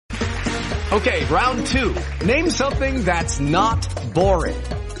Okay, round 2. Name something that's not boring.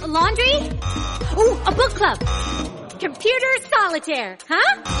 A laundry? Ooh, a book club. Computer solitaire,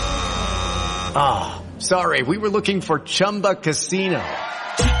 huh? Ah, sorry, we were looking for Chumba Casino.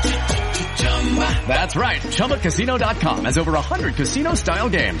 That's right, ChumbaCasino.com has over 100 casino-style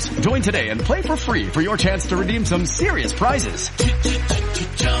games. Join today and play for free for your chance to redeem some serious prizes.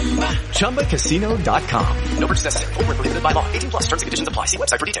 ChumbaCasino.com. No purchase necessary. Void where prohibited by law. 18+. Terms and conditions apply. See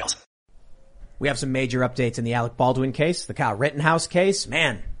website for details. We have some major updates in the Alec Baldwin case, the Kyle Rittenhouse case.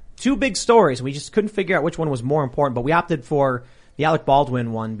 Man, 2 big stories. We just couldn't figure out which one was more important, but we opted for the Alec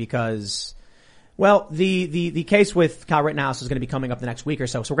Baldwin one because, well, the case with Kyle Rittenhouse is going to be coming up the next week or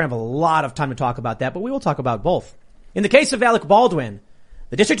so, so we're going to have a lot of time to talk about that, but we will talk about both. In the case of Alec Baldwin,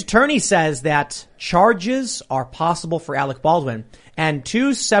 the district attorney says that charges are possible for Alec Baldwin, and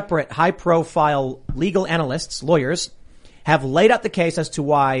 2 separate high-profile legal analysts, lawyers, have laid out the case as to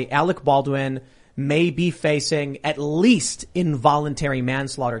why Alec Baldwin may be facing at least involuntary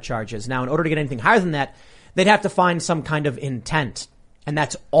manslaughter charges. Now, in order to get anything higher than that, they'd have to find some kind of intent, and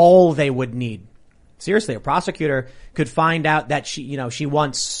that's all they would need. Seriously, a prosecutor could find out that she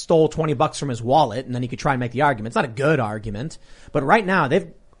once stole $20 from his wallet, and then he could try and make the argument. It's not a good argument, but right now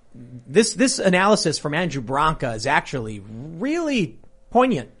this analysis from Andrew Branca is actually really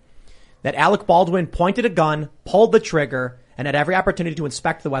poignant. That Alec Baldwin pointed a gun, pulled the trigger, and had every opportunity to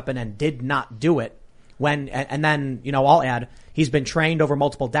inspect the weapon and did not do it. And then, I'll add, he's been trained over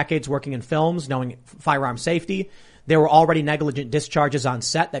multiple decades working in films, knowing firearm safety. There were already negligent discharges on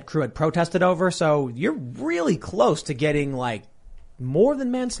set that crew had protested over. So you're really close to getting more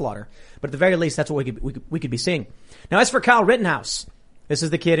than manslaughter. But at the very least, that's what we could be seeing. Now, as for Kyle Rittenhouse, this is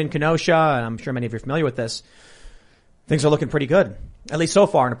the kid in Kenosha, and I'm sure many of you are familiar with this. Things are looking pretty good. At least so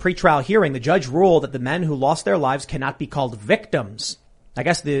far. In a pretrial hearing, the judge ruled that the men who lost their lives cannot be called victims. I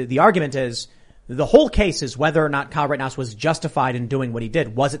guess the argument is, the whole case is whether or not Kyle Rittenhouse was justified in doing what he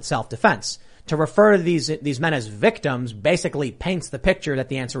did. Was it self-defense? To refer to these men as victims basically paints the picture that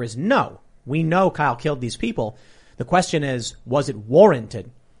the answer is no. We know Kyle killed these people. The question is, was it warranted?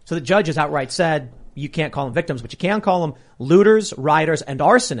 So the judge has outright said, you can't call them victims, but you can call them looters, rioters, and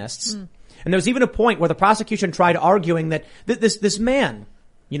arsonists. And there was even a point where the prosecution tried arguing that this man,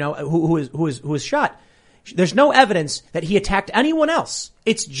 who was shot, there's no evidence that he attacked anyone else.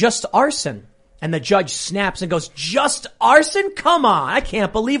 It's just arson. And the judge snaps and goes, just arson? Come on. I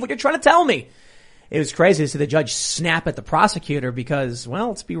can't believe what you're trying to tell me. It was crazy to see the judge snap at the prosecutor because, well,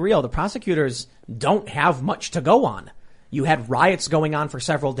 let's be real. The prosecutors don't have much to go on. You had riots going on for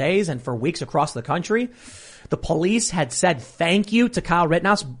several days and for weeks across the country. The police had said thank you to Kyle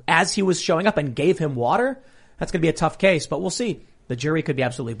Rittenhouse as he was showing up and gave him water. That's going to be a tough case, but we'll see. The jury could be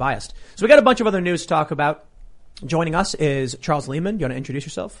absolutely biased. So we got a bunch of other news to talk about. Joining us is Charles Lehman. You want to introduce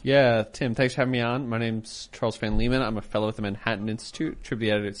yourself? Yeah, Tim, thanks for having me on. My name's Charles Van Lehman. I'm a fellow at the Manhattan Institute,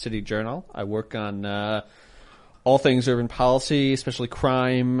 tribute editor at City Journal. I work on all things urban policy, especially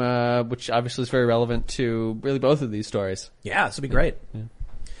crime, which obviously is very relevant to really both of these stories. Yeah, this will be great. Yeah.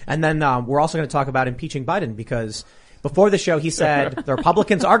 And then we're also going to talk about impeaching Biden because before the show he said the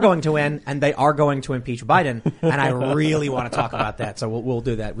Republicans are going to win and they are going to impeach Biden. And I really want to talk about that. So we'll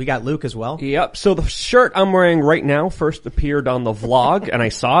do that. We got Luke as well. Yep. So the shirt I'm wearing right now first appeared on the vlog and I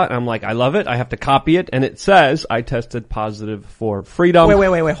saw it and I'm like, I love it. I have to copy it. And it says I tested positive for freedom.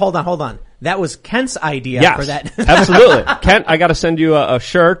 Wait. Hold on. That was Kent's idea for that. Absolutely. Kent, I gotta send you a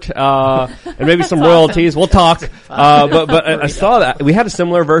shirt, and maybe some royalties. We'll talk. But I saw that. We had a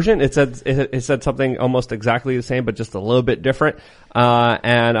similar version. It said something almost exactly the same, but just a little bit different.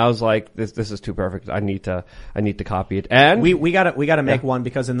 And I was like, this is too perfect. I need to copy it. And we gotta make one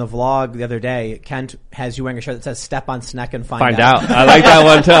because in the vlog the other day, Kent has you wearing a shirt that says step on Sneck and find out. I like that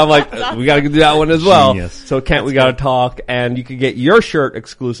one too. I'm like, we gotta do that one as well. Genius. So Kent, we gotta talk, and you can get your shirt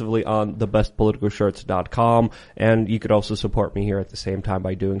exclusively on thebestpoliticalshirts.com, and you could also support me here at the same time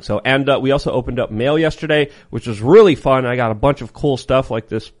by doing so. And we also opened up mail yesterday, which was really fun. I got a bunch of cool stuff like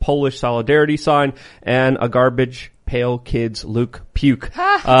this Polish solidarity sign and a garbage Pale Kids Luke Puke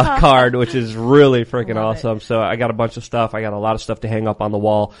card, which is really freaking awesome. So I got a bunch of stuff. I got a lot of stuff to hang up on the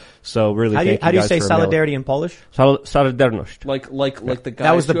wall. So really, how do you say solidarity in Polish? Solidarność. Like the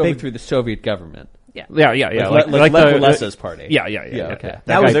guys who overthrew the Soviet government. Yeah. Like Lech Wałęsa's party. Yeah. Okay.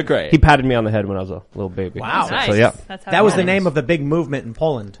 They're great. He patted me on the head when I was a little baby. Wow. So, nice. so yeah. That was the name of the big movement in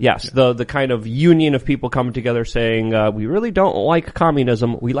Poland. Yes. The kind of union of people coming together saying, we really don't like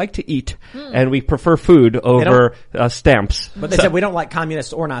communism. We like to eat and we prefer food over stamps. But they said we don't like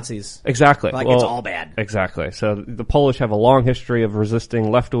communists or Nazis. Exactly. It's all bad. Exactly. So the Polish have a long history of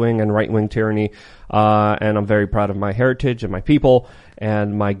resisting left-wing and right-wing tyranny. And I'm very proud of my heritage and my people.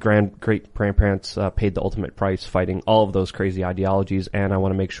 and my great-grandparents paid the ultimate price fighting all of those crazy ideologies, and I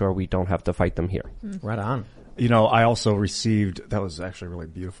want to make sure we don't have to fight them here. Right on. You know, I also received, that was actually really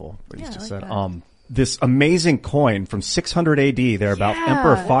beautiful what you just I like said. that. This amazing coin from 600 AD there about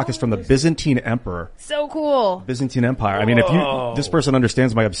Emperor Phocas from the Byzantine Emperor. So cool. Byzantine Empire. I mean, this person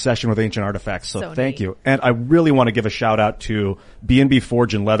understands my obsession with ancient artifacts, so thank neat. you. And I really want to give a shout out to B&B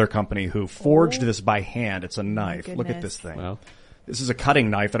Forge and Leather Company who forged this by hand. It's a knife. Look at this thing. Wow. This is a cutting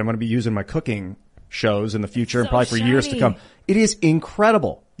knife that I'm going to be using in my cooking shows in the future and So probably for years to shiny. come. It is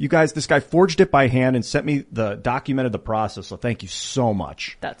incredible. You guys, this guy forged it by hand and sent me documented the process. So thank you so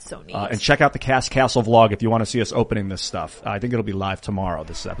much. That's so neat. And check out the Cast Castle vlog if you want to see us opening this stuff. I think it'll be live tomorrow,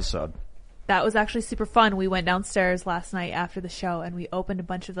 this episode. That was actually super fun. We went downstairs last night after the show and we opened a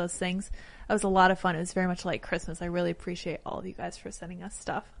bunch of those things. That was a lot of fun. It was very much like Christmas. I really appreciate all of you guys for sending us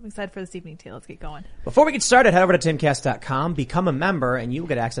stuff. I'm excited for this evening too. Let's get going. Before we get started, head over to timcast.com, become a member, and you'll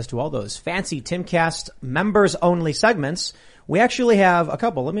get access to all those fancy Timcast members only segments. We actually have a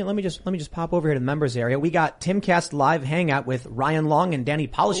couple. Let me just pop over here to the members area. We got Timcast Live Hangout with Ryan Long and Danny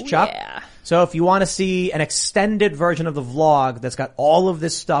Polishchuk. yeah. So if you want to see an extended version of the vlog that's got all of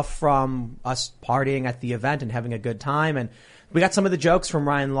this stuff from us partying at the event and having a good time, and we got some of the jokes from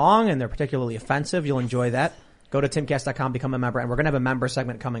Ryan Long, and they're particularly offensive. You'll enjoy that. Go to timcast.com, become a member, and we're going to have a member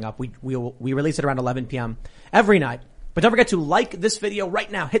segment coming up. We release it around 11 p.m. every night. But don't forget to like this video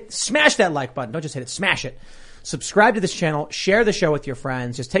right now. Smash that like button. Don't just hit it, smash it. Subscribe to this channel, share the show with your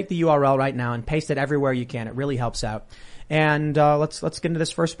friends. Just take the URL right now and paste it everywhere you can. It really helps out. And let's get into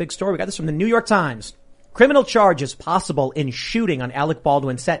this first big story. We got this from the New York Times. Criminal charges possible in shooting on Alec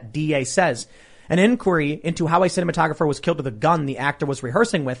Baldwin set, DA says. An inquiry into how a cinematographer was killed with a gun the actor was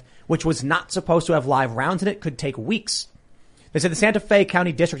rehearsing with, which was not supposed to have live rounds in it, could take weeks. They said the Santa Fe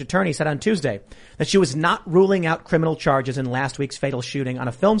County District Attorney said on Tuesday that she was not ruling out criminal charges in last week's fatal shooting on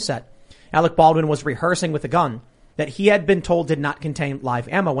a film set. Alec Baldwin was rehearsing with a gun that he had been told did not contain live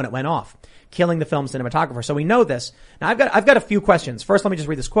ammo when it went off, killing the film's cinematographer. So we know this. Now I've got a few questions. First, let me just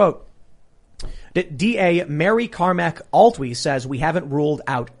read this quote. DA Mary Carmack Altwee says we haven't ruled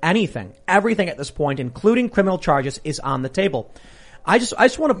out anything. Everything at this point, including criminal charges, is on the table. I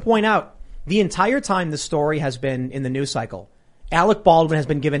just want to point out the entire time this story has been in the news cycle, Alec Baldwin has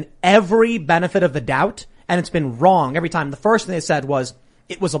been given every benefit of the doubt, and it's been wrong every time. The first thing they said was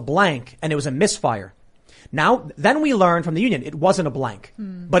it was a blank and it was a misfire. Then we learned from the union it wasn't a blank,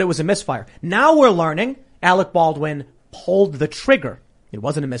 but it was a misfire. Now we're learning Alec Baldwin pulled the trigger. It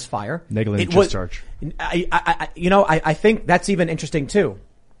wasn't a misfire. Negligent discharge. I think that's even interesting too.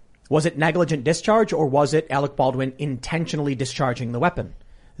 Was it negligent discharge or was it Alec Baldwin intentionally discharging the weapon?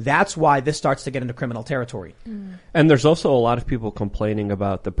 That's why this starts to get into criminal territory. And there's also a lot of people complaining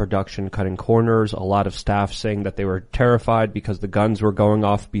about the production cutting corners, a lot of staff saying that they were terrified because the guns were going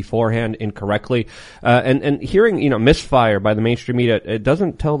off beforehand incorrectly. And hearing, misfire by the mainstream media, it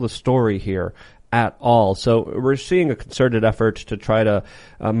doesn't tell the story here at all. So we're seeing a concerted effort to try to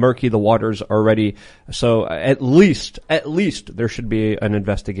murky the waters already. So at least there should be an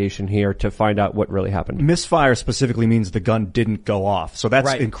investigation here to find out what really happened. Misfire specifically means the gun didn't go off. So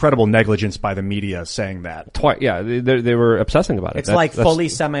that's incredible negligence by the media saying that. Yeah, they were obsessing about it. It's like fully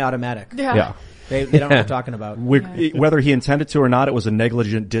semi-automatic. Yeah. They don't know what they're talking about. Whether he intended to or not, it was a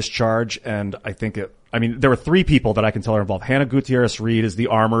negligent discharge, and I think there were three people that I can tell are involved. Hannah Gutierrez-Reed is the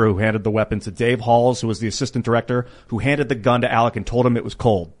armorer who handed the weapon to Dave Halls, who was the assistant director, who handed the gun to Alec and told him it was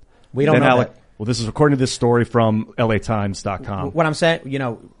cold. We don't know that. Well, this is according to this story from LATimes.com. What I'm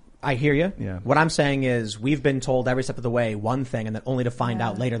saying, I hear you. Yeah. What I'm saying is we've been told every step of the way one thing and then only to find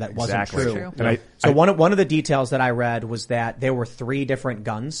out later that wasn't true. And one of the details that I read was that there were 3 different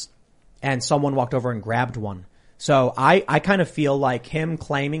guns and someone walked over and grabbed one. So I kind of feel like him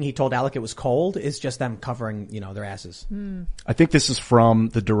claiming he told Alec it was cold is just them covering, their asses. I think this is from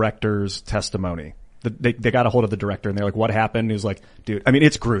the director's testimony. They got a hold of the director and they're like, what happened? He was like, dude,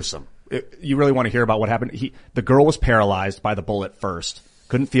 it's gruesome. You really want to hear about what happened? The girl was paralyzed by the bullet first,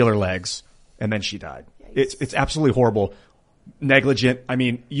 couldn't feel her legs, and then she died. It's absolutely horrible. Negligent.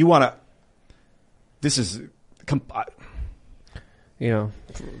 This is,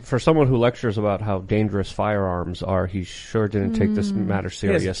 for someone who lectures about how dangerous firearms are, he sure didn't take this matter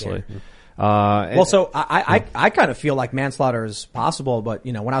seriously. So I kind of feel like manslaughter is possible, but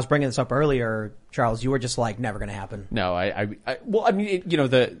when I was bringing this up earlier, Charles, you were just like, never going to happen. No,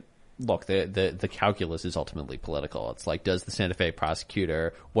 the calculus is ultimately political. It's like, does the Santa Fe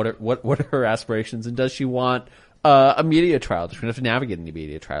prosecutor, what are her aspirations, and does she want a media trial? Does she have to navigate any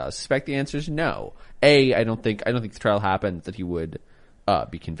media trial? I suspect the answer is no. I don't think the trial happened that he would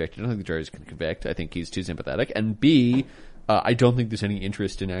be convicted. I don't think the jury's going to convict. I think he's too sympathetic. And B, I don't think there's any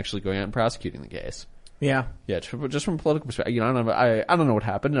interest in actually going out and prosecuting the case. Yeah. Yeah, just from a political perspective, I don't know what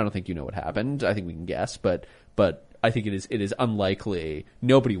happened. I don't think you know what happened. I think we can guess, but I think it is unlikely.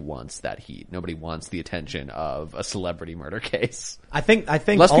 Nobody wants that heat. Nobody wants the attention of a celebrity murder case. I think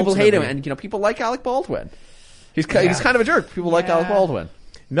less people hate him, and people like Alec Baldwin. He's kind of a jerk. People like Alec Baldwin.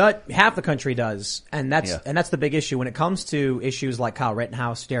 Not half the country does, and that's the big issue when it comes to issues like Kyle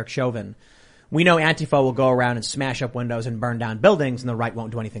Rittenhouse, Derek Chauvin. We know Antifa will go around and smash up windows and burn down buildings, and the right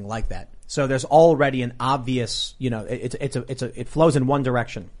won't do anything like that. So there's already an obvious, it flows in one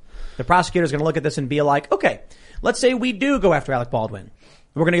direction. The prosecutor's going to look at this and be like, okay, let's say we do go after Alec Baldwin.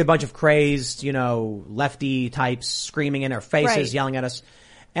 We're going to get a bunch of crazed, lefty types screaming in our faces, yelling at us.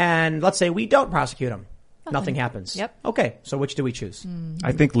 And let's say we don't prosecute him. Nothing happens. Yep. Okay, so which do we choose?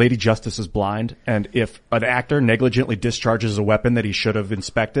 I think Lady Justice is blind, and if an actor negligently discharges a weapon that he should have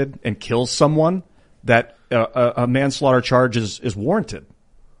inspected and kills someone, that a manslaughter charge is warranted.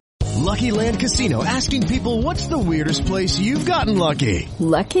 Lucky Land Casino, asking people, what's the weirdest place you've gotten lucky?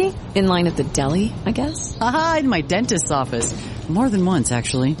 Lucky? In line at the deli, I guess? Aha, in my dentist's office. More than once,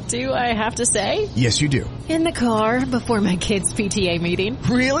 actually. Do I have to say? Yes, you do. In the car before my kids' PTA meeting.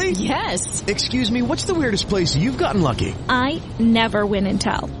 Really? Yes. Excuse me, what's the weirdest place you've gotten lucky? I never win and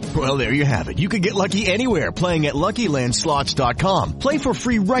tell. Well, there you have it. You can get lucky anywhere, playing at LuckyLandSlots.com. Play for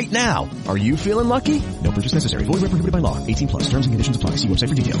free right now. Are you feeling lucky? No purchase necessary. Void where prohibited by law. 18+. Terms and conditions apply. See website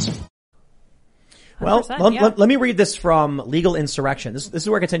for details. Well, let me read this from Legal Insurrection. This is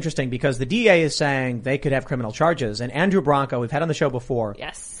where it gets interesting because the DA is saying they could have criminal charges. And Andrew Branco, we've had on the show before.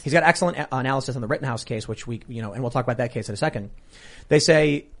 Yes. He's got excellent analysis on the Rittenhouse case, which and we'll talk about that case in a second. They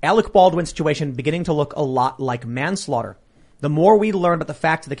say Alec Baldwin's situation beginning to look a lot like manslaughter. The more we learn about the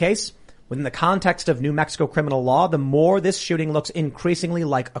facts of the case within the context of New Mexico criminal law, the more this shooting looks increasingly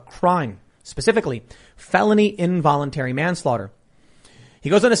like a crime, specifically felony involuntary manslaughter. He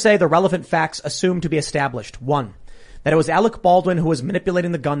goes on to say the relevant facts assumed to be established. 1, that it was Alec Baldwin who was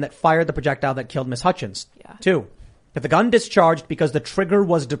manipulating the gun that fired the projectile that killed Miss Hutchins. Yeah. 2, that the gun discharged because the trigger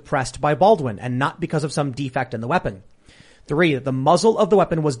was depressed by Baldwin and not because of some defect in the weapon. 3, that the muzzle of the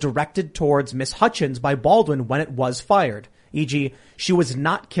weapon was directed towards Miss Hutchins by Baldwin when it was fired, e.g., she was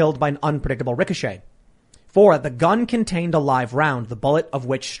not killed by an unpredictable ricochet. 4, the gun contained a live round, the bullet of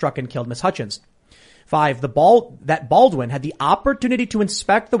which struck and killed Miss Hutchins. 5, that Baldwin had the opportunity to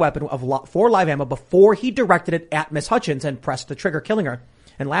inspect the weapon for live ammo before he directed it at Miss Hutchins and pressed the trigger, killing her.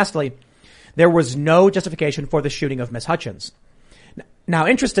 And lastly, there was no justification for the shooting of Miss Hutchins. Now,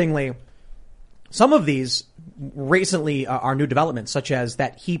 interestingly, some of these recently are new developments, such as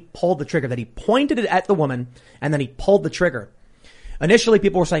that he pulled the trigger, that he pointed it at the woman, and then he pulled the trigger. Initially,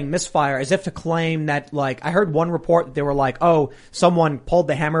 people were saying misfire as if to claim that, I heard one report that they were like, oh, someone pulled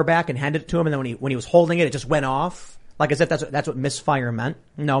the hammer back and handed it to him, and then when he was holding it, it just went off. Like as if that's what misfire meant.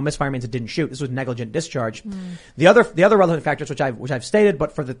 No, misfire means it didn't shoot. This was negligent discharge. The other relevant factors, which I've stated,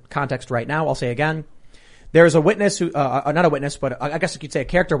 but for the context right now, I'll say again. There's a witness who, not a witness, but I guess you could say a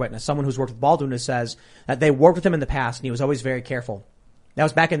character witness, someone who's worked with Baldwin, who says that they worked with him in the past and he was always very careful. That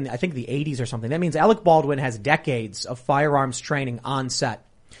was back in, I think, the 80s or something. That means Alec Baldwin has decades of firearms training on set.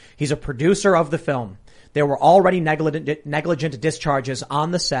 He's a producer of the film. There were already negligent discharges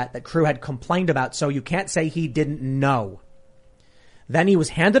on the set that crew had complained about, so you can't say he didn't know. Then he was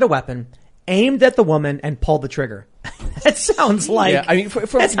handed a weapon, aimed at the woman, and pulled the trigger. That sounds like... Yeah, I mean,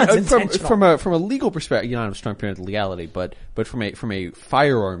 from a legal perspective, I'm a strong parent of legality, but from a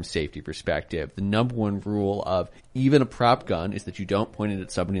firearm safety perspective, the number one rule of even a prop gun is that you don't point it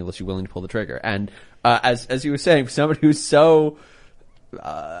at somebody unless you're willing to pull the trigger. And as you were saying, for somebody who's so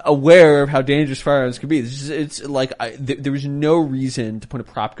aware of how dangerous firearms can be, it's like there was no reason to put a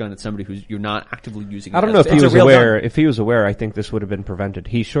prop gun at somebody who's you're not actively using. I don't know if he was aware. If he was aware, I think this would have been prevented.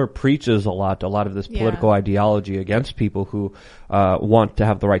 He sure preaches a lot of this political ideology against people who want to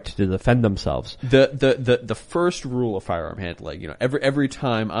have the right to defend themselves. The first rule of firearm handling, every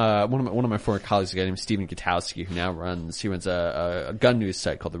time one of my former colleagues, a guy named Stephen Gutowski, who now runs a gun news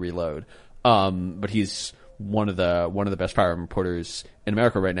site called The Reload, but he's one of the best firearm reporters in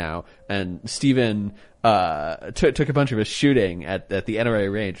America right now. And Stephen took a bunch of us shooting at the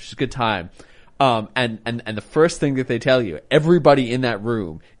NRA range, which is a good time. And the first thing that they tell you, everybody in that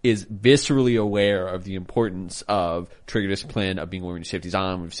room is viscerally aware of the importance of trigger discipline, of being aware when your safety's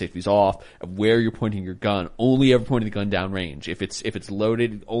on, when your safety's off, of where you're pointing your gun. Only ever pointing the gun down range. If it's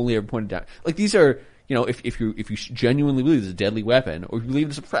loaded, only ever pointed down. Like these are, if you genuinely believe it's a deadly weapon, or if you believe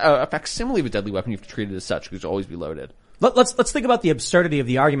it's a facsimile of a deadly weapon, you have to treat it as such because it'll always be loaded. Let's think about the absurdity of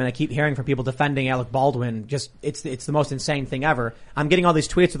the argument I keep hearing from people defending Alec Baldwin. It's the most insane thing ever. I'm getting all these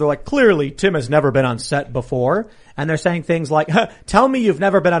tweets where they're like, clearly Tim has never been on set before. And they're saying things like, tell me you've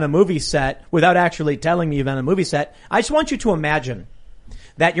never been on a movie set without actually telling me you've been on a movie set. I just want you to imagine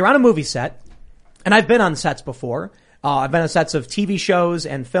that you're on a movie set, and I've been on sets before. I've been on sets of TV shows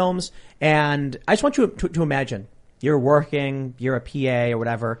and films, and I just want you to imagine you're working, you're a PA or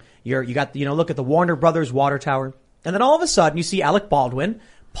whatever. You got, look at the Warner Brothers water tower. And then all of a sudden you see Alec Baldwin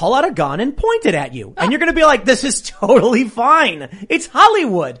pull out a gun and point it at you. And you're going to be like, this is totally fine. It's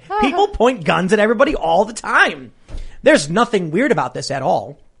Hollywood. People point guns at everybody all the time. There's nothing weird about this at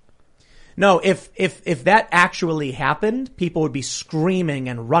all. No, if that actually happened, people would be screaming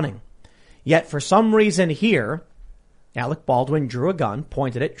and running. Yet for some reason here, Alec Baldwin drew a gun,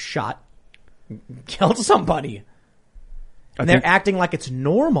 pointed it, shot, killed somebody. And they're acting like it's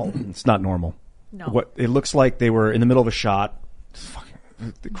normal. It's not normal. No. What it looks like, they were in the middle of a shot.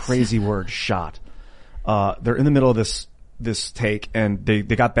 Fucking the crazy word, shot. They're in the middle of this take, and they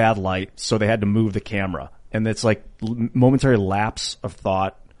got bad light, so they had to move the camera. And it's like momentary lapse of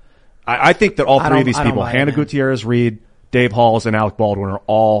thought. I think that all three of these people, Hannah Gutierrez Reed, Dave Halls, and Alec Baldwin, are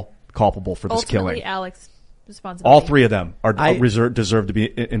all culpable for this killing. Alex responsibility. All three of them are deserve to be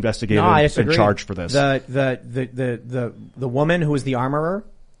investigated and charged for this. The woman who was the armorer,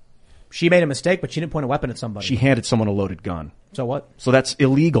 she made a mistake, but she didn't point a weapon at somebody. She handed someone a loaded gun. So what? So that's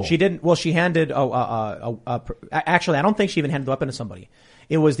illegal. She didn't. Well, she handed. Actually, I don't think she even handed the weapon to somebody.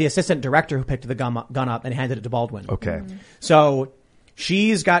 It was the assistant director who picked the gun up and handed it to Baldwin. Okay. Mm-hmm. So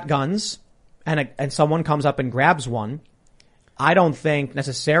she's got guns, and someone comes up and grabs one. I don't think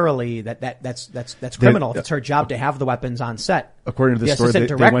necessarily that's criminal. It's her job to have the weapons on set. According to the story,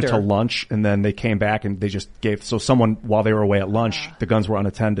 they went to lunch and then they came back and they just gave. So someone, while they were away at lunch, the guns were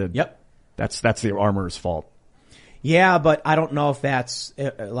unattended. Yep. That's the armorer's fault. Yeah, but I don't know if that's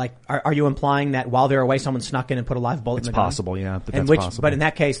are you implying that while they're away, someone snuck in and put a live bullet in the gun? It's possible, yeah. That's possible. But in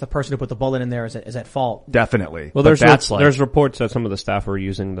that case, the person who put the bullet in there is at fault. Definitely. Well, there's reports that some of the staff were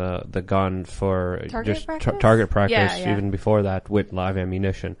using the gun for target practice even before that with live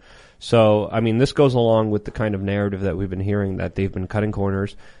ammunition. So, I mean, this goes along with the kind of narrative that we've been hearing, that they've been cutting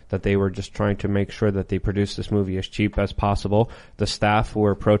corners, that they were just trying to make sure that they produced this movie as cheap as possible. The staff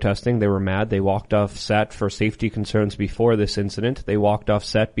were protesting. They were mad. They walked off set for safety concerns before this incident. They walked off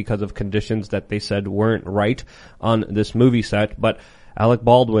set because of conditions that they said weren't right on this movie set. But Alec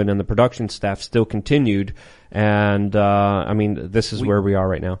Baldwin and the production staff still continued. And, I mean, this is where we are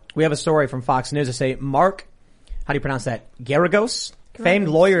right now. We have a story from Fox News that say Mark, how do you pronounce that? Geragos? Famed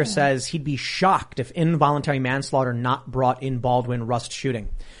lawyer says he'd be shocked if involuntary manslaughter not brought in Baldwin Rust shooting.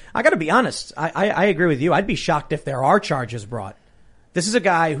 I gotta be honest. I agree with you. I'd be shocked if there are charges brought. This is a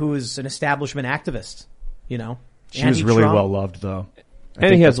guy who's an establishment activist, She was really well loved, though.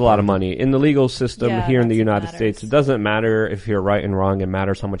 And he has a lot of money. In the legal system here in the United States, it doesn't matter if you're right and wrong. It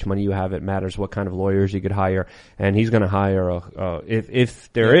matters how much money you have. It matters what kind of lawyers you could hire. And he's going to hire,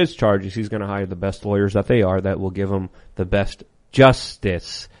 if there is charges, he's going to hire the best lawyers that they are that will give him the best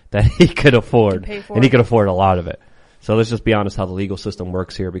justice that he could afford. And he could afford a lot of it. So let's just be honest how the legal system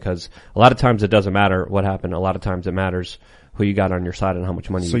works here, because a lot of times it doesn't matter what happened. A lot of times it matters who you got on your side and how much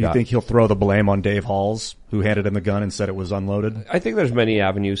money you got. So you think he'll throw the blame on Dave Halls, who handed him the gun and said it was unloaded? I think there's many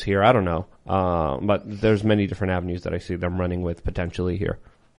avenues here. I don't know. But there's many different avenues that I see them running with potentially here.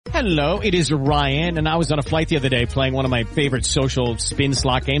 Hello, it is Ryan, and I was on a flight the other day playing one of my favorite social spin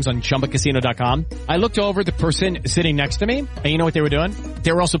slot games on ChumbaCasino.com. I looked over the person sitting next to me, and you know what they were doing?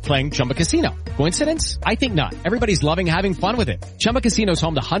 They were also playing Chumba Casino. Coincidence? I think not. Everybody's loving having fun with it. Chumba Casino is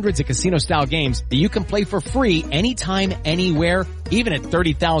home to hundreds of casino-style games that you can play for free anytime, anywhere, even at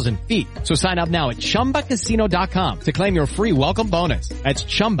 30,000 feet. So sign up now at ChumbaCasino.com to claim your free welcome bonus. That's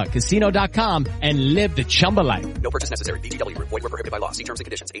ChumbaCasino.com and live the Chumba life. No purchase necessary. VGW. Void where prohibited by law. See terms and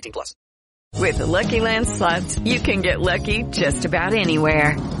conditions. 18+. With the Lucky Land Slots, you can get lucky just about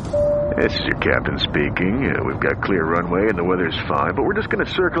anywhere. This is your captain speaking. We've got clear runway and the weather's fine, but we're just going to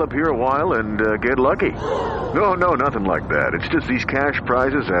circle up here a while and get lucky. No, nothing like that. It's just these cash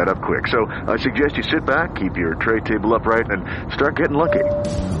prizes add up quick. So I suggest you sit back, keep your tray table upright, and start getting lucky.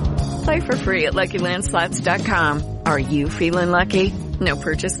 Play for free at LuckyLandSlots.com. Are you feeling lucky? No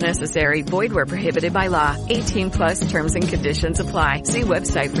purchase necessary. Void where prohibited by law. 18+ terms and conditions apply. See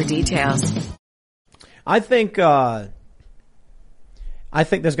website for details. I think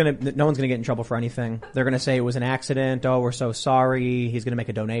there's no one's gonna get in trouble for anything. They're gonna say it was an accident. Oh, we're so sorry. He's gonna make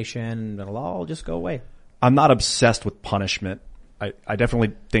a donation. It'll all just go away. I'm not obsessed with punishment. I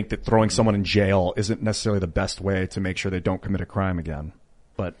definitely think that throwing someone in jail isn't necessarily the best way to make sure they don't commit a crime again.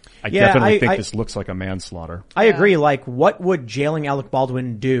 But I definitely think this looks like a manslaughter. I agree. Like, what would jailing Alec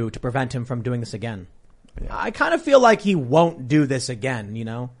Baldwin do to prevent him from doing this again? Yeah. I kind of feel like he won't do this again, you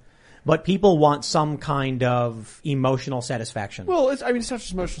know? But people want some kind of emotional satisfaction. Well, it's not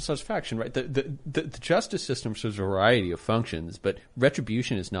just emotional satisfaction, right? The justice system serves a variety of functions, but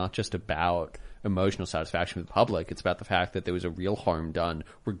retribution is not just about emotional satisfaction for the public. It's about the fact that there was a real harm done,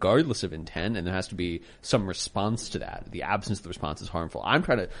 regardless of intent, and there has to be some response to that. The absence of the response is harmful. I'm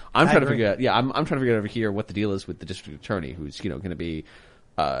trying to figure out. Yeah, I'm trying to figure out over here what the deal is with the district attorney, who's going to be.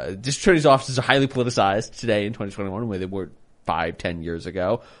 District attorney's offices are highly politicized today in 2021, where they were 5-10 years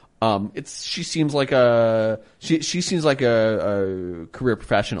ago. She seems like a career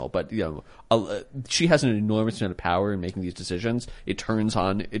professional, but she has an enormous amount of power in making these decisions. It turns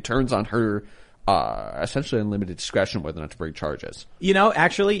on her essentially unlimited discretion whether or not to bring charges.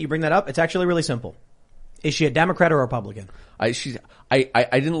 Actually, you bring that up. It's actually really simple. Is she a Democrat or a Republican? I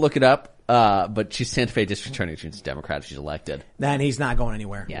didn't look it up. But she's Santa Fe district attorney. She's a Democrat. She's elected. Then he's not going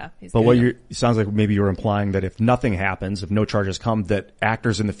anywhere. Yeah. But it sounds like maybe you're implying that if nothing happens, if no charges come, that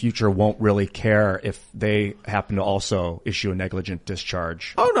actors in the future won't really care if they happen to also issue a negligent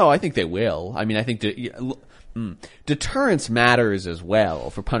discharge. Oh no, I think they will. I mean, I think deterrence matters as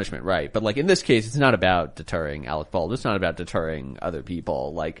well for punishment, right? But like in this case, it's not about deterring Alec Baldwin. It's not about deterring other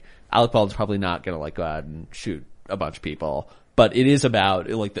people. Like Alec Baldwin's probably not going to go out and shoot a bunch of people. But it is about,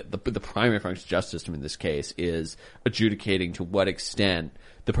 the primary function of the justice system in this case is adjudicating to what extent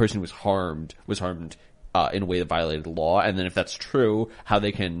the person who was harmed in a way that violated the law, and then if that's true, how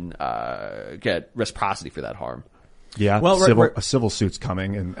they can get reciprocity for that harm. Yeah, a civil suit's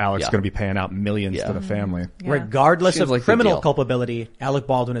coming, and Alec's going to be paying out millions to the family. Yeah. Regardless of criminal culpability, Alec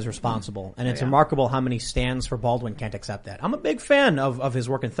Baldwin is responsible, and it's remarkable how many stands for Baldwin can't accept that. I'm a big fan of his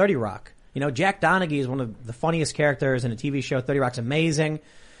work in 30 Rock. Jack Donaghy is one of the funniest characters in a TV show. 30 Rock's amazing.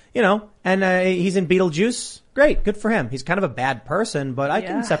 And he's in Beetlejuice. Great. Good for him. He's kind of a bad person, but I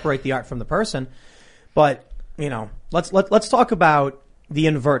can separate the art from the person. But, let's talk about the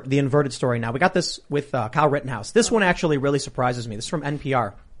inverted story now. We got this with Kyle Rittenhouse. This one actually really surprises me. This is from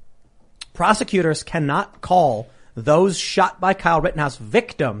NPR. Prosecutors cannot call those shot by Kyle Rittenhouse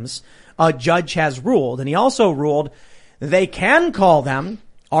victims, a judge has ruled. And he also ruled they can call them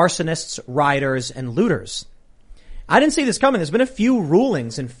arsonists, rioters, and looters. I didn't see this coming. There's been a few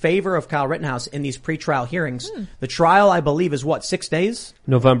rulings in favor of Kyle Rittenhouse in these pretrial hearings. The trial, I believe, is 6 days?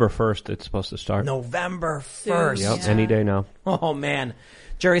 November 1st it's supposed to start. November 1st. Yep, any day now. Oh, man.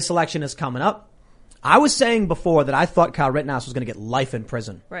 Jury selection is coming up. I was saying before that I thought Kyle Rittenhouse was going to get life in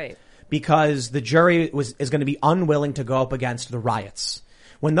prison. Right. Because the jury is going to be unwilling to go up against the riots.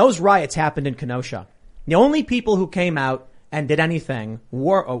 When those riots happened in Kenosha, the only people who came out and did anything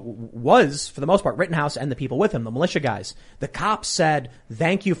was, for the most part, Rittenhouse and the people with him, the militia guys. The cops said,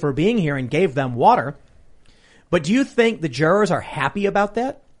 thank you for being here, and gave them water. But do you think the jurors are happy about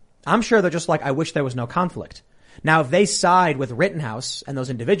that? I'm sure they're just like, I wish there was no conflict. Now, if they side with Rittenhouse and those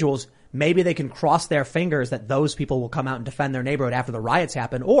individuals, maybe they can cross their fingers that those people will come out and defend their neighborhood after the riots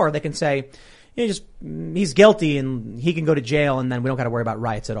happen, or they can say, he's guilty and he can go to jail, and then we don't got to worry about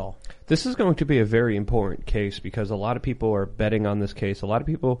riots at all. This is going to be a very important case because a lot of people are betting on this case. A lot of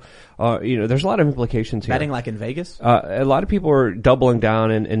people, there's a lot of implications here. Betting like in Vegas? A lot of people are doubling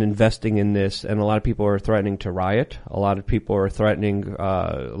down and investing in this, and a lot of people are threatening to riot. A lot of people are threatening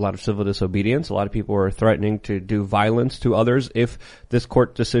a lot of civil disobedience. A lot of people are threatening to do violence to others if this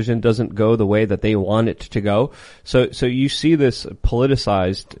court decision doesn't go the way that they want it to go. So you see this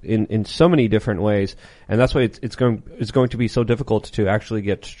politicized in so many different ways, and that's why it's going to be so difficult to actually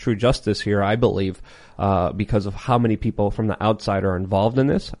get true justice here, I believe, because of how many people from the outside are involved in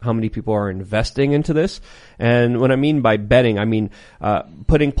this, how many people are investing into this. And what I mean by betting, I mean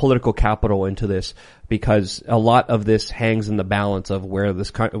putting political capital into this, because a lot of this hangs in the balance of where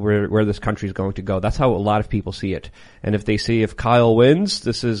this country is going to go. That's how a lot of people see it. And if they see if Kyle wins,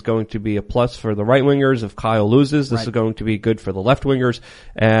 this is going to be a plus for the right wingers. If Kyle loses, this is going to be good for the left wingers.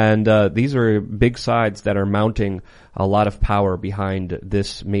 And these are big sides that are mounting a lot of power behind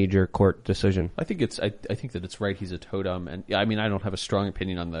this major court decision. I think that it's right. He's a totem, and I mean, I don't have a strong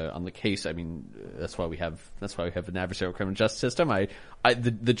opinion on the case. I mean, that's why we have an adversarial criminal justice system.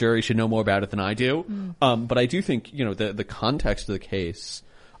 The jury should know more about it than I do. But I do think the context of the case,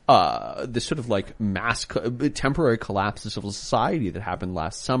 this sort of like temporary collapse of civil society that happened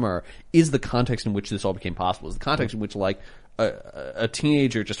last summer is the context in which this all became possible. It's the context in which a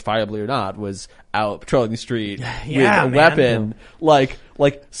teenager, justifiably or not, was out patrolling the street with a weapon. Like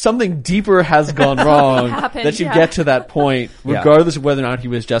something deeper has gone wrong that you get to that point, regardless of whether or not he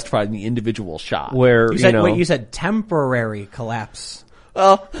was justified in the individual shot. You said temporary collapse.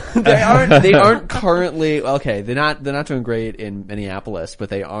 Well, they aren't currently, okay, they're not doing great in Minneapolis, but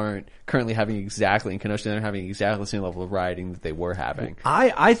they aren't currently having exactly, in Kenosha, they're having exactly the same level of rioting that they were having.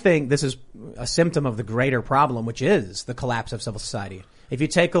 I think this is a symptom of the greater problem, which is the collapse of civil society. If you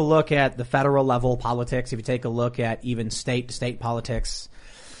take a look at the federal level politics, if you take a look at even state to state politics,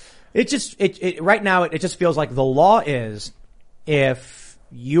 right now it just feels like the law is, if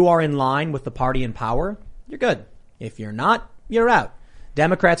you are in line with the party in power, you're good. If you're not, you're out.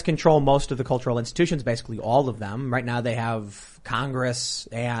 Democrats control most of the cultural institutions, basically all of them. Right now they have Congress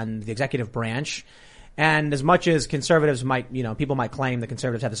and the executive branch. And as much as conservatives people might claim the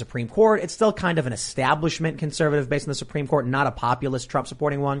conservatives have the Supreme Court, it's still kind of an establishment conservative based on the Supreme Court, not a populist Trump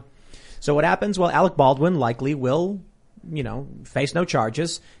supporting one. So what happens? Well, Alec Baldwin likely will, face no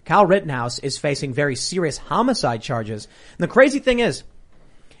charges. Kyle Rittenhouse is facing very serious homicide charges. And the crazy thing is,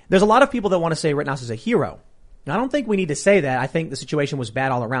 there's a lot of people that want to say Rittenhouse is a hero. I don't think we need to say that. I think the situation was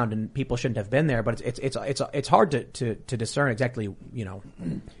bad all around and people shouldn't have been there, but it's hard to discern exactly,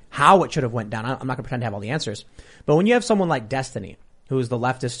 how it should have went down. I'm not going to pretend to have all the answers. But when you have someone like Destiny, who is the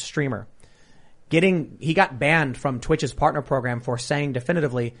leftist streamer, he got banned from Twitch's partner program for saying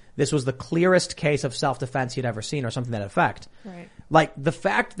definitively this was the clearest case of self-defense he'd ever seen, or something to that effect. Right. Like, the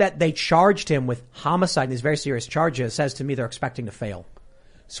fact that they charged him with homicide and these very serious charges says to me they're expecting to fail.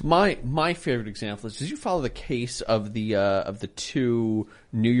 So my favorite example is, did you follow the case of the two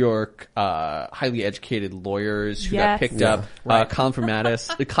New York highly educated lawyers who got picked up, Colin Mattis,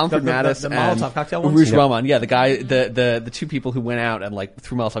 the Molotov cocktail ones? Rouge Roman, the guy, the two people who went out and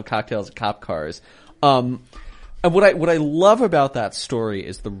threw Molotov cocktails at cop cars. And what I love about that story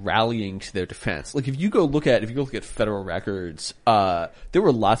is the rallying to their defense. Like, if you go look at federal records, there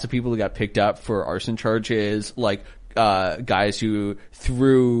were lots of people who got picked up for arson charges, guys who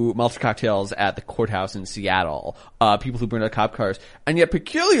threw Molotov cocktails at the courthouse in Seattle, people who burned out cop cars, and yet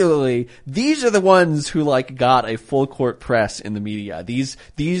peculiarly, these are the ones who got a full court press in the media.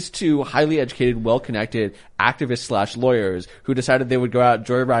 These two highly educated, well-connected activists / lawyers who decided they would go out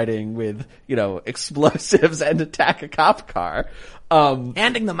joyriding with, explosives and attack a cop car.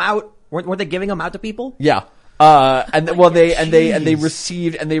 Handing them out. Weren't they giving them out to people? Yeah. They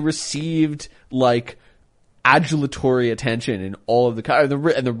received adulatory attention in all of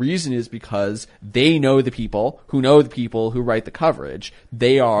the and the reason is because they know the people who write the coverage.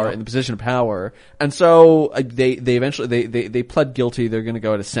 They are in the position of power, and so they eventually they pled guilty. They're going to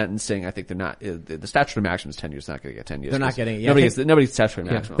go to sentencing. I think they're not. The statutory maximum is 10 years. They're not going to get 10 years. They're not getting it. Yeah, nobody's statutory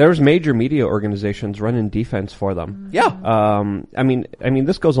maximum. There's major media organizations running defense for them. Yeah. I mean,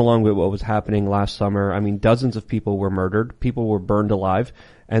 this goes along with what was happening last summer. I mean, dozens of people were murdered. People were burned alive.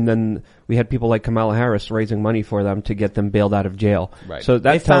 And then we had people like Kamala Harris raising money for them to get them bailed out of jail. Right. So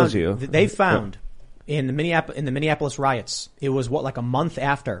that tells you. They found in the Minneapolis riots, it was a month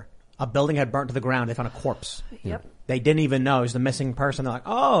after a building had burnt to the ground, they found a corpse. Yep. They didn't even know it was the missing person. They're like,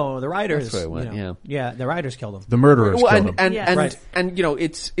 oh, the rioters. That's where it went, yeah, the rioters killed him. The murderers killed him. And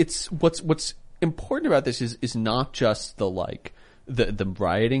it's what's important about this is not just the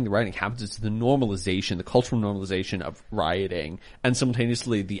rioting happens. It's the normalization, the cultural normalization of rioting, and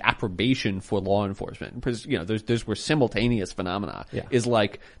simultaneously the approbation for law enforcement. Because, those were simultaneous phenomena. Yeah. Is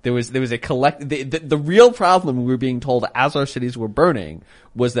there was a the real problem we were being told as our cities were burning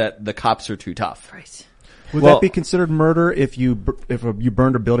was that the cops are too tough. Right. Would that be considered murder if you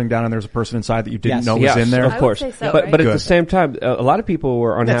burned a building down and there's a person inside that you didn't know was in there? Of course. So, but at the same time, a lot of people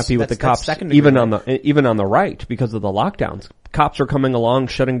were unhappy with the cops, even on the right, because of the lockdowns. Cops are coming along,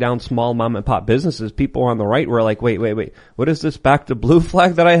 shutting down small mom and pop businesses. People on the right were like, wait. What is this back to blue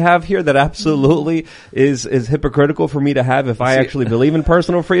flag that I have here that absolutely is hypocritical for me to have if I actually believe in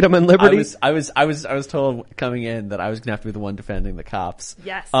personal freedom and liberty? I was told coming in that I was going to have to be the one defending the cops.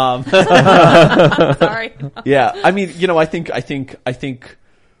 Yes. Sorry. Yeah. I mean, I think,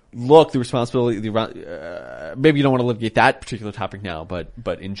 look, the responsibility, maybe you don't want to litigate that particular topic now, but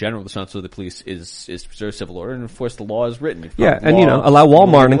in general, the responsibility of the police is to preserve civil order and enforce the law as written. Allow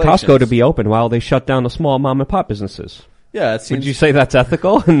Walmart and Costco to be open while they shut down the small mom and pop businesses. Yeah, it seems. Would you say that's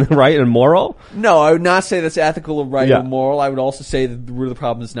ethical and right and moral? No, I would not say that's ethical or right or moral. I would also say that the root of the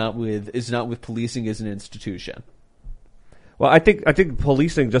problem is not with policing as an institution. Well, I think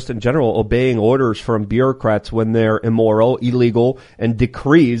policing just in general, obeying orders from bureaucrats when they're immoral, illegal, and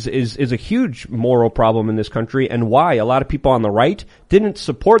decrees is a huge moral problem in this country, and why a lot of people on the right didn't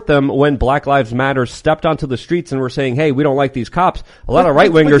support them when Black Lives Matter stepped onto the streets and were saying, hey, we don't like these cops. A lot of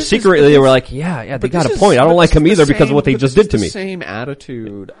right-wingers secretly were like, yeah, they got a point. I don't like them either because of what they just did to me. The same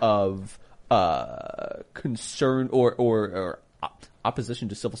attitude of concern or opposition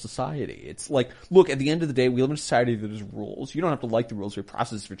to civil society. It's like, look, at the end of the day, we live in a society that there's rules. You don't have to like the rules. There are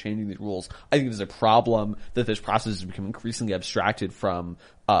processes for changing these rules. I think there's a problem that those processes become increasingly abstracted from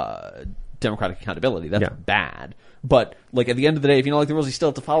democratic accountability. That's bad. But like at the end of the day, if you don't like the rules, you still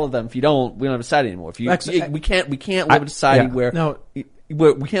have to follow them. If you don't, we don't have a society anymore. If you, we can't live in a society where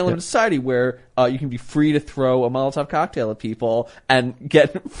we can't live in a society where you can be free to throw a Molotov cocktail at people and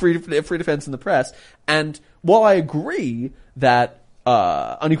get free defense in the press. And while I agree that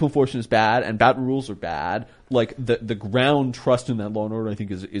unequal enforcement is bad and bad rules are bad, like the ground trust in that law and order, I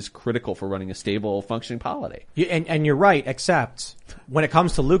think is critical for running a stable, functioning polity. And you're right, except when it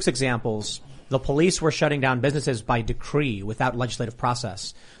comes to Luke's examples, the police were shutting down businesses by decree without legislative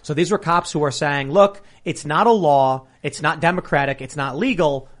process. So these were cops who were saying, look, it's not a law, it's not democratic, it's not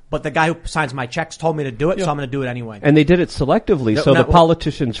legal, but the guy who signs my checks told me to do it, so I'm going to do it anyway. And they did it selectively, so the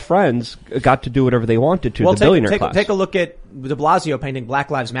politicians' friends got to do whatever they wanted to, the billionaire class. Take a look at de Blasio painting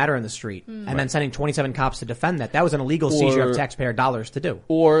Black Lives Matter in the street and then sending 27 cops to defend that. That was an illegal seizure of taxpayer dollars to do.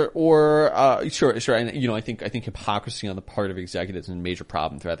 Sure. And, you know, I think hypocrisy on the part of executives is a major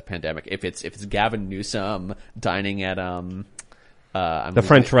problem throughout the pandemic. If it's Gavin Newsom dining at, the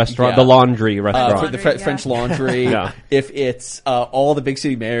French restaurant, the laundry restaurant. French Laundry. If it's all the big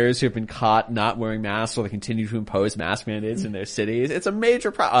city mayors who have been caught not wearing masks or they continue to impose mask mandates in their cities, it's a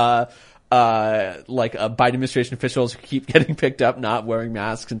major Biden administration officials who keep getting picked up not wearing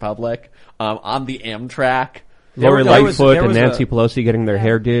masks in public, on the Amtrak. Lori Lightfoot and Nancy Pelosi getting their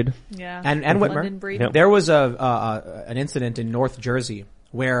hair did. Yeah. And Whitmer. There was an incident in North Jersey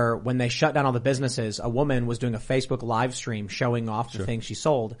where when they shut down all the businesses, a woman was doing a Facebook live stream showing off the things she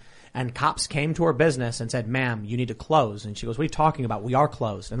sold. And cops came to her business and said, ma'am, you need to close. And she goes, what are you talking about? We are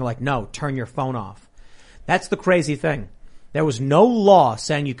closed. And they're like, no, turn your phone off. That's the crazy thing. There was no law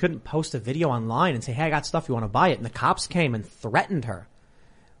saying you couldn't post a video online and say, hey, I got stuff, you want to buy it? And the cops came and threatened her.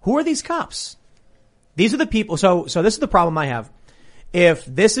 Who are these cops? These are the people. So this is the problem I have. If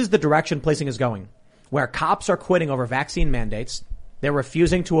this is the direction policing is going, where cops are quitting over vaccine mandates, they're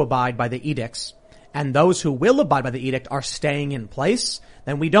refusing to abide by the edicts, and those who will abide by the edict are staying in place,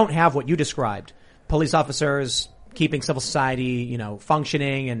 then we don't have what you described. Police officers keeping civil society,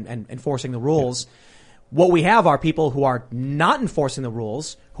 functioning and enforcing the rules. What we have are people who are not enforcing the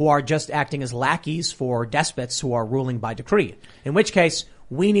rules, who are just acting as lackeys for despots who are ruling by decree. In which case,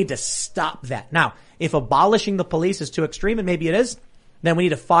 we need to stop that. Now, if abolishing the police is too extreme, and maybe it is, then we need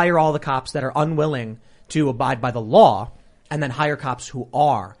to fire all the cops that are unwilling to abide by the law, and then hire cops who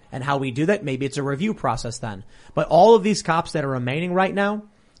are. And how we do that, maybe it's a review process then. But all of these cops that are remaining right now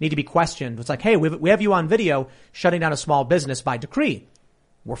need to be questioned. It's like, hey, we have you on video shutting down a small business by decree.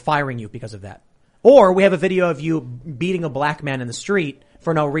 We're firing you because of that. Or we have a video of you beating a black man in the street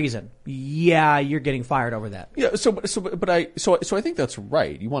for no reason. Yeah, you're getting fired over that. Yeah, so I think that's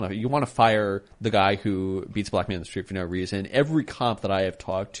right. You want to fire the guy who beats a black man in the street for no reason. Every cop that I have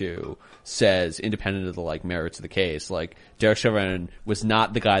talked to says, independent of the merits of the case, Derek Chauvin was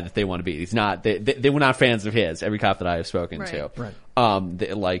not the guy that they want to be. He's not. They were not fans of his. Every cop that I have spoken to,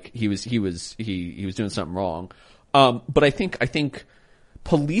 right? He was doing something wrong. But I think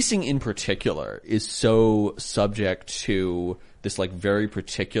policing in particular is so subject to this very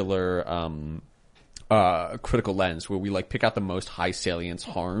particular critical lens where we pick out the most high salience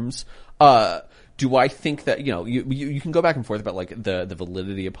harms. Do I think that you can go back and forth about the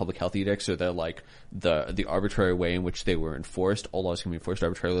validity of public health edicts or the arbitrary way in which they were enforced? All laws can be enforced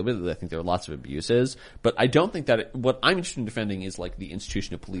arbitrarily. I think there are lots of abuses, but I don't think that what I'm interested in defending is the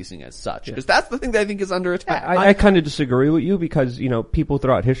institution of policing as such, because that's the thing that I think is under attack. I kind of disagree with you because people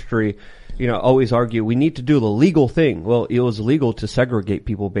throughout history always argue we need to do the legal thing. Well, it was legal to segregate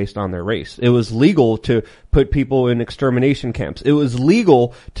people based on their race. It was legal to put people in extermination camps. It was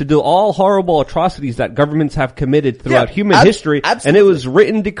legal to do all horrible atrocities that governments have committed throughout human history. Absolutely. And it was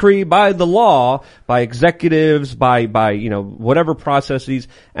written decree by the law, by executives, by whatever processes.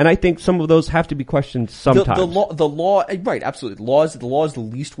 And I think some of those have to be questioned sometimes. The law, right? Absolutely. The law is the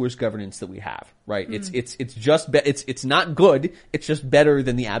least worst governance that we have, right? Mm. It's not good. It's just better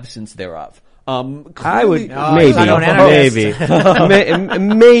than the absence thereof. I would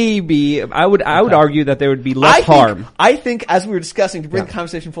maybe I would argue that there would be less harm. I think, as we were discussing, to bring the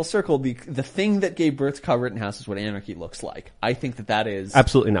conversation full circle, the thing that gave birth to Kyle Rittenhouse is what anarchy looks like. I think that is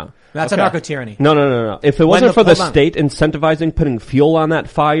absolutely not. That's anarcho-tyranny. No. If it wasn't for the state incentivizing, putting fuel on that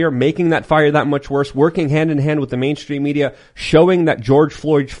fire, making that fire that much worse, working hand in hand with the mainstream media, showing that George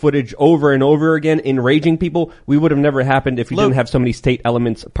Floyd footage over and over again, enraging people, we would have never happened if you didn't have so many state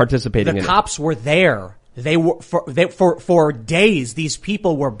elements participating in it. The cops were there They were for days. These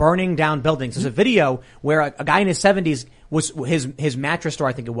people were burning down buildings. There's a video where a guy in his 70s was his mattress store,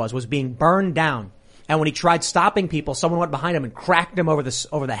 I think it was being burned down. And when he tried stopping people, someone went behind him and cracked him over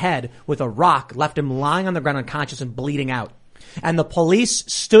the head with a rock, left him lying on the ground unconscious and bleeding out. And the police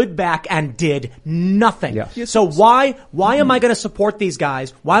stood back and did nothing. Yeah. So why am I going to support these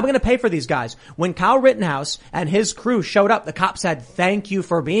guys? Why am I going to pay for these guys? When Kyle Rittenhouse and his crew showed up, the cop said, "Thank you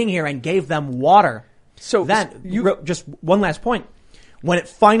for being here," and gave them water. So then, just one last point. When it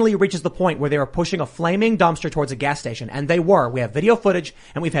finally reaches the point where they were pushing a flaming dumpster towards a gas station, and they were, we have video footage,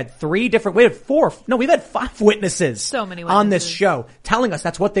 and we've had we've had 5 witnesses. So many witnesses on this show telling us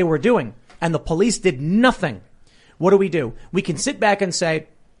that's what they were doing. And the police did nothing. What do? We can sit back and say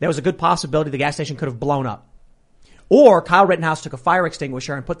there was a good possibility the gas station could have blown up. Or Kyle Rittenhouse took a fire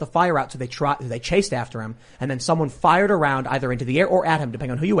extinguisher and put the fire out, so they chased after him, and then someone fired around either into the air or at him,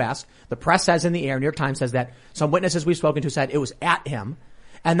 depending on who you ask. The press says in the air, New York Times says that some witnesses we've spoken to said it was at him,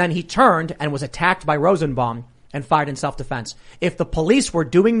 and then he turned and was attacked by Rosenbaum and fired in self-defense. If the police were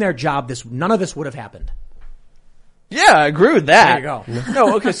doing their job, none of this would have happened. Yeah, I agree with that. There you go.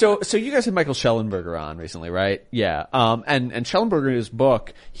 No, okay, so you guys had Michael Schellenberger on recently, right? Yeah. And Schellenberger in his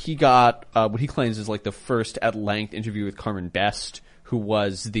book, he got, what he claims is like the first at length interview with Carmen Best, who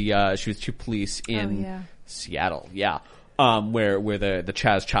was she was chief of police in Seattle. Yeah. Where the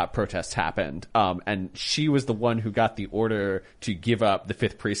Chaz Chop protests happened. And she was the one who got the order to give up the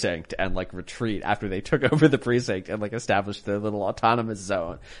 5th precinct and like retreat after they took over the precinct and like established their little autonomous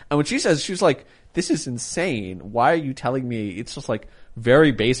zone. And when she says, she was like, "This is insane. Why are you telling me?" It's just like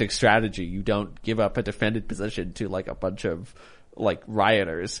very basic strategy. You don't give up a defended position to like a bunch of like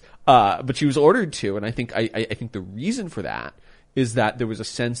rioters. But she was ordered to, and I think the reason for that is that there was a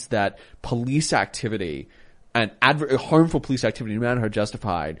sense that police activity and harmful police activity, no matter how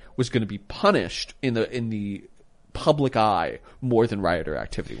justified, was going to be punished in the public eye more than rioter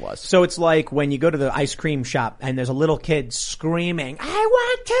activity was. So it's like when you go to the ice cream shop and there's a little kid screaming, "I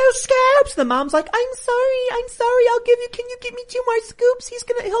want 2 scoops!" The mom's like, I'm sorry, can you give me 2 more scoops?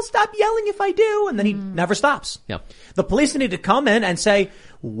 He'll stop yelling if I do. And then he never stops. Yeah. The police need to come in and say,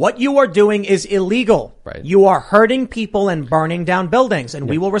 what you are doing is illegal. Right. You are hurting people and burning down buildings, and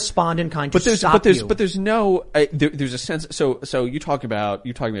we will respond in kind to stop you. But there's no, there's a sense, so you're talking about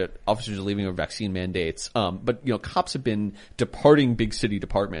officers leaving over vaccine mandates, but cops have been departing big city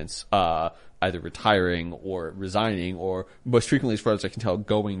departments, either retiring or resigning, or most frequently, as far as I can tell,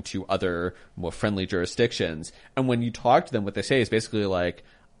 going to other more friendly jurisdictions. And when you talk to them, what they say is basically like,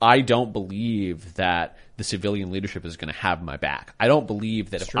 I don't believe that the civilian leadership is going to have my back. I don't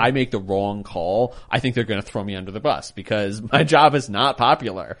believe that if I make the wrong call, I think they're going to throw me under the bus because my job is not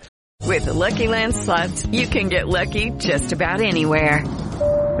popular. With the Lucky Land Slots, you can get lucky just about anywhere.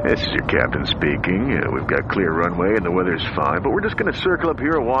 This is your captain speaking. We've got clear runway and the weather's fine, but we're just going to circle up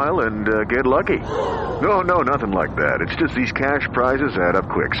here a while and get lucky. No, nothing like that. It's just these cash prizes add up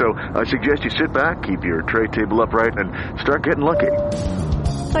quick. So I suggest you sit back, keep your tray table upright, and start getting lucky.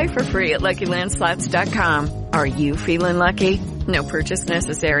 Play for free at LuckyLandSlots.com. Are you feeling lucky? No purchase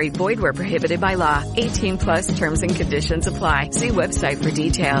necessary. Void where prohibited by law. 18+ terms and conditions apply. See website for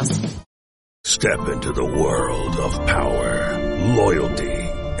details. Step into the world of power, loyalty,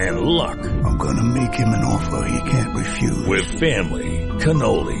 and luck. I'm gonna make him an offer he can't refuse. With family,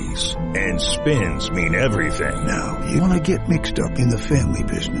 cannolis, and spins mean everything. Now, you wanna get mixed up in the family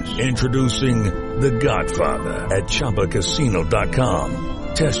business. Introducing The Godfather at ChumbaCasino.com.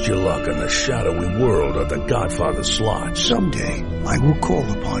 Test your luck in the shadowy world of The Godfather slot. Someday, I will call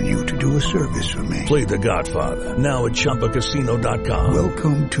upon you to do a service for me. Play The Godfather, now at ChumbaCasino.com.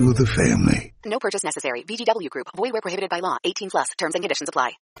 Welcome to the family. No purchase necessary. VGW Group. Void where prohibited by law. 18+. Terms and conditions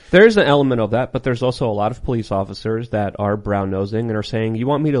apply. There's an element of that, but there's also a lot of police officers that are brown-nosing and are saying, you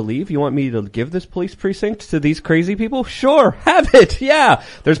want me to leave? You want me to give this police precinct to these crazy people? Sure, have it, yeah.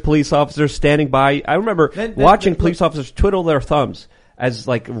 There's police officers standing by. I remember watching police officers twiddle their thumbs as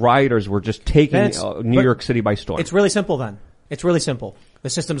like rioters were just taking New York City by storm. It's really simple then. It's really simple. The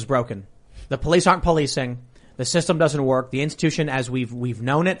system's broken. The police aren't policing. The system doesn't work. The institution as we've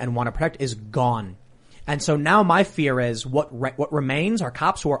known it and want to protect is gone. And so now my fear is what remains are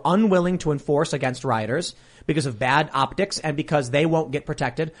cops who are unwilling to enforce against rioters because of bad optics and because they won't get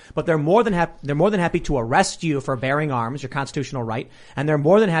protected. But they're more than happy to arrest you for bearing arms, your constitutional right, and they're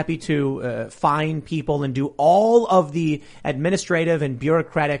more than happy to fine people and do all of the administrative and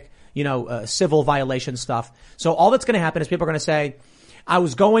bureaucratic, civil violation stuff. So all that's going to happen is people are going to say, I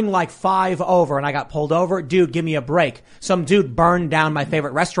was going like 5 over and I got pulled over. Dude, give me a break. Some dude burned down my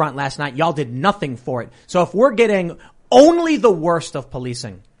favorite restaurant last night. Y'all did nothing for it. So if we're getting only the worst of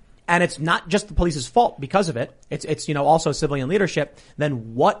policing and it's not just the police's fault because of it, it's also civilian leadership,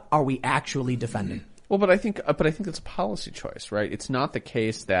 then what are we actually defending? Well, but I think it's a policy choice, right? It's not the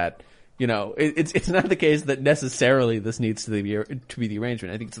case that, it's not the case that necessarily this needs to be the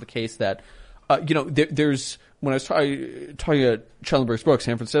arrangement. I think it's the case that, there's, when I was talking at Schellenberg's book,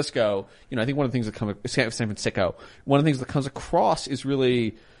 San Francisco, I think one of the things that comes across is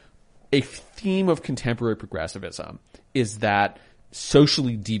really a theme of contemporary progressivism is that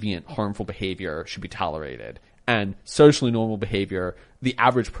socially deviant, harmful behavior should be tolerated, and socially normal behavior, the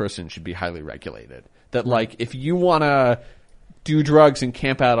average person, should be highly regulated. That, like, if you want to do drugs and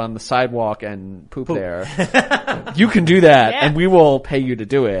camp out on the sidewalk and poop. there, you can do that, and we will pay you to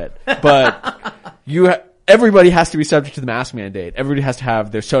do it. But everybody has to be subject to the mask mandate. Everybody has to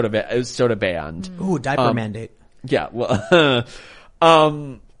have their soda banned. Ooh, diaper mandate. Yeah, well,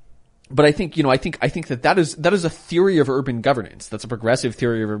 but I think, that is a theory of urban governance. That's a progressive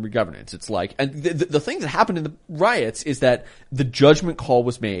theory of urban governance. It's like, and the thing that happened in the riots is that the judgment call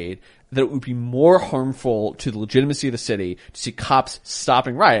was made that it would be more harmful to the legitimacy of the city to see cops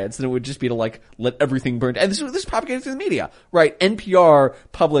stopping riots than it would just be to, like, let everything burn. And this is propagated through the media, right? NPR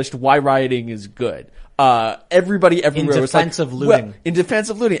published why rioting is good. Everybody everywhere was like, in defense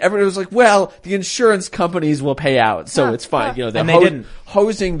of looting. Everybody was like, well, the insurance companies will pay out, so it's fine. They didn't.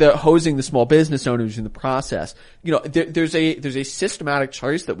 Hosing the small business owners in the process. There's a systematic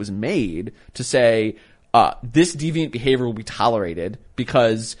choice that was made to say, this deviant behavior will be tolerated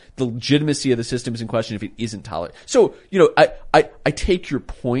because the legitimacy of the system is in question if it isn't tolerated. So, I take your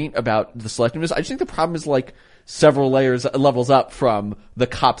point about the selectiveness. I just think the problem is, like, several levels up from the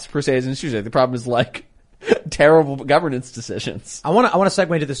cops per se as an institution. The problem is, like, terrible governance decisions. I want to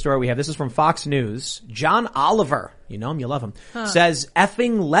segue into the story we have. This is from Fox News. John Oliver, you know him, you love him, says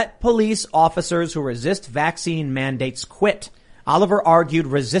effing let police officers who resist vaccine mandates quit. Oliver argued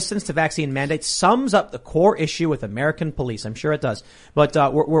resistance to vaccine mandates sums up the core issue with American police. I'm sure it does. But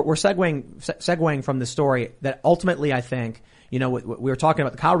we're segueing from the story that ultimately I think, we were talking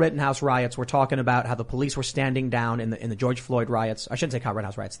about the Kyle Rittenhouse riots. We're talking about how the police were standing down in the George Floyd riots. I shouldn't say Kyle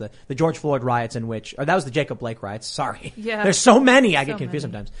Rittenhouse riots. The George Floyd riots that was the Jacob Blake riots. Sorry. Yeah. There's so many. I get confused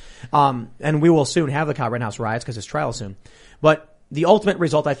sometimes. And we will soon have the Kyle Rittenhouse riots because his trial is soon. But the ultimate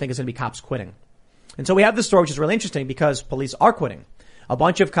result, I think, is going to be cops quitting. And so we have this story, which is really interesting because police are quitting. A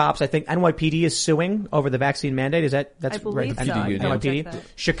bunch of cops, I think NYPD is suing over the vaccine mandate. That's I believe right? So. NYPD.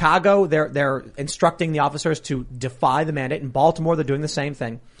 Chicago, they're instructing the officers to defy the mandate. In Baltimore, they're doing the same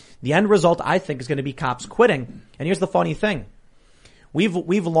thing. The end result, I think, is going to be cops quitting. And here's the funny thing. We've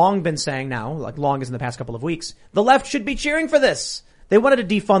long been saying now, like long as in the past couple of weeks, the left should be cheering for this. They wanted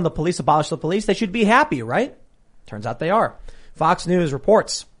to defund the police, abolish the police. They should be happy, right? Turns out they are. Fox News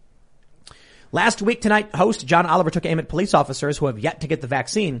reports. Last week tonight, host John Oliver took aim at police officers who have yet to get the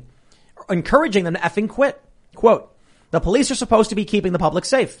vaccine, encouraging them to effing quit. Quote, the police are supposed to be keeping the public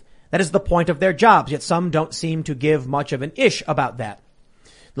safe. That is the point of their jobs, yet some don't seem to give much of an ish about that.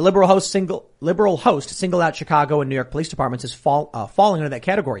 The liberal host singled out Chicago and New York police departments as falling into that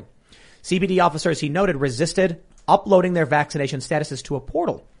category. CPD officers, he noted, resisted uploading their vaccination statuses to a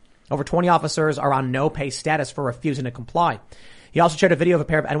portal. Over 20 officers are on no pay status for refusing to comply. He also shared a video of a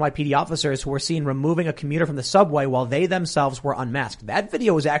pair of NYPD officers who were seen removing a commuter from the subway while they themselves were unmasked. That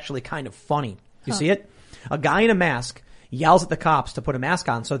video is actually kind of funny. You see it? A guy in a mask yells at the cops to put a mask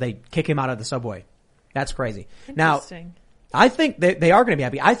on, so they kick him out of the subway. That's crazy. Now, I think they are going to be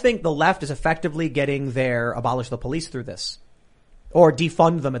happy. I think the left is effectively getting their abolish the police through this. Or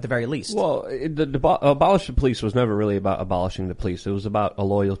defund them at the very least. Well, the abolish the police was never really about abolishing the police. It was about a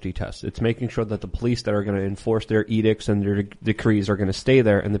loyalty test. It's making sure that the police that are going to enforce their edicts and their decrees are going to stay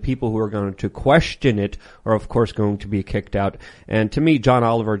there, and the people who are going to question it are, of course, going to be kicked out. And to me, John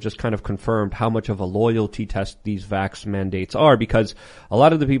Oliver just kind of confirmed how much of a loyalty test these vax mandates are, because a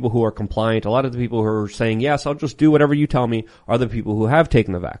lot of the people who are compliant, a lot of the people who are saying, yes, I'll just do whatever you tell me, are the people who have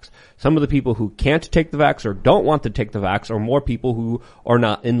taken the vax. Some of the people who can't take the vax or don't want to take the vax are more people who are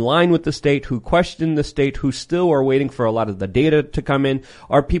not in line with the state, who question the state, who still are waiting for a lot of the data to come in,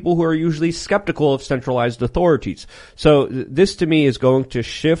 are people who are usually skeptical of centralized authorities. So this to me is going to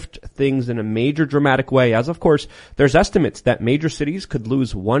shift things in a major dramatic way, as of course there's estimates that major cities could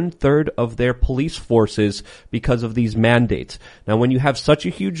lose 1/3 of their police forces because of these mandates. Now when you have such a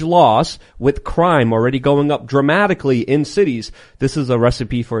huge loss with crime already going up dramatically in cities, this is a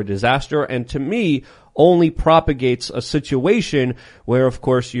recipe for a disaster. And to me, only propagates a situation where, of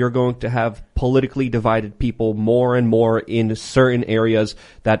course, you're going to have politically divided people more and more in certain areas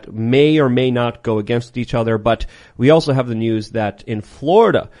that may or may not go against each other. But we also have the news that in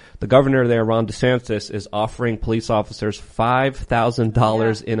Florida, the governor there, Ron DeSantis, is offering police officers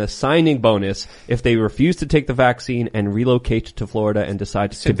 $5,000 in a signing bonus if they refuse to take the vaccine and relocate to Florida and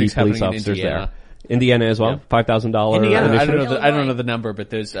decide to be police officers there. Indiana as well, $5,000. Indiana, I don't know the number, but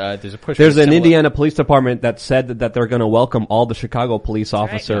there's a push. There's an Indiana police department that said that they're going to welcome all the Chicago police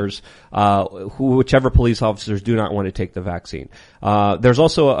officers, whichever police officers do not want to take the vaccine. There's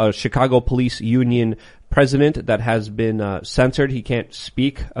also a Chicago Police Union president that has been censored. He can't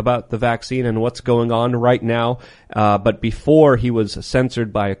speak about the vaccine and what's going on right now. But before he was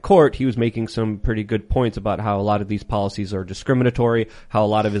censored by a court, he was making some pretty good points about how a lot of these policies are discriminatory, how a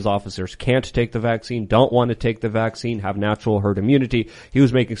lot of his officers can't take the vaccine, don't want to take the vaccine, have natural herd immunity. He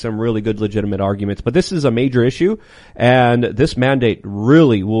was making some really good legitimate arguments. But this is a major issue, and this mandate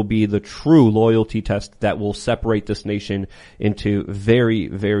really will be the true loyalty test that will separate this nation into very,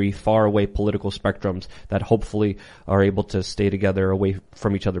 very far away political spectrums that hopefully are able to stay together away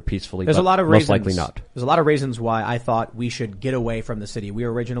from each other peacefully. There's but a lot of most reasons. likely not. There's a lot of reasons why I thought we should get away from the city. We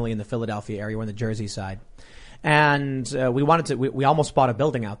were originally in the Philadelphia area. We're in the Jersey side. And we almost bought a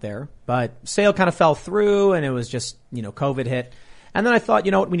building out there, but sale kind of fell through and it was just, COVID hit. And then I thought,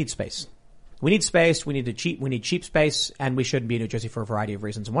 you know what? We need space. We need space. We need cheap space, and we shouldn't be in New Jersey for a variety of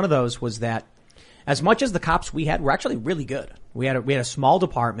reasons. One of those was that as much as the cops we had were actually really good. We had a small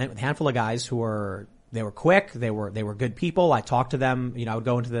department with a handful of guys who were quick. They were good people. I talked to them. I would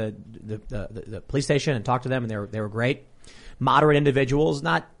go into the police station and talk to them, and they were great. Moderate individuals,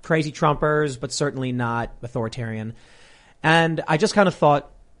 not crazy Trumpers, but certainly not authoritarian. And I just kind of thought,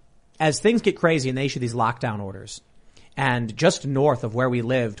 as things get crazy and they issue these lockdown orders, and just north of where we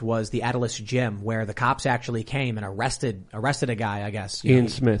lived was the Atlas Gym, where the cops actually came and arrested a guy, I guess. Ian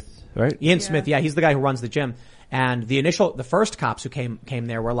Smith, right? Ian Smith, yeah, he's the guy who runs the gym. And the first cops who came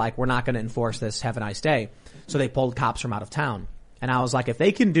there were like, we're not going to enforce this, have a nice day. So they pulled cops from out of town. And I was like, if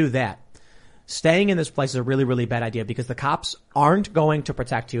they can do that, staying in this place is a really, really bad idea, because the cops aren't going to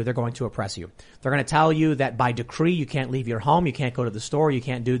protect you. They're going to oppress you. They're going to tell you that by decree, you can't leave your home. You can't go to the store. You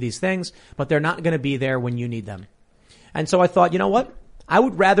can't do these things, but they're not going to be there when you need them. And so I thought, you know what? I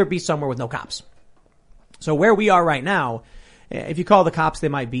would rather be somewhere with no cops. So where we are right now, if you call the cops, they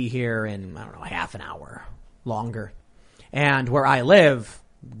might be here in, I don't know, half an hour longer. And where I live,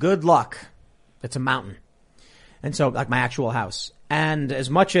 good luck. It's a mountain. And so, like my actual house. And as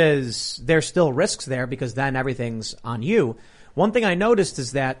much as there's still risks there, because then everything's on you, one thing I noticed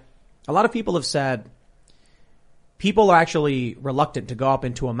is that a lot of people have said people are actually reluctant to go up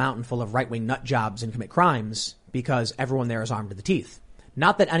into a mountain full of right-wing nut jobs and commit crimes because everyone there is armed to the teeth.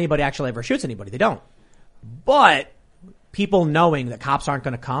 Not that anybody actually ever shoots anybody. They don't. But people knowing that cops aren't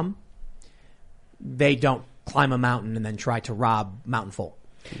going to come, they don't climb a mountain and then try to rob mountain folk.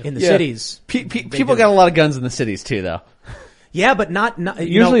 In the cities. People got a lot of guns in the cities too, though. Yeah, but not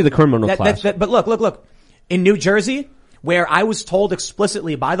usually the criminal class. But look. In New Jersey, where I was told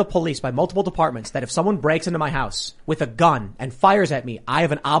explicitly by the police, by multiple departments, that if someone breaks into my house with a gun and fires at me, I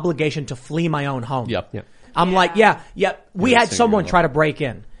have an obligation to flee my own home. Yep. I'm like, we had someone try to break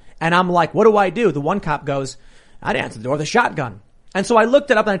in. And I'm like, what do? The one cop goes, I'd answer the door with a shotgun. And so I looked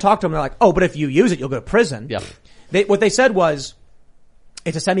it up and I talked to him, and they're like, oh, but if you use it, you'll go to prison. Yep. What they said was,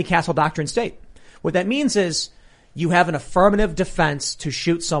 it's a semi-castle doctrine state. What that means is you have an affirmative defense to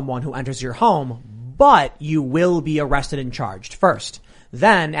shoot someone who enters your home, but you will be arrested and charged first.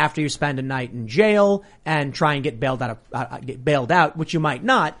 Then, after you spend a night in jail and try and get bailed out, which you might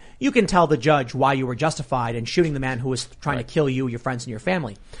not, you can tell the judge why you were justified in shooting the man who was trying to kill you, your friends, and your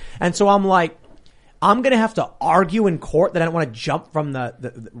family. And so I'm like, I'm going to have to argue in court that I don't want to jump from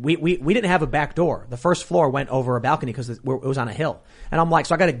we didn't have a back door. The first floor went over a balcony because it was on a hill. And I'm like,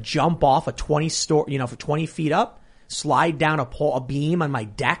 so I got to jump off a 20 feet up, slide down a beam on my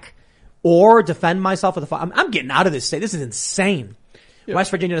deck, or defend myself with a fire. I'm getting out of this state. This is insane. Yeah. West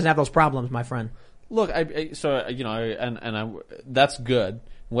Virginia doesn't have those problems, my friend. Look, that's good.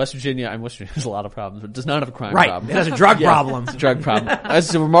 West Virginia has a lot of problems, but does not have a crime problem. It has a drug problem. It's a drug problem.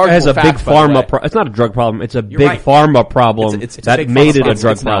 That's a remarkable It has a fact, big pharma it's not a drug problem. It's a big pharma problem it's that made it a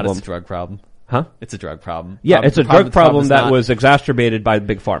drug problem. It's a drug problem. Huh? It's a drug problem. Yeah, it's a drug problem that was exacerbated by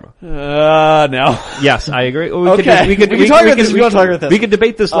big pharma. No. Yes, I agree. We can talk about this. We can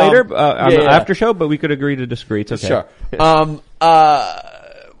debate this later on the after show, but we could agree to disagree. It's okay. Sure.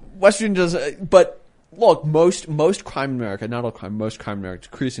 West Virginia does, but look, most crime in America, not all crime, most crime in America,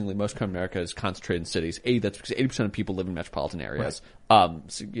 decreasingly, most crime in America is concentrated in cities. That's because 80% of people live in metropolitan areas. Right.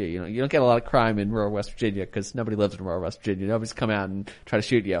 So, you know, you don't get a lot of crime in rural West Virginia because nobody lives in rural West Virginia. Nobody's come out and try to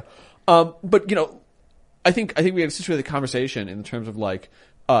shoot you. But, you know, I think we had a situated conversation in terms of like,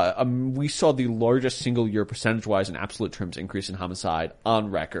 we saw the largest single year percentage-wise in absolute terms increase in homicide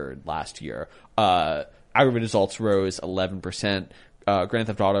on record last year. Aggravated assaults rose 11%. Grand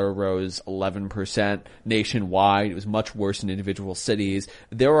Theft Auto rose 11% nationwide. It was much worse in individual cities.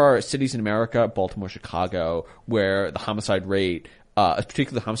 There are cities in America, Baltimore, Chicago, where the homicide rate,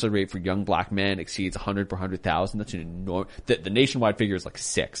 particularly the homicide rate for young black men exceeds 100 per 100,000. That's an enormous, the nationwide figure is like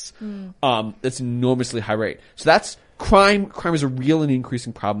 6. That's an enormously high rate. So that's crime is a real and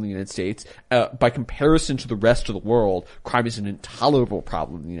increasing problem in the United States. By comparison to the rest of the world, crime is an intolerable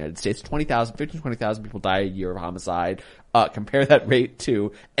problem in the United States. 20,000 people die a year of homicide. Compare that rate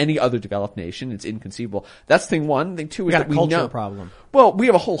to any other developed nation. It's inconceivable. That's thing one. Thing two is that we know. We got a cultural problem. Well, we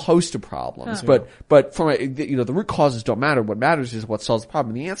have a whole host of problems, but from the root causes don't matter. What matters is what solves the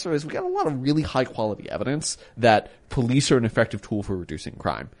problem. And the answer is we got a lot of really high quality evidence that police are an effective tool for reducing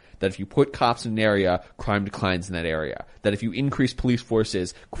crime. That if you put cops in an area, crime declines in that area. That if you increase police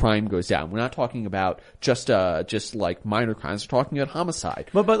forces, crime goes down. We're not talking about just like minor crimes. We're talking about homicide.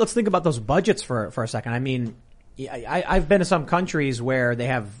 But let's think about those budgets for a second. I mean, I've been to some countries where they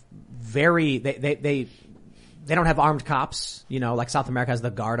have they don't have armed cops, you know, like South America has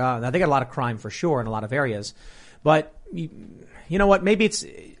the Garda. Now they got a lot of crime for sure in a lot of areas. But you know what, maybe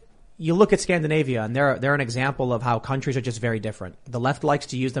you look at Scandinavia and they're an example of how countries are just very different. The left likes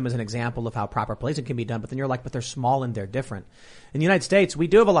to use them as an example of how proper policing can be done, but then you're like, but they're small and they're different. In the United States, we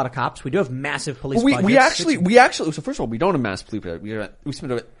do have a lot of cops. We do have massive police budgets. We actually, so first of all, we don't have massive police budgets. We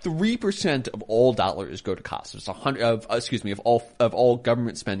spend about 3% of all dollars go to cops. It's of all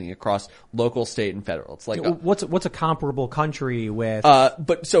government spending across local, state, and federal. It's like, what's a comparable country with?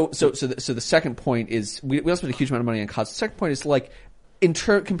 But so the second point is we also spend a huge amount of money on cops. The second point is like,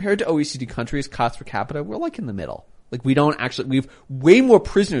 compared to OECD countries, cops per capita, we're like in the middle. Like we have way more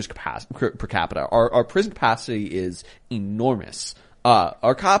prisoners per capita. Our prison capacity is enormous.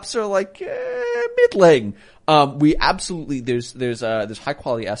 Our cops are like, middling. We absolutely, there's high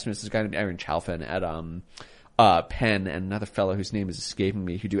quality estimates. There's a guy named Aaron Chalfin at, Penn and another fellow whose name is escaping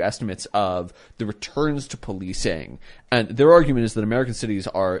me who do estimates of the returns to policing. And their argument is that American cities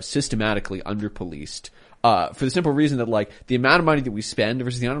are systematically under-policed. For the simple reason that like the amount of money that we spend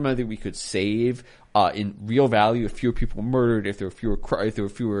versus the amount of money that we could save in real value if fewer people were murdered, if there were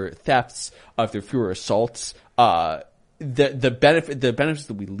fewer thefts, if there were fewer assaults, the benefits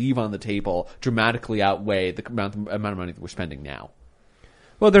that we leave on the table dramatically outweigh the amount of money that we're spending now.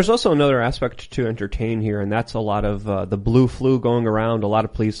 Well, there's also another aspect to entertain here, and that's a lot of the blue flu going around, a lot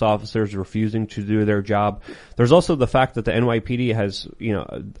of police officers refusing to do their job. There's also the fact that the NYPD has, you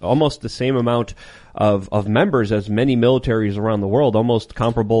know, almost the same amount of members as many militaries around the world, almost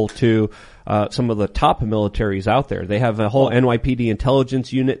comparable to some of the top militaries out there. They have a whole NYPD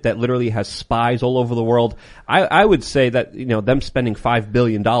intelligence unit that literally has spies all over the world. I would say that, you know, them spending $5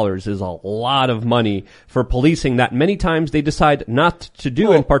 billion is a lot of money for policing that many times they decide not to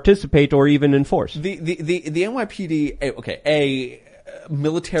do and participate or even enforce. The NYPD,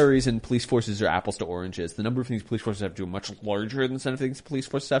 militaries and police forces are apples to oranges. The number of things police forces have to do are much larger than some of the things police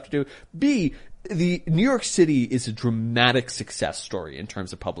forces have to do. B, the New York City is a dramatic success story in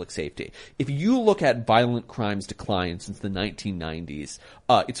terms of public safety. If you look at violent crimes decline since the 1990s,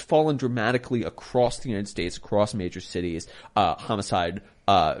 it's fallen dramatically across the United States, across major cities, homicide,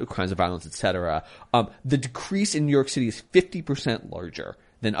 crimes of violence, etc. The decrease in New York City is 50% larger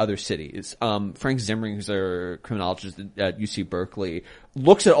than other cities. Frank Zimmering, who's a criminologist at UC Berkeley,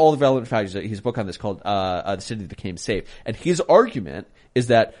 looks at all the relevant factors. He has a book on this called The City That Became Safe. And his argument is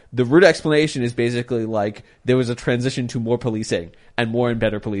that the root explanation is basically like there was a transition to more policing and more and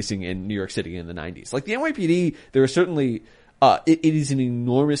better policing in New York City in the 90s. Like the NYPD, there are certainly it is an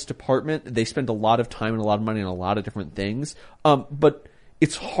enormous department. They spend a lot of time and a lot of money on a lot of different things. But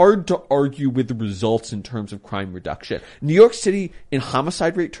it's hard to argue with the results in terms of crime reduction. New York City, in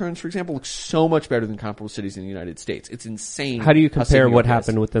homicide rate terms, for example, looks so much better than comparable cities in the United States. It's insane. How do you compare what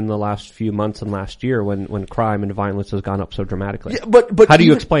happened within the last few months and last year when crime and violence has gone up so dramatically? Yeah, but how do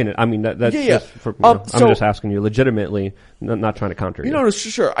you explain it? I mean, that's just for, I'm just asking you legitimately, not trying to counter you. No,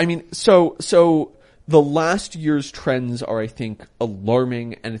 sure. I mean, so the last year's trends are, I think,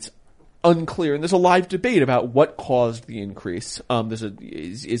 alarming, and unclear, and there's a live debate about what caused the increase.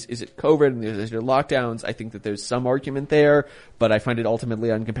 Is it COVID and is there lockdowns? I think that there's some argument there, but I find it ultimately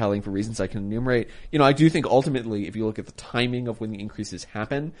uncompelling for reasons I can enumerate. I do think ultimately, if you look at the timing of when the increases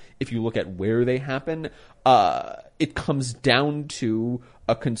happen, if you look at where they happen, it comes down to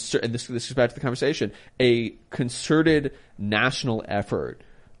a and this goes back to the conversation, a concerted national effort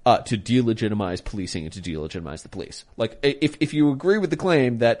to delegitimize policing and to delegitimize the police. Like, if you agree with the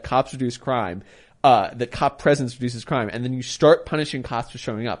claim that cops reduce crime, that cop presence reduces crime, and then you start punishing cops for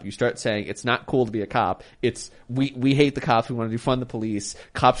showing up, you start saying it's not cool to be a cop, it's, we hate the cops, we want to defund the police,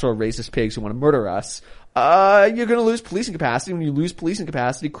 cops are racist pigs who want to murder us, you're going to lose policing capacity. When you lose policing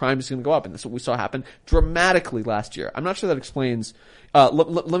capacity, crime is going to go up, and that's what we saw happen dramatically last year. I'm not sure that explains.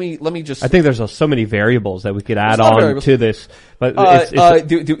 Let me just. I think there's so many variables that we could add on to this, but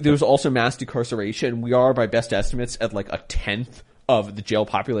there's also mass decarceration. We are, by best estimates, at like a 10th of the jail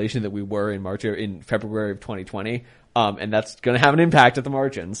population that we were in February of 2020, and that's going to have an impact at the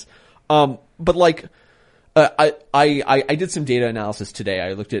margins. But like. I did some data analysis today.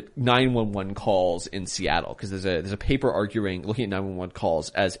 I looked at 911 calls in Seattle because there's a paper looking at 911 calls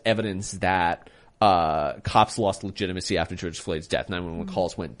as evidence that cops lost legitimacy after George Floyd's death. 911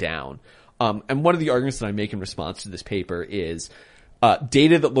 calls went down. And one of the arguments that I make in response to this paper is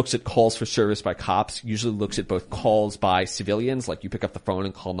data that looks at calls for service by cops usually looks at both calls by civilians, like you pick up the phone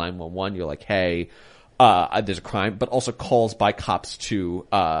and call 911, you're like, hey, there's a crime, but also calls by cops to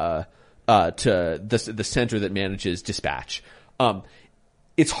the center that manages dispatch.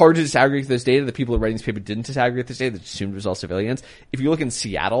 It's hard to disaggregate this data. The people who are writing this paper didn't disaggregate this data. They assumed it was all civilians. If you look in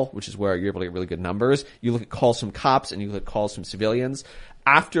Seattle, which is where you're able to get really good numbers, you look at calls from cops and you look at calls from civilians.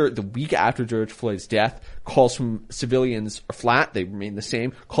 The week after George Floyd's death, calls from civilians are flat. They remain the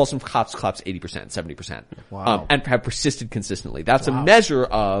same. Calls from cops 80%, 70%. Wow. And have persisted consistently. That's a measure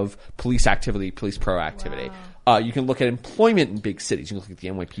of police activity, police proactivity. Wow. You can look at employment in big cities. You can look at the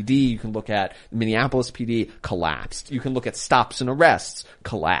NYPD. You can look at Minneapolis PD, collapsed. You can look at stops and arrests,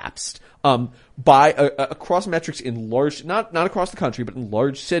 collapsed. Across metrics in large, not across the country, but in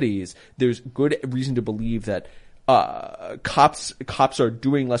large cities, there's good reason to believe that cops are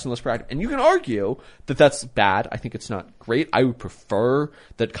doing less and less proactive. And you can argue that that's bad. I think it's not great. I would prefer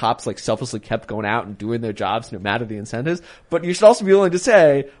that cops selflessly kept going out and doing their jobs no matter the incentives. But you should also be willing to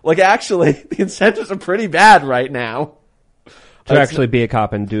say, actually, the incentives are pretty bad right now. To actually be a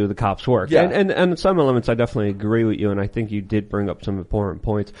cop and do the cop's work. Yeah. And some elements I definitely agree with you, and I think you did bring up some important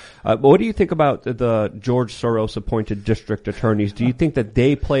points. But what do you think about the George Soros appointed district attorneys? Do you think that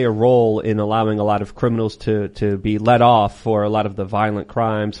they play a role in allowing a lot of criminals to be let off for a lot of the violent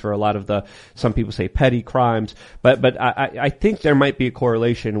crimes, for a lot of the, some people say petty crimes? But I think there might be a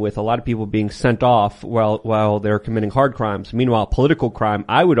correlation with a lot of people being sent off while they're committing hard crimes. Meanwhile, political crime,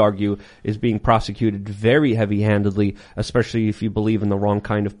 I would argue, is being prosecuted very heavy-handedly, especially if you believe in the wrong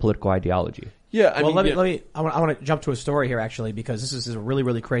kind of political ideology. Yeah, I want to jump to a story here actually, because this is a really,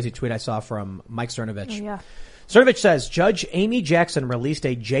 really crazy tweet I saw from Mike Cernovich. Oh, yeah. Cernovich says, Judge Amy Jackson released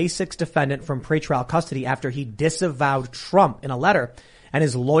a J6 defendant from pretrial custody after he disavowed Trump in a letter, and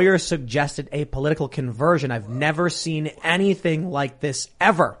his lawyer suggested a political conversion. I've never seen anything like this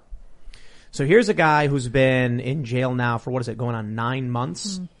ever. So here's a guy who's been in jail now for, going on 9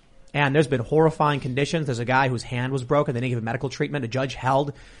 months? Mm-hmm. And there's been horrifying conditions. There's a guy whose hand was broken. They didn't give him medical treatment. A judge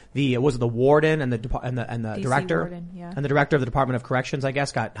held the warden and the director warden, yeah. and the director of the Department of Corrections, I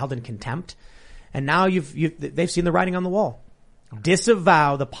guess, got held in contempt. And now they've seen the writing on the wall.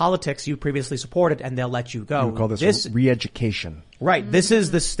 Disavow the politics you previously supported, and they'll let you go. We call this re-education. Right. Mm-hmm. This is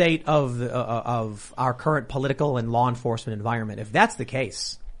the state of our current political and law enforcement environment. If that's the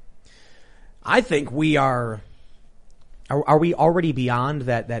case, I think we are. Are we already beyond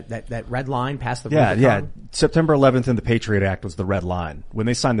that red line past the Rubicon? Yeah. September 11th and the Patriot Act was the red line. When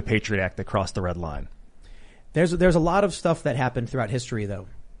they signed the Patriot Act, they crossed the red line. There's a lot of stuff that happened throughout history, though.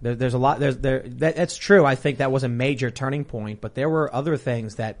 There's a lot. That's true. I think that was a major turning point, but there were other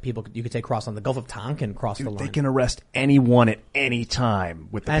things that you could take cross on. The Gulf of Tonkin crossed the line. They can arrest anyone at any time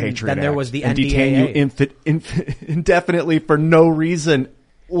with the Patriot Act. Then there was the and NDAA. detain you indefinitely for no reason.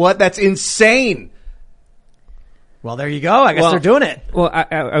 What? That's insane. Well, there you go. I guess they're doing it. Well,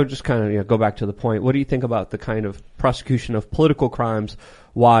 I would just kind of go back to the point. What do you think about the kind of prosecution of political crimes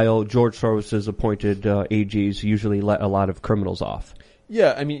while George Soros's appointed AGs usually let a lot of criminals off?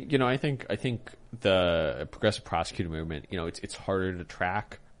 Yeah, I mean, I think the progressive prosecutor movement, it's harder to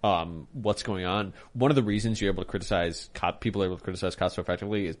track what's going on. One of the reasons you're able to criticize people are able to criticize cops so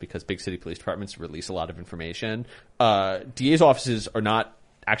effectively is because big city police departments release a lot of information. DA's offices are not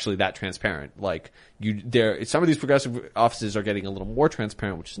actually that transparent. Like some of these progressive offices are getting a little more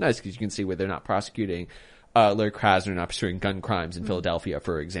transparent, which is nice because you can see where they're not prosecuting Larry Krasner, not pursuing gun crimes in Philadelphia,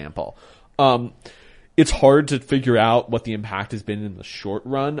 for example. It's hard to figure out what the impact has been in the short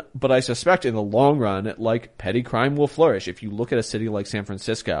run, but I suspect in the long run, like, petty crime will flourish. If you look at a city like San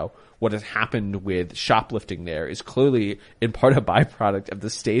Francisco, what has happened with shoplifting there is clearly in part a byproduct of the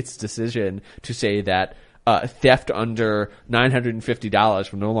state's decision to say that theft under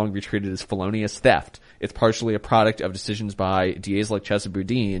 $950 will no longer be treated as felonious theft. It's partially a product of decisions by DAs like Chesa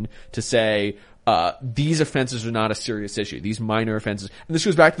Boudin to say, these offenses are not a serious issue. These minor offenses. And this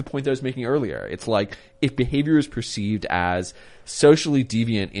goes back to the point that I was making earlier. It's like, if behavior is perceived as socially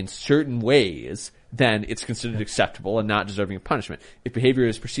deviant in certain ways, then it's considered acceptable and not deserving of punishment. If behavior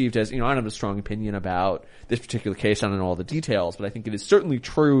is perceived as, I don't have a strong opinion about this particular case, I don't know all the details, but I think it is certainly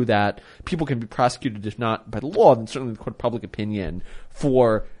true that people can be prosecuted, if not by the law, then certainly the court of public opinion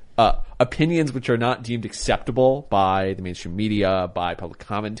for opinions which are not deemed acceptable by the mainstream media, by public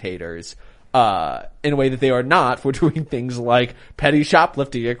commentators, in a way that they are not for doing things like petty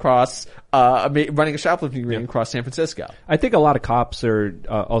shoplifting across, running a shoplifting ring across San Francisco. I think a lot of cops are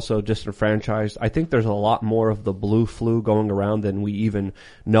also disenfranchised. I think there's a lot more of the blue flu going around than we even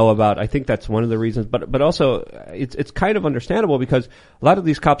know about. I think that's one of the reasons, but also it's kind of understandable because a lot of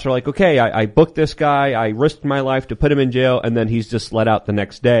these cops are like, okay, I booked this guy, I risked my life to put him in jail, and then he's just let out the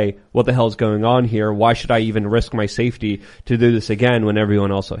next day. What the hell is going on here? Why should I even risk my safety to do this again when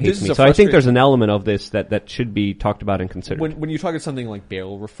everyone also hates me? So I think there's an element of this that should be talked about and considered. When you talk about something like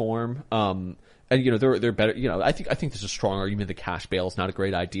bail reform, and they're better. I think there's a strong argument that cash bail is not a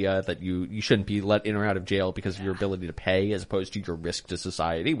great idea. That you shouldn't be let in or out of jail because of your ability to pay, as opposed to your risk to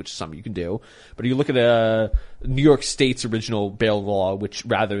society, which is something you can do. But you look at New York State's original bail law, which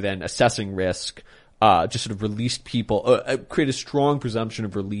rather than assessing risk, just sort of released people, create a strong presumption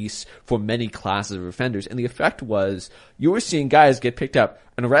of release for many classes of offenders. And the effect was you were seeing guys get picked up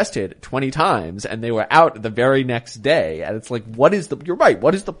and arrested 20 times and they were out the very next day. And it's like, you're right,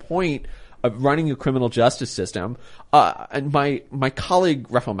 what is the point of running a criminal justice system? And my colleague,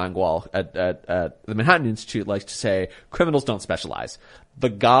 Rafael Mangual at the Manhattan Institute likes to say, criminals don't specialize. The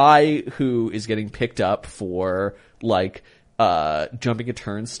guy who is getting picked up for, like, jumping a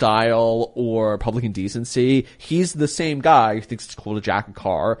turnstile or public indecency, he's the same guy who thinks it's cool to jack a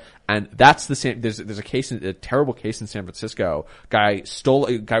car, and that's the same. There's a terrible case in San Francisco. Guy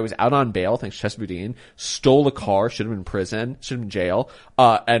was out on bail, thanks to Chesa Boudin, stole a car, should have been in prison, should have been in jail,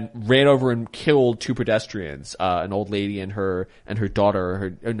 and ran over and killed two pedestrians, an old lady and her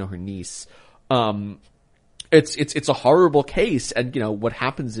daughter, her niece. It's a horrible case, and what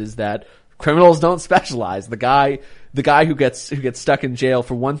happens is that criminals don't specialize. The guy who gets stuck in jail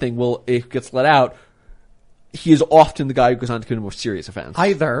for one thing if gets let out, he is often the guy who goes on to commit a more serious offense.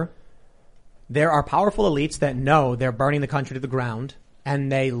 Either there are powerful elites that know they're burning the country to the ground,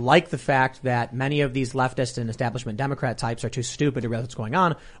 and they like the fact that many of these leftist and establishment Democrat types are too stupid to realize what's going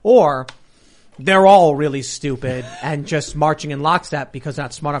on, or they're all really stupid and just marching in lockstep because they're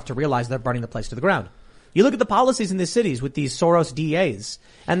not smart enough to realize they're burning the place to the ground. You look at the policies in these cities with these Soros DAs,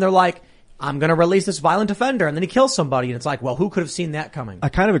 and they're like, I'm going to release this violent offender, and then he kills somebody, and it's like, well, who could have seen that coming? I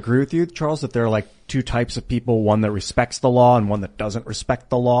kind of agree with you, Charles, that there are like two types of people, one that respects the law and one that doesn't respect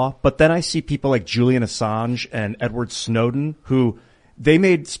the law. But then I see people like Julian Assange and Edward Snowden, who they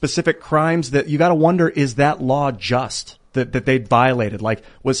made specific crimes that you got to wonder, is that law just that they'd violated? Like,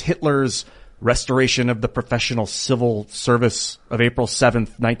 was Hitler's restoration of the professional civil service of April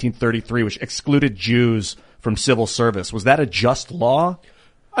 7th, 1933, which excluded Jews from civil service, was that a just law?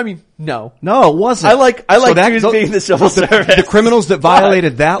 I mean, no. No, it wasn't. I like Jews being in the civil service. The criminals that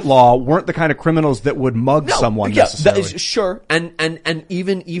violated that law weren't the kind of criminals that would mug someone necessarily. Sure. And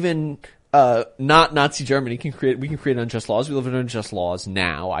even not Nazi Germany we can create unjust laws. We live in unjust laws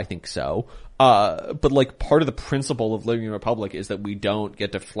now, I think so. But like part of the principle of living in a republic is that we don't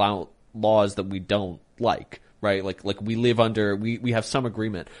get to flout laws that we don't like, right? Like we live under, we have some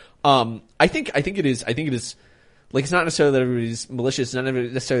agreement. I think it is, like, it's not necessarily that everybody's malicious, it's not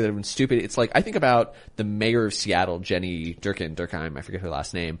necessarily that everyone's stupid. It's like, I think about the mayor of Seattle, Jenny Durkheim, I forget her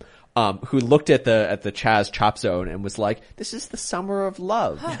last name, who looked at the Chaz Chop Zone and was like, this is the summer of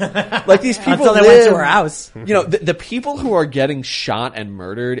love. Like, these people until they went to her house. The people who are getting shot and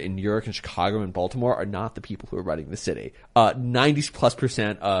murdered in New York and Chicago and Baltimore are not the people who are running the city.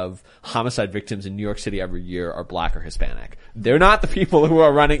 90+% of homicide victims in New York City every year are black or Hispanic. They're not the people who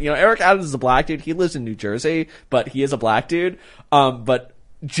are running, Eric Adams is a black dude. He lives in New Jersey, but he is a black dude. But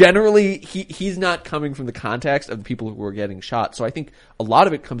generally, he's not coming from the context of the people who are getting shot. So I think a lot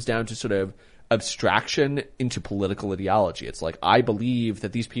of it comes down to sort of abstraction into political ideology. It's like, I believe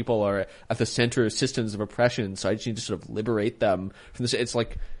that these people are at the center of systems of oppression, so I just need to sort of liberate them from this. It's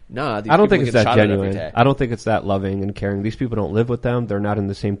like, nah, these I don't people think it's get that shot at every genuine. day. I don't think it's that loving and caring. These people don't live with them. They're not in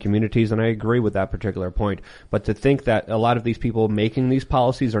the same communities, and I agree with that particular point. But to think that a lot of these people making these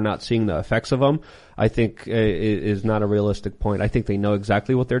policies are not seeing the effects of them, I think is not a realistic point. I think they know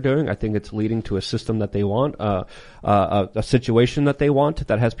exactly what they're doing. I think it's leading to a system that they want, a situation that they want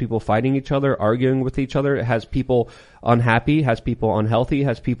that has people fighting each other, arguing with each other. It has people unhappy, has people unhealthy,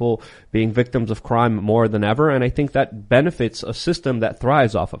 has people being victims of crime more than ever. And I think that benefits a system that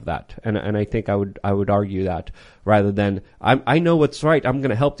thrives off of that. And I think I would argue that rather than I know what's right. I'm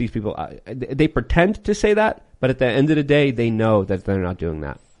going to help these people. They pretend to say that, but at the end of the day, they know that they're not doing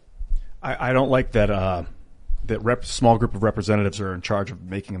that. I don't like that small group of representatives are in charge of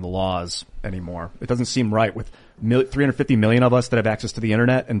making the laws anymore. It doesn't seem right with 350 million of us that have access to the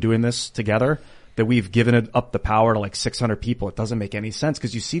internet and doing this together, that we've given up the power to like 600 people. It doesn't make any sense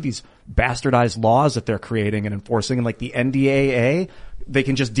because you see these bastardized laws that they're creating and enforcing, and like the NDAA, they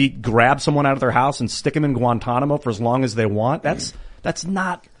can just grab someone out of their house and stick them in Guantanamo for as long as they want. That's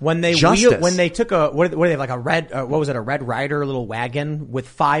not justice. When they took what do they have, like a red Ryder little wagon with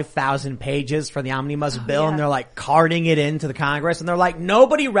 5,000 pages for the omnibus bill, and they're like carting it into the Congress, and they're like,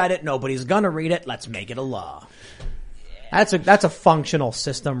 nobody read it, nobody's gonna read it, let's make it a law. That's a functional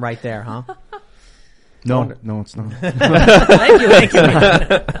system right there, huh? No, it's not. Thank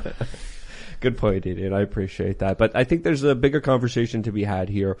you. Good point, Idiot. I appreciate that. But I think there's a bigger conversation to be had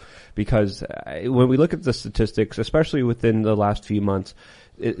here because when we look at the statistics, especially within the last few months,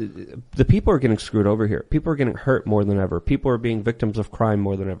 the people are getting screwed over here. People are getting hurt more than ever. People are being victims of crime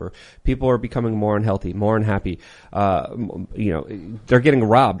more than ever. People are becoming more unhealthy, more unhappy. They're getting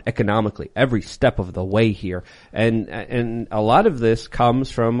robbed economically every step of the way here. And a lot of this comes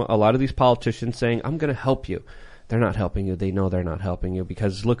from a lot of these politicians saying, I'm going to help you. They're not helping you. They know they're not helping you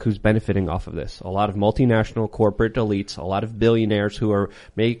because look who's benefiting off of this. A lot of multinational corporate elites, a lot of billionaires who are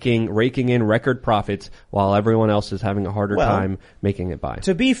raking in record profits while everyone else is having a harder time making it by.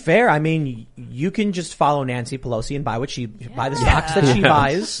 To be fair, I mean, you can just follow Nancy Pelosi and buy buy the stocks that she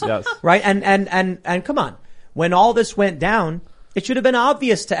buys. Yes. Right? And come on. When all this went down, it should have been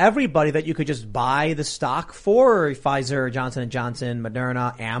obvious to everybody that you could just buy the stock for Pfizer, Johnson & Johnson,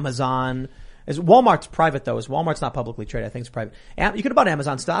 Moderna, Amazon. Walmart's private though. Walmart's not publicly traded. I think it's private. You could have bought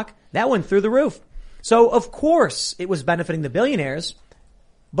Amazon stock. That went through the roof. So of course it was benefiting the billionaires,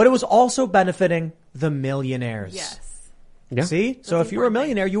 but it was also benefiting the millionaires. Yes. Yeah. See? So if you were a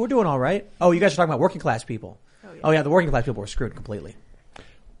millionaire, you were doing all right. Oh, you guys are talking about working class people. Oh yeah, the working class people were screwed completely.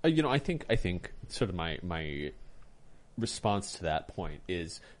 I think sort of my response to that point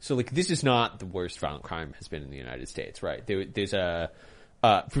is, so like, this is not the worst violent crime has been in the United States, right? There's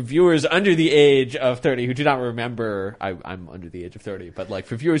for viewers under the age of 30 who do not remember, I'm under the age of 30, but like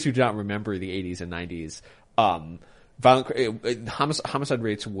for viewers who do not remember the 80s and 90s, homicide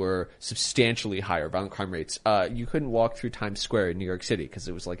rates were substantially higher. Violent crime rates. You couldn't walk through Times Square in New York City because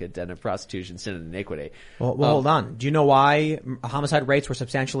it was like a den of prostitution, sin, and iniquity. Well, hold on. Do you know why homicide rates were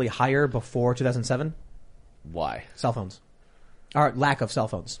substantially higher before 2007? Why? Cell phones. Or lack of cell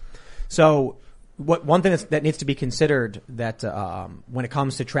phones. So, one thing that needs to be considered that when it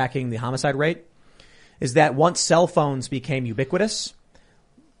comes to tracking the homicide rate is that once cell phones became ubiquitous,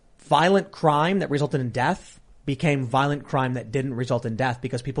 violent crime that resulted in death became violent crime that didn't result in death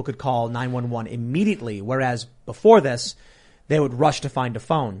because people could call 911 immediately, whereas before this, they would rush to find a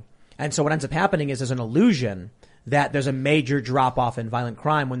phone. And so what ends up happening is there's an illusion that there's a major drop off in violent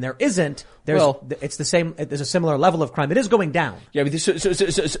crime when there isn't. It's the same. There's a similar level of crime. It is going down. Yeah, but so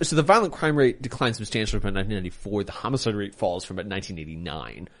the violent crime rate declines substantially from 1994. The homicide rate falls from about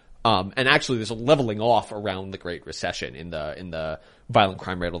 1989. And actually, there's a leveling off around the Great Recession in the violent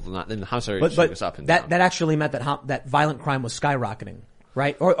crime rate, although not in the homicide rate goes up and down. That actually meant that violent crime was skyrocketing,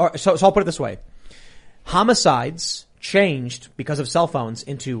 right? So I'll put it this way: homicides changed because of cell phones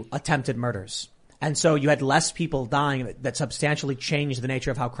into attempted murders. And so you had less people dying that substantially changed the nature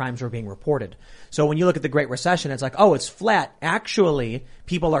of how crimes were being reported. So when you look at the Great Recession, it's like, oh, it's flat. Actually,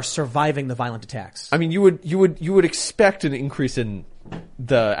 people are surviving the violent attacks. I mean, you would expect an increase in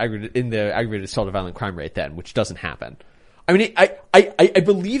the aggravated assault of violent crime rate then, which doesn't happen. I mean, I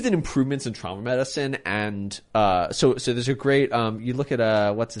believe in improvements in trauma medicine, and so there's a great you look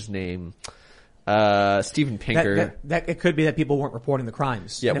at what's his name. Steven Pinker. That it could be that people weren't reporting the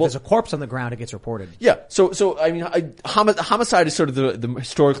crimes. Yeah, and if there's a corpse on the ground, it gets reported. Yeah. So I mean, homicide is sort of the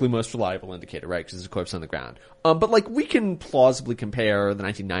historically most reliable indicator, right? Because there's a corpse on the ground. But like, we can plausibly compare the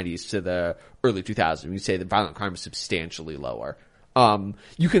 1990s to the early 2000s. We say that violent crime is substantially lower.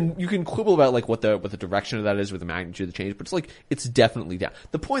 You can quibble about like what the direction of that is, with the magnitude of the change, but it's like, it's definitely down.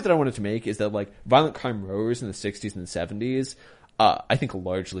 The point that I wanted to make is that like violent crime rose in the 60s and the 70s, I think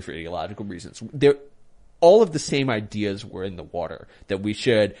largely for ideological reasons. All of the same ideas were in the water, that we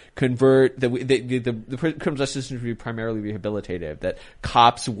should convert, that the criminal justice system should be primarily rehabilitative, that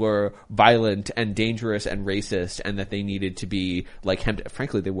cops were violent and dangerous and racist, and that they needed to be like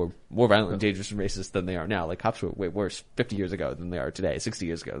frankly, they were more violent and dangerous and racist than they are now. Like cops were way worse 50 years ago than they are today, 60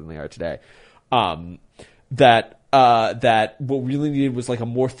 years ago than they are today. That what we really needed was like a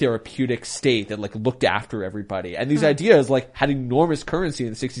more therapeutic state that like looked after everybody. And these ideas like had enormous currency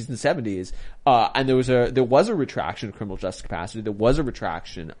in the 60s and 70s. And there was a retraction of criminal justice capacity. There was a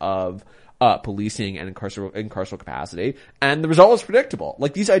retraction of policing and carceral capacity. And the result was predictable.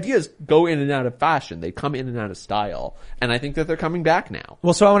 Like these ideas go in and out of fashion. They come in and out of style. And I think that they're coming back now.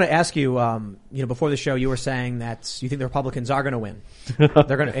 Well, so I want to ask you, before the show you were saying that you think the Republicans are going to win.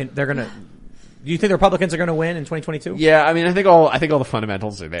 They're going to Do you think the Republicans are going to win in 2022? Yeah, I mean, I think all the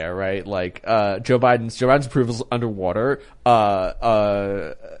fundamentals are there, right? Like, Joe Biden's approval's underwater.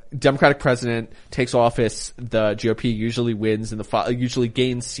 Democratic president takes office, the GOP usually wins usually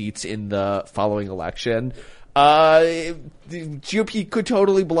gains seats in the following election. The GOP could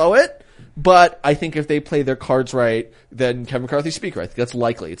totally blow it. But I think if they play their cards right, then Kevin McCarthy's speaker. I think that's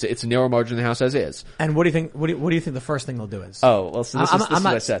likely. It's a narrow margin in the House as is. And what do you think? What do you think the first thing they'll do is? Oh, well, so this is what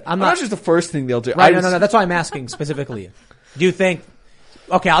I said. I'm not just the first thing they'll do. Right? No. That's why I'm asking specifically. Do you think?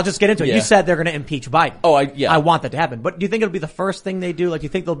 Okay, I'll just get into it. Yeah. You said they're going to impeach Biden. Oh, I want that to happen. But do you think it'll be the first thing they do? Like, you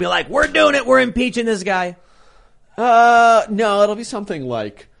think they'll be like, "We're doing it. We're impeaching this guy"? No, it'll be something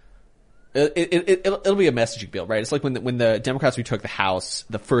like. It'll be a messaging bill, right? It's like when the Democrats retook the House,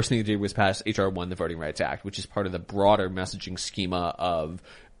 the first thing they did was pass H.R. 1, the Voting Rights Act, which is part of the broader messaging schema of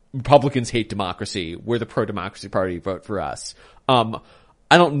Republicans hate democracy. We're the pro-democracy party. Vote for us. I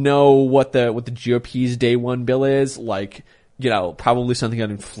don't know what the GOP's day one bill is. Like, probably something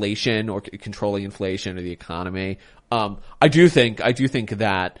on inflation or controlling inflation or the economy. I do think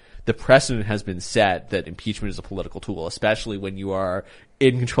that the precedent has been set that impeachment is a political tool, especially when you are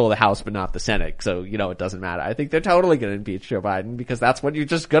in control of the House but not the Senate. So, it doesn't matter. I think they're totally going to impeach Joe Biden because that's what you're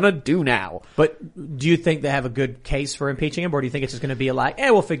just going to do now. But do you think they have a good case for impeaching him, or do you think it's just going to be like,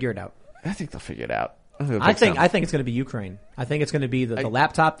 we'll figure it out? I think they'll figure it out. I think it's going to be Ukraine. I think it's going to be the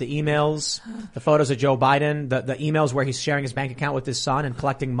laptop, the emails, the photos of Joe Biden, the emails where he's sharing his bank account with his son and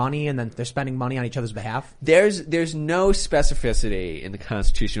collecting money, and then they're spending money on each other's behalf. There's no specificity in the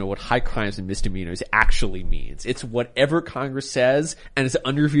Constitution of what high crimes and misdemeanors actually means. It's whatever Congress says, and it's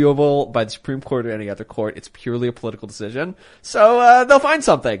unreviewable by the Supreme Court or any other court. It's purely a political decision. So they'll find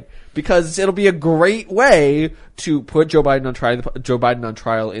something, because it'll be a great way to put Joe Biden on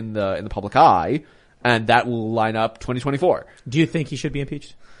trial in the public eye. And that will line up 2024. Do you think he should be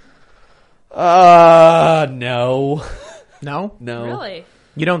impeached? No. No? No. Really?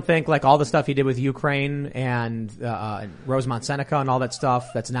 You don't think like all the stuff he did with Ukraine and Rosemont Seneca and all that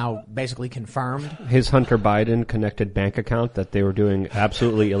stuff that's now basically confirmed? His Hunter Biden connected bank account that they were doing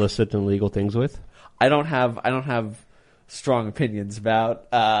absolutely illicit and illegal things with? I don't have strong opinions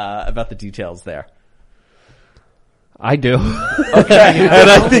about the details there. I do. Okay. And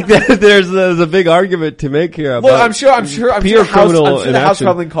I think that there's a big argument to make here about I'm sure the House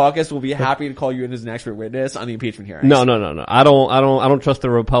Republican Caucus will be happy to call you in as an expert witness on the impeachment hearings. No. I don't trust the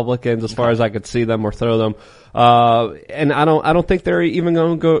Republicans as far as I could see them or throw them. And I don't think they're even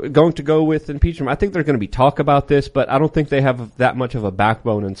going to go with impeachment. I think there's going to be talk about this, but I don't think they have that much of a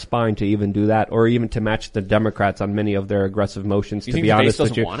backbone and spine to even do that, or even to match the Democrats on many of their aggressive motions. You to think be the honest base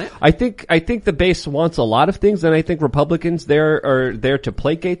with you, doesn't want I it? think the base wants a lot of things, and I think Republicans are there to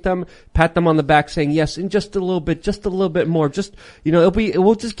placate them, pat them on the back, saying yes, and just a little bit more. Just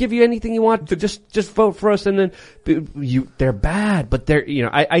we'll just give you anything you want to just vote for us, and then they're bad, but they're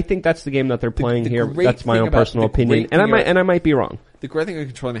I think that's the game that they're playing here. That's my own personal opinion, and I might be wrong. The great thing of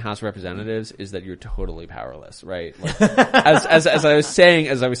controlling the House of Representatives is that you're totally powerless, right? Like, as I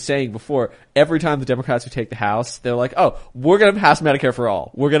was saying before, every time the Democrats would take the House, they're like, "Oh, we're gonna pass Medicare for all.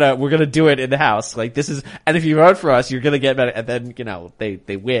 We're gonna do it in the House. Like this is, and if you vote for us, you're gonna get Medicare." And then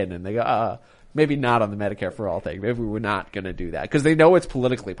they win, and they go, maybe not on the Medicare for all thing. Maybe we're not going to do that because they know it's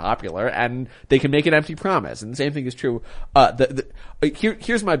politically popular and they can make an empty promise. And the same thing is true.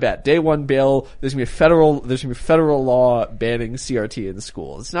 Here's my bet. Day one bill. There's going to be federal law banning CRT in the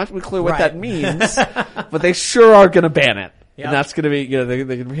schools. It's not going to be clear what that means, but they sure are going to ban it. Yep. And that's going to be,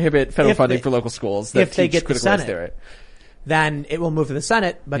 they can prohibit federal funding for local schools that if they teach get the critical race Senate. theory. Then it will move to the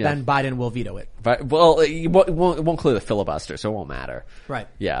Senate, but then Biden will veto it. Well, it won't clear the filibuster, so it won't matter. Right.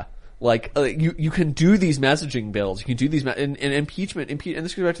 Yeah. Like, you can do these messaging bills. You can do these, and impeachment, and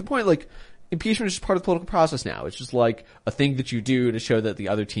this goes back to the point, like, impeachment is just part of the political process now. It's just like a thing that you do to show that the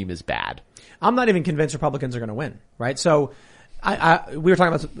other team is bad. I'm not even convinced Republicans are going to win, right? So, we were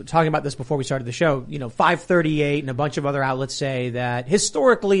talking about this before we started the show. 538 and a bunch of other outlets say that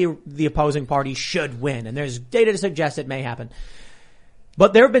historically the opposing party should win, and there's data to suggest it may happen.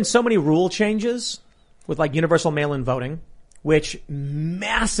 But there have been so many rule changes with like universal mail-in voting, which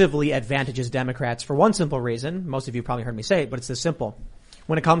massively advantages Democrats for one simple reason. Most of you probably heard me say it, but it's this simple.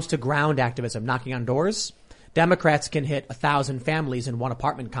 When it comes to ground activism, knocking on doors, Democrats can hit 1,000 families in one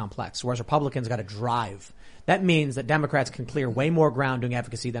apartment complex, whereas Republicans got to drive. That means that Democrats can clear way more ground doing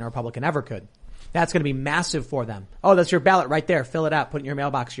advocacy than a Republican ever could. That's going to be massive for them. Oh, that's your ballot right there. Fill it out. Put it in your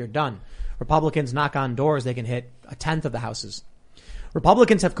mailbox. You're done. Republicans knock on doors. They can hit 1/10 of the houses.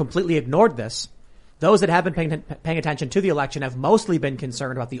 Republicans have completely ignored this. Those that have been paying attention to the election have mostly been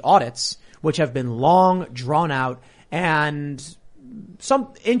concerned about the audits, which have been long, drawn out, and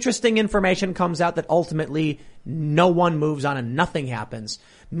some interesting information comes out that ultimately no one moves on and nothing happens.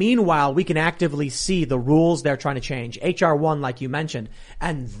 Meanwhile, we can actively see the rules they're trying to change. HR 1, like you mentioned,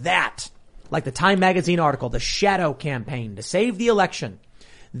 and that, like the Time Magazine article, the shadow campaign to save the election,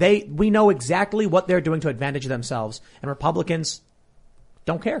 we know exactly what they're doing to advantage themselves, and Republicans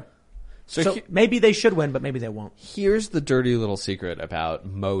don't care. So maybe they should win, but maybe they won't. Here's the dirty little secret about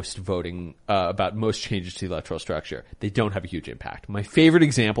most voting, about most changes to the electoral structure. They don't have a huge impact. My favorite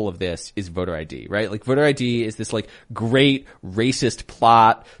example of this is voter ID, right? Like voter ID is this like great racist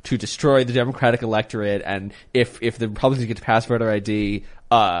plot to destroy the Democratic electorate. And if the Republicans get to pass voter ID,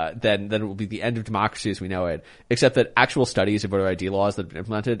 then it will be the end of democracy as we know it. Except that actual studies of voter ID laws that have been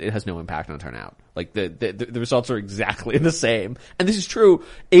implemented, it has no impact on turnout. Like the results are exactly the same. And this is true.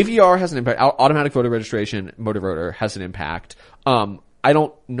 AVR has an impact. Automatic voter registration, motor voter has an impact.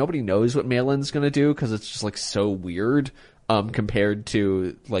 Nobody knows what mail-in's gonna do because it's just like so weird, compared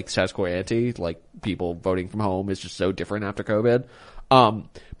to like status quo ante, like people voting from home is just so different after COVID.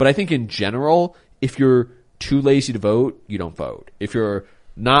 But I think in general, if you're too lazy to vote, you don't vote. If you're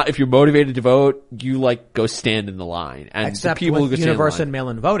motivated to vote, you like go stand in the line. And except the people with who universal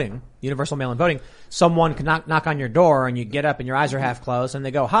mail-in voting, someone can knock on your door and you get up and your eyes are half closed and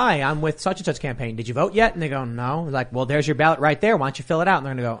they go, "Hi, I'm with such and such campaign. Did you vote yet?" And they go, "No." Like, "Well, there's your ballot right there. Why don't you fill it out?" And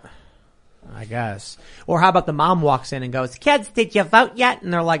they're going to go, "I guess." Or how about the mom walks in and goes, "Kids, did you vote yet?"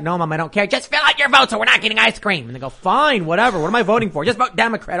 And they're like, "No, Mom, I don't care. Just fill out your vote so we're not getting ice cream." And they go, "Fine, whatever. What am I voting for? Just vote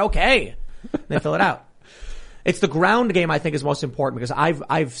Democrat. Okay." And they fill it out. It's the ground game I think is most important because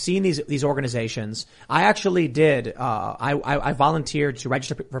I've seen these organizations. I actually did, I volunteered to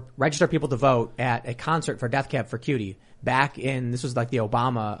register people to vote at a concert for Death Cab for Cutie back in, this was like the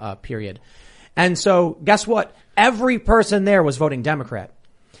Obama, period. And so guess what? Every person there was voting Democrat.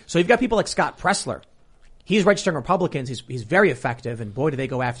 So you've got people like Scott Pressler. He's registering Republicans. He's very effective and boy do they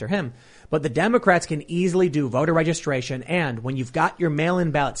go after him. But the Democrats can easily do voter registration, and when you've got your mail-in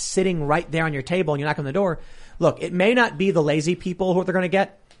ballot sitting right there on your table and you knock on the door, look, it may not be the lazy people who they're going to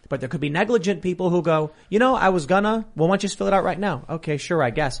get, but there could be negligent people who go, well, why don't you just fill it out right now? Okay, sure, I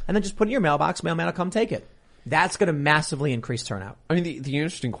guess. And then just put it in your mailbox, mailman will come take it. That's going to massively increase turnout. I mean, the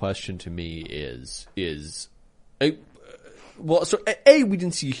interesting question to me is we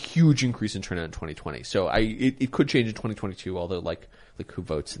didn't see a huge increase in turnout in 2020. So it could change in 2022, although like who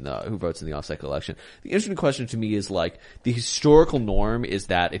votes in the off-cycle election. The interesting question to me is like the historical norm is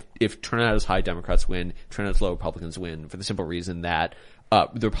that if turnout is high, Democrats win, turnout is low, Republicans win, for the simple reason that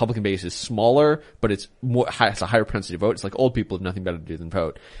the Republican base is smaller, but it's has a higher propensity to vote. It's like old people have nothing better to do than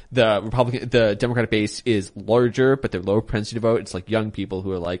vote. The Democratic base is larger, but they're lower propensity to vote. It's like young people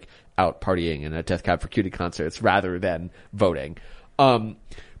who are like out partying and at Death Cab for Cutie concerts rather than voting.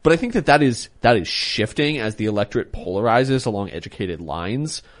 But I think that is shifting as the electorate polarizes along educated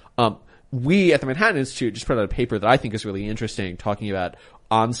lines. We at the Manhattan Institute just put out a paper that I think is really interesting talking about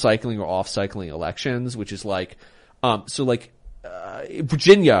on-cycling or off-cycling elections, which is like,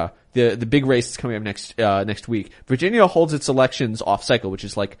 Virginia, the big race that's coming up next week. Virginia holds its elections off cycle, which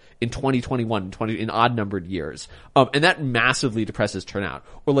is like in 2021, in odd numbered years. And that massively depresses turnout.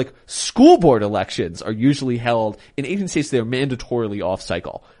 Or like school board elections are usually held in 18 states. They're mandatorily off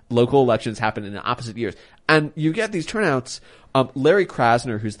cycle. Local elections happen in the opposite years. And you get these turnouts. Larry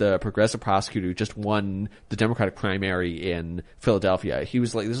Krasner, who's the progressive prosecutor who just won the Democratic primary in Philadelphia, he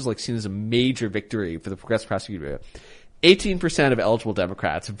was like, this was like seen as a major victory for the progressive prosecutor. 18% of eligible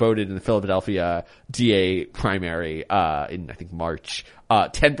Democrats voted in the Philadelphia DA primary, in, I think, March.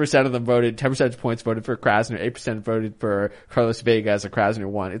 10% of them voted, 10 percentage points voted for Krasner, 8% voted for Carlos Vega as a Krasner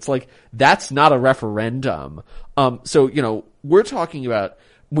won. It's like, that's not a referendum. So, we're talking about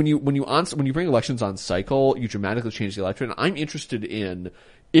when you bring elections on cycle, you dramatically change the electorate. And I'm interested in,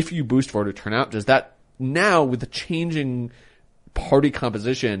 if you boost voter turnout, does that now, with the changing party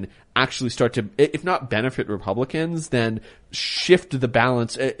composition, actually start to, if not benefit Republicans, then shift the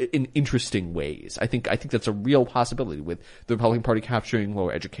balance in interesting ways. I think that's a real possibility, with the Republican Party capturing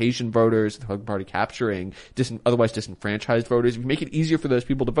lower education voters, the Republican Party capturing otherwise disenfranchised voters. If you make it easier for those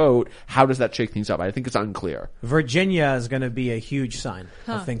people to vote, how does that shake things up? I think it's unclear. Virginia is going to be a huge sign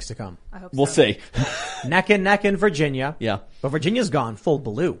of things to come. I hope we'll see. Neck and neck in Virginia. Yeah. But Virginia's gone full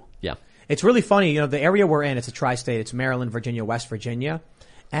blue. Yeah. It's really funny, the area we're in, it's a tri-state, it's Maryland, Virginia, West Virginia.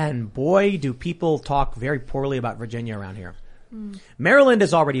 And boy, do people talk very poorly about Virginia around here. Maryland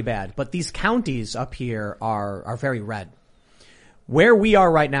is already bad, but these counties up here are very red. Where we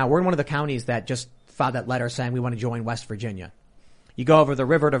are right now, we're in one of the counties that just filed that letter saying we want to join West Virginia. You go over the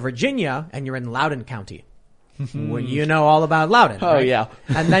river to Virginia and you're in Loudoun County. Well, you know all about Loudoun. Oh, right? yeah.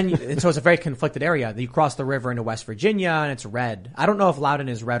 And so it's a very conflicted area. You cross the river into West Virginia and it's red. I don't know if Loudoun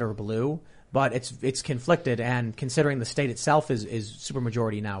is red or blue, but it's conflicted. And considering the state itself is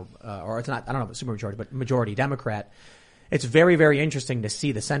supermajority now, or it's not, I don't know if it's supermajority, but majority Democrat, it's very, very interesting to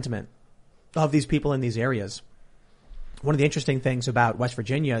see the sentiment of these people in these areas. One of the interesting things about West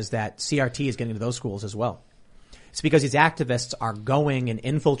Virginia is that CRT is getting into those schools as well. It's because these activists are going and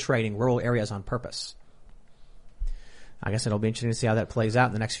infiltrating rural areas on purpose. I guess it'll be interesting to see how that plays out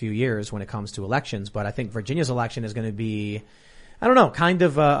in the next few years when it comes to elections. But I think Virginia's election is going to be, I don't know, kind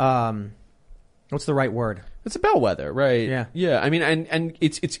of what's the right word? It's a bellwether, right? Yeah. Yeah. I mean, and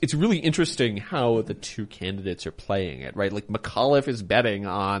it's really interesting how the two candidates are playing it, right? Like McAuliffe is betting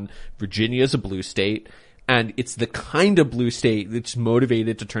on Virginia as a blue state, and it's the kind of blue state that's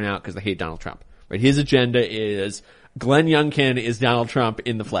motivated to turn out because they hate Donald Trump, right? His agenda is, Glenn Youngkin is Donald Trump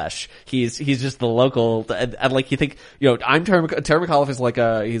in the flesh. He's just the local, and like you think, Terry McAuliffe is like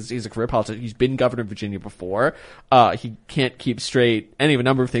he's a career politician. He's been governor of Virginia before. He can't keep straight any of a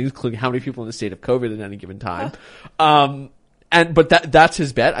number of things, including how many people in the state of COVID at any given time. But that's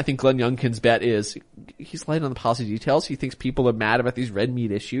his bet. I think Glenn Youngkin's bet is he's light on the policy details. He thinks people are mad about these red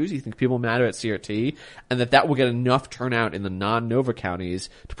meat issues. He thinks people are mad about CRT, and that will get enough turnout in the non-Nova counties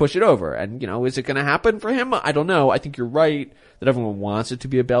to push it over. And, is it going to happen for him? I don't know. I think you're right that everyone wants it to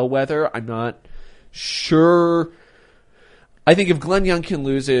be a bellwether. I'm not sure. I think if Glenn Youngkin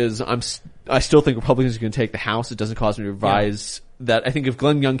loses, I still think Republicans are going to take the House. It doesn't cause me to revise that. I think if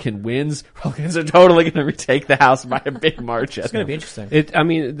Glenn Youngkin wins, Republicans are totally going to retake the House by a big margin. It's going to be interesting.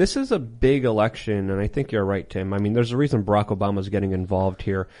 This is a big election, and I think you're right, Tim. I mean, there's a reason Barack Obama's getting involved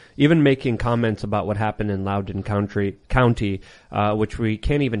here. Even making comments about what happened in Loudoun County, which we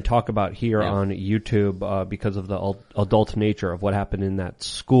can't even talk about here on YouTube because of the adult nature of what happened in that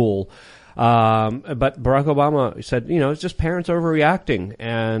school. But Barack Obama said, it's just parents overreacting,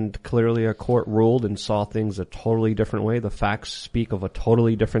 and clearly a court ruled and saw things a totally different way. The facts speak of a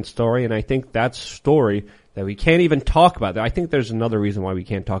totally different story, and I think that story that we can't even talk about. I think there's another reason why we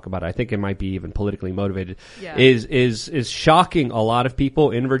can't talk about it. I think it might be even politically motivated. Yeah. Is shocking a lot of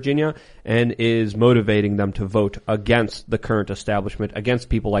people in Virginia and is motivating them to vote against the current establishment, against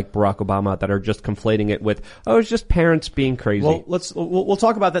people like Barack Obama that are just conflating it with, it's just parents being crazy. Well, we'll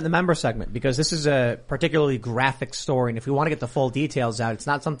talk about that in the member segment, because this is a particularly graphic story, and if we want to get the full details out, it's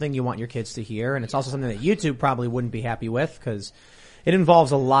not something you want your kids to hear, and it's also something that YouTube probably wouldn't be happy with, because it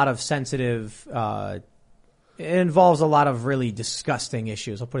involves a lot of sensitive, it involves a lot of really disgusting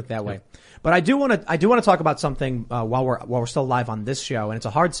issues. I'll put it that way. But I do want to talk about something while we're still live on this show, and it's a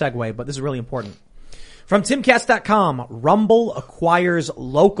hard segue, but this is really important. From timcast.com, Rumble acquires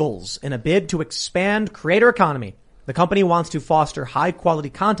Locals in a bid to expand creator economy. The company wants to foster high quality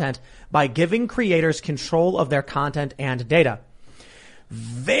content by giving creators control of their content and data.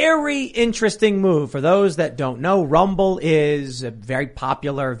 Very interesting move. For those that don't know, Rumble is a very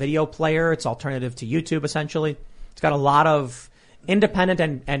popular video player. It's alternative to YouTube, essentially. It's got a lot of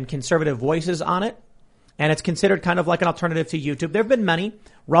independent and conservative voices on it, and it's considered kind of like an alternative to YouTube. There have been many.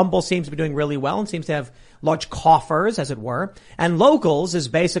 Rumble seems to be doing really well and seems to have large coffers, as it were. And Locals is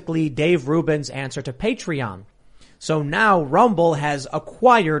basically Dave Rubin's answer to Patreon. So now Rumble has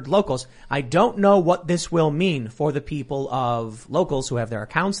acquired Locals. I don't know what this will mean for the people of Locals who have their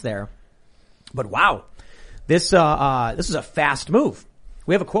accounts there, but wow, this is a fast move.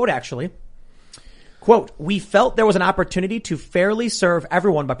 We have a quote, actually. Quote, we felt there was an opportunity to fairly serve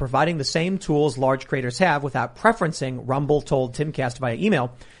everyone by providing the same tools large creators have without preferencing, Rumble told Timcast via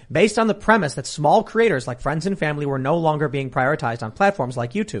email, based on the premise that small creators like friends and family were no longer being prioritized on platforms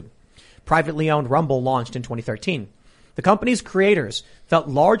like YouTube. Privately owned Rumble launched in 2013. The company's creators felt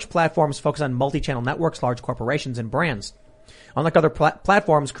large platforms focus on multi-channel networks, large corporations, and brands. Unlike other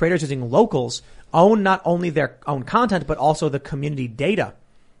platforms, creators using Locals own not only their own content, but also the community data.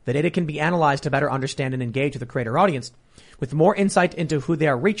 The data can be analyzed to better understand and engage with the creator audience. With more insight into who they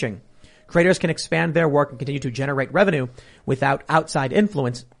are reaching, creators can expand their work and continue to generate revenue without outside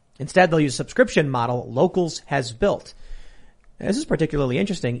influence. Instead, they'll use a subscription model Locals has built. And this is particularly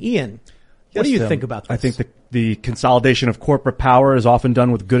interesting. Ian, what do you think about this? I think the consolidation of corporate power is often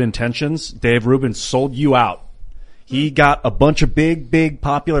done with good intentions. Dave Rubin sold you out. He got a bunch of big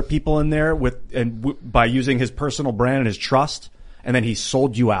popular people in there by using his personal brand and his trust. And then he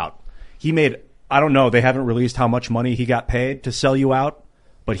sold you out. He made, I don't know, they haven't released how much money he got paid to sell you out,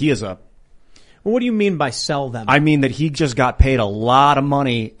 but he is Well, what do you mean by sell them? I mean that he just got paid a lot of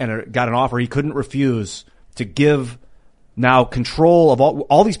money and got an offer he couldn't refuse to give now control of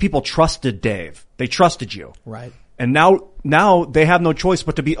all these people trusted Dave. They trusted you. Right. And now they have no choice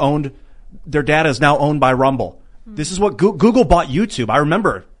but to be owned. Their data is now owned by Rumble. This is what Google bought YouTube. I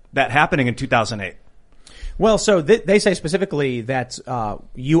remember that happening in 2008. Well, so they say specifically that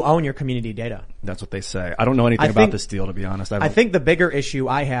you own your community data. That's what they say. I don't know anything about this deal, to be honest. I think the bigger issue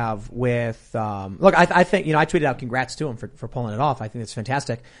I have with look, I think, I tweeted out congrats to him for pulling it off. I think it's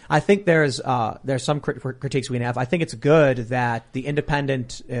fantastic. I think there's some critiques we can have. I think it's good that the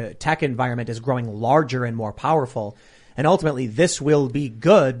independent tech environment is growing larger and more powerful. And ultimately, this will be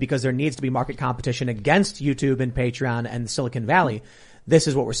good because there needs to be market competition against YouTube and Patreon and Silicon Valley. This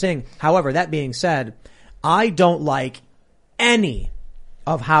is what we're seeing. However, that being said, I don't like any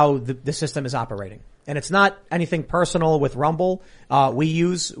of how the system is operating. And it's not anything personal with Rumble. We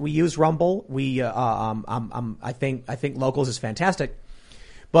use Rumble. I think Locals is fantastic.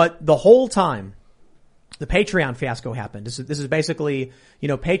 But the whole time the Patreon fiasco happened, this is basically,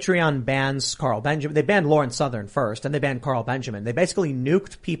 Patreon bans Carl Benjamin. They banned Lauren Southern first, and they banned Carl Benjamin. They basically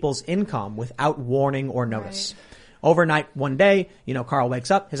nuked people's income without warning or notice. Right. Overnight, one day, Carl wakes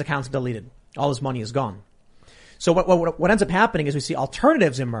up, his account's deleted. All his money is gone. So what ends up happening is we see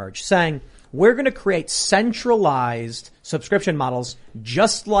alternatives emerge saying we're going to create centralized subscription models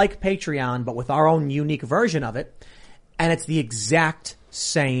just like Patreon, but with our own unique version of it. And it's the exact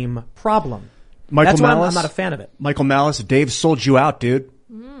same problem. That's why I'm not a fan of it. Michael Malice, Dave sold you out, dude.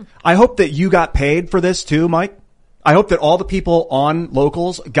 I hope that you got paid for this too, Mike. I hope that all the people on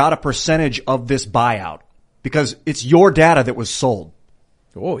Locals got a percentage of this buyout because it's your data that was sold.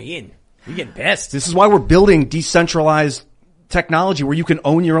 Oh, Ian. You're getting pissed. This is why we're building decentralized technology where you can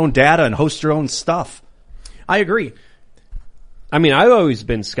own your own data and host your own stuff. I agree. I mean, I've always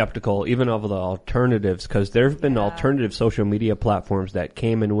been skeptical even of the alternatives because there have been alternative social media platforms that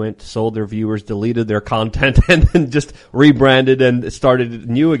came and went, sold their viewers, deleted their content, and then just rebranded and started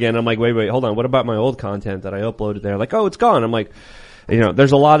new again. I'm like, wait, hold on. What about my old content that I uploaded there? Like, oh, it's gone. I'm like,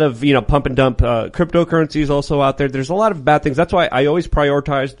 there's a lot of, pump and dump, cryptocurrencies also out there. There's a lot of bad things. That's why I always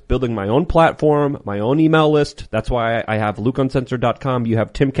prioritized building my own platform, my own email list. That's why I have LukeUncensored.com. You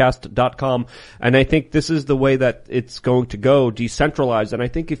have Timcast.com. And I think this is the way that it's going to go, decentralized. And I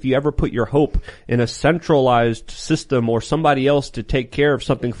think if you ever put your hope in a centralized system or somebody else to take care of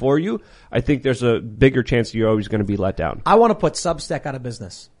something for you, I think there's a bigger chance you're always going to be let down. I want to put Substack out of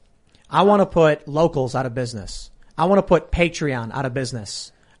business. I want to put Locals out of business. I want to put Patreon out of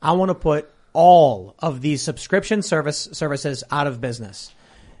business. I want to put all of these subscription services out of business.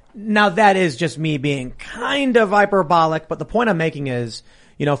 Now that is just me being kind of hyperbolic, but the point I'm making is,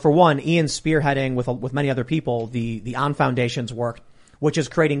 for one, Ian spearheading with many other people, the On Foundation's work, which is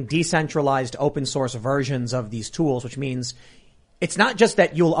creating decentralized open source versions of these tools, which means it's not just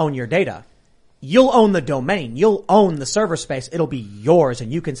that you'll own your data. You'll own the domain. You'll own the server space. It'll be yours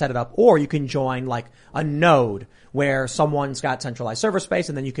and you can set it up, or you can join like a node where someone's got centralized server space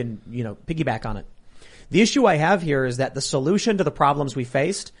and then you can, piggyback on it. The issue I have here is that the solution to the problems we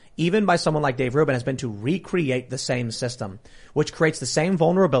faced, even by someone like Dave Rubin, has been to recreate the same system, which creates the same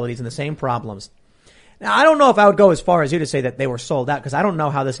vulnerabilities and the same problems. Now, I don't know if I would go as far as you to say that they were sold out because I don't know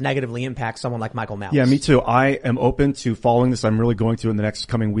how this negatively impacts someone like Michael Malice. Yeah, me too. I am open to following this. I'm really going to in the next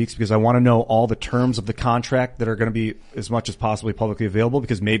coming weeks because I want to know all the terms of the contract that are going to be as much as possibly publicly available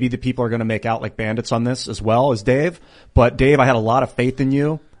because maybe the people are going to make out like bandits on this as well as Dave. But Dave, I had a lot of faith in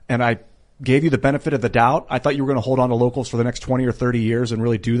you and I gave you the benefit of the doubt. I thought you were going to hold on to Locals for the next 20 or 30 years and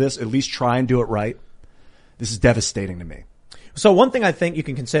really do this, at least try and do it right. This is devastating to me. So one thing I think you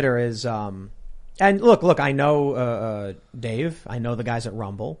can consider is, And look, I know, Dave, I know the guys at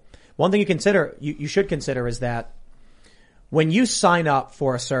Rumble. One thing you should consider is that when you sign up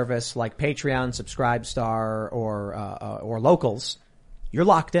for a service like Patreon, Subscribestar, or Locals, you're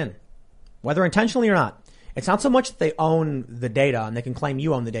locked in, whether intentionally or not. It's not so much that they own the data and they can claim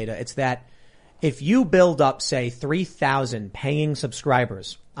you own the data. It's that if you build up, say, 3,000 paying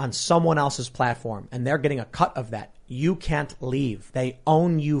subscribers on someone else's platform and they're getting a cut of that, you can't leave. They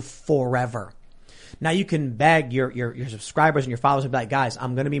own you forever. Now you can beg your subscribers and your followers and be like, guys,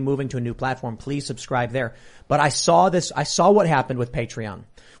 I'm going to be moving to a new platform. Please subscribe there. But I saw what happened with Patreon.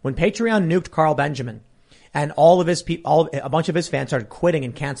 When Patreon nuked Carl Benjamin and a bunch of his fans started quitting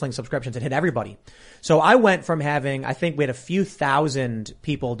and canceling subscriptions, it hit everybody. So I went from having, I think we had a few thousand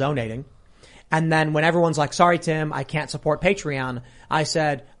people donating. And then when everyone's like, sorry, Tim, I can't support Patreon, I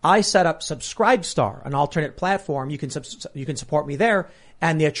said, I set up Subscribestar, an alternate platform. You can support me there.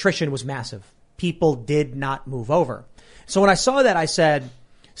 And the attrition was massive. People did not move over. So when I saw that, I said,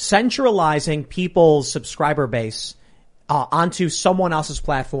 centralizing people's subscriber base onto someone else's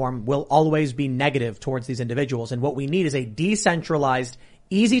platform will always be negative towards these individuals. And what we need is a decentralized,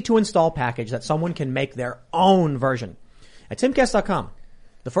 easy to install package that someone can make their own version. At timcast.com,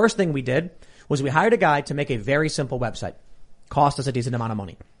 the first thing we did was we hired a guy to make a very simple website. Cost us a decent amount of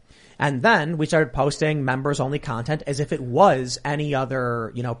money. And then we started posting members only content as if it was any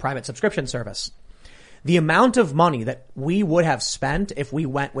other, private subscription service. The amount of money that we would have spent if we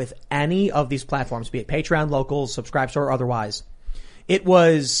went with any of these platforms, be it Patreon, Locals, Subscribestar, or otherwise, it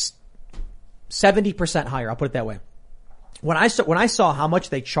was 70% higher. I'll put it that way. When I saw how much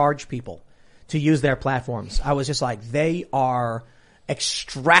they charge people to use their platforms, I was just like, they are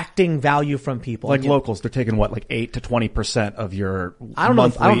extracting value from people. Like Locals, they're taking like 8 to 20% of your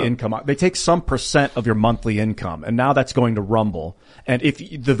monthly income. They take some percent of your monthly income, and now that's going to Rumble. And if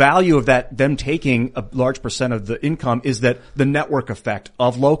the value of them taking a large percent of the income is that the network effect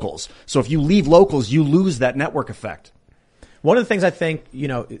of Locals. So if you leave Locals, you lose that network effect. One of the things I think,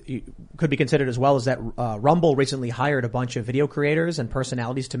 could be considered as well is that Rumble recently hired a bunch of video creators and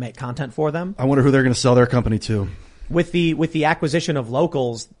personalities to make content for them. I wonder who they're going to sell their company to. With the acquisition of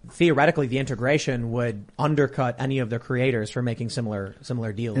Locals, theoretically the integration would undercut any of their creators for making similar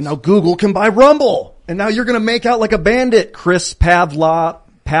deals. And now Google can buy Rumble. And now you're going to make out like a bandit, Chris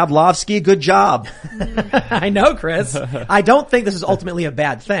Pavlovsky. Good job. I know, Chris. I don't think this is ultimately a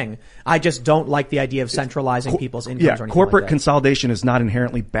bad thing. I just don't like the idea of centralizing people's incomes or anything corporate like that. Consolidation is not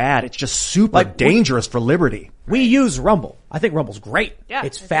inherently bad. It's just super dangerous for liberty. We use Rumble. I think Rumble's great. Yeah,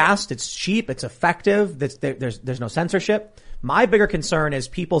 it's fast, it's cheap, it's effective. There's no censorship. My bigger concern is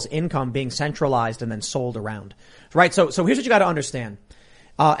people's income being centralized and then sold around. Right? So here's what you got to understand.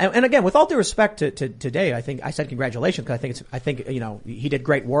 And again, with all due respect to Dave, I think I said congratulations because I think he did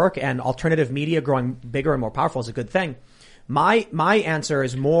great work, and alternative media growing bigger and more powerful is a good thing. My answer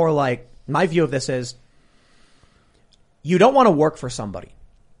is more like, my view of this is, you don't want to work for somebody.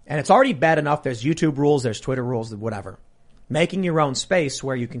 And it's already bad enough. There's YouTube rules, there's Twitter rules, whatever. Making your own space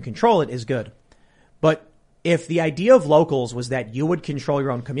where you can control it is good. But if the idea of Locals was that you would control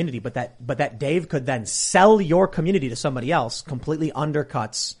your own community, but that Dave could then sell your community to somebody else, completely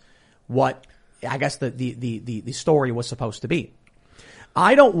undercuts what I guess the story was supposed to be.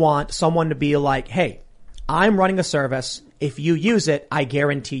 I don't want someone to be like, hey, I'm running a service. If you use it, I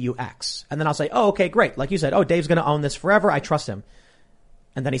guarantee you X. And then I'll say, oh, okay, great. Like you said, oh, Dave's going to own this forever. I trust him.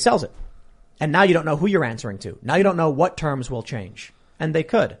 And then he sells it. And now you don't know who you're answering to. Now you don't know what terms will change. And they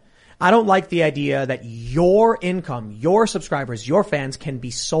could. I don't like the idea that your income, your subscribers, your fans can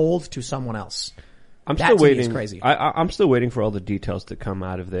be sold to someone else. I'm still waiting. Is crazy. I'm still waiting for all the details to come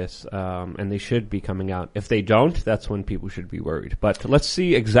out of this, and they should be coming out. If they don't, that's when people should be worried. But let's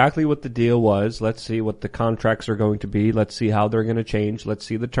see exactly what the deal was. Let's see what the contracts are going to be. Let's see how they're going to change. Let's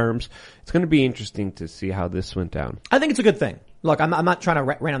see the terms. It's going to be interesting to see how this went down. I think it's a good thing. Look, I'm not trying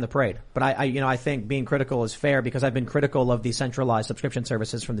to rain on the parade, but I think being critical is fair because I've been critical of the centralized subscription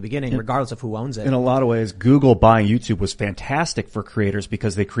services from the beginning, regardless of who owns it. In a lot of ways, Google buying YouTube was fantastic for creators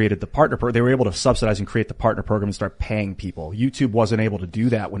because they created the partner program. They were able to subsidize and create the partner program and start paying people. YouTube wasn't able to do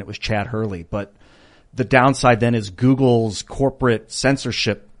that when it was Chad Hurley, but the downside then is Google's corporate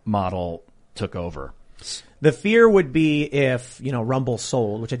censorship model took over. The fear would be if, Rumble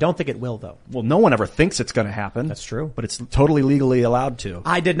sold, which I don't think it will, though. Well, no one ever thinks it's going to happen. That's true. But it's totally legally allowed to.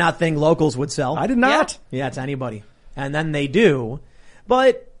 I did not think Locals would sell. I did not. Yeah, it's anybody. And then they do.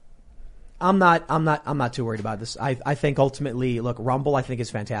 But I'm not too worried about this. I think ultimately, look, Rumble I think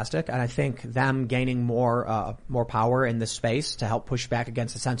is fantastic. And I think them gaining more power in this space to help push back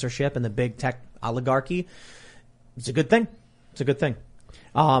against the censorship and the big tech oligarchy, it's a good thing. It's a good thing.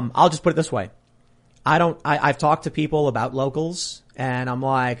 I'll just put it this way. I've talked to people about locals, and I'm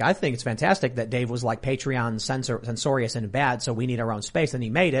like, I think it's fantastic that Dave was like Patreon censorious and bad, so we need our own space, and he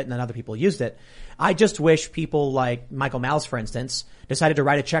made it, and then other people used it. I just wish people like Michael Malice, for instance, decided to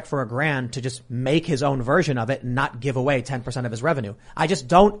write a check for $1,000 to just make his own version of it and not give away 10% of his revenue. I just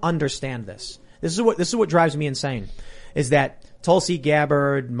don't understand this. This is what drives me insane, is that Tulsi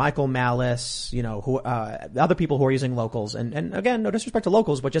Gabbard, Michael Malice, the other people who are using locals, and again, no disrespect to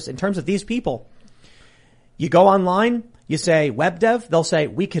locals, but just in terms of these people, you go online, you say web dev, they'll say,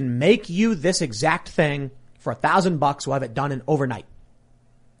 we can make you this exact thing for $1,000. We'll have it done in overnight.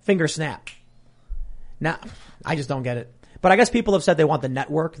 Finger snap. Now, I just don't get it. But I guess people have said they want the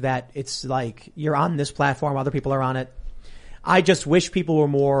network, that it's like you're on this platform, other people are on it. I just wish people were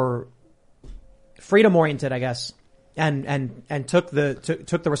more freedom oriented, I guess, and took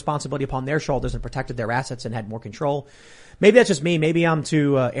the responsibility upon their shoulders and protected their assets and had more control. Maybe that's just me. Maybe I'm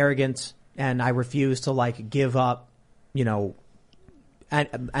too arrogant and I refuse to like give up,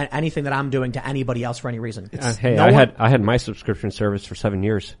 anything that I'm doing to anybody else for any reason. Hey, I had my subscription service for 7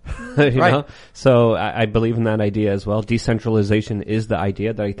 years. you know? So I believe in that idea as well. Decentralization is the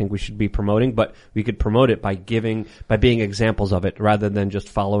idea that I think we should be promoting, but we could promote it by being examples of it rather than just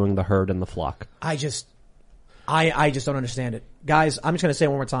following the herd and the flock. I just don't understand it. Guys, I'm just going to say it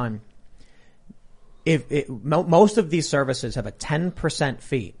one more time. Most of these services have a 10%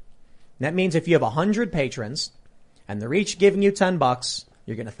 fee. That means if you have 100 patrons and they're each giving you $10,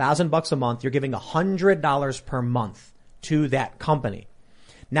 you're getting $1,000 a month. You're giving $100 per month to that company.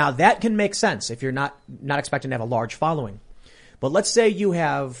 Now that can make sense if you're not expecting to have a large following. But let's say you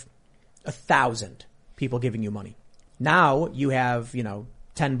have 1,000 people giving you money. Now you have,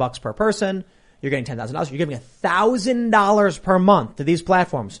 $10 per person. You're getting $10,000. You're giving $1,000 per month to these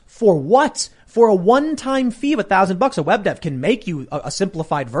platforms. For what? For a one-time fee of $1,000. A web dev can make you a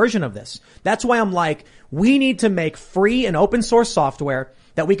simplified version of this. That's why I'm like, we need to make free and open source software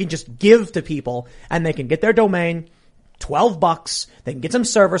that we can just give to people and they can get their domain, $12. They can get some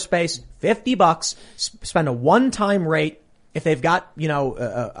server space, $50, spend a one-time rate. If they've got,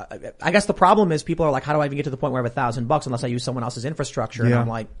 I guess the problem is people are like, how do I even get to the point where I have $1,000 unless I use someone else's infrastructure? Yeah. And I'm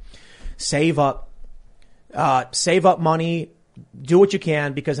like, save up money, do what you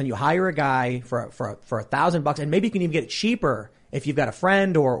can, because then you hire a guy for $1,000 and maybe you can even get it cheaper if you've got a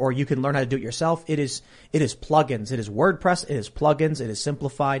friend or you can learn how to do it yourself. It is plugins. It is WordPress. It is plugins. It is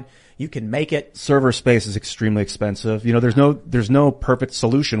simplified. You can make it. Server space is extremely expensive. There's no perfect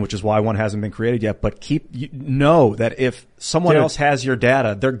solution, which is why one hasn't been created yet, but know that if someone else has your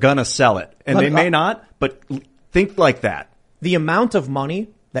data, they're gonna sell it. And they may not, but think like that. The amount of money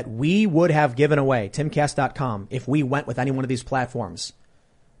that we would have given away, timcast.com, if we went with any one of these platforms,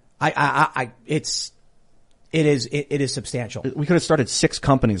 it is substantial. We could have started 6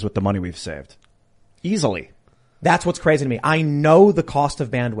 companies with the money we've saved. Easily. That's what's crazy to me. I know the cost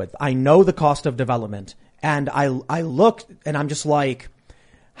of bandwidth. I know the cost of development. And I looked and I'm just like,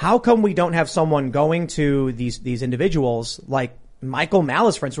 how come we don't have someone going to these individuals like Michael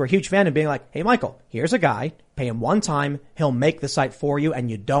Malice, for instance, we're a huge fan, and being like, hey, Michael, here's a guy, pay him one time, he'll make the site for you, and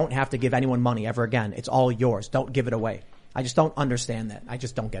you don't have to give anyone money ever again. It's all yours. Don't give it away. I just don't understand that. I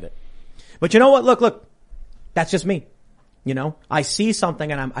just don't get it. But you know what? Look, that's just me. I see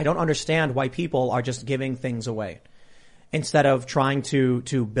something and I don't understand why people are just giving things away instead of trying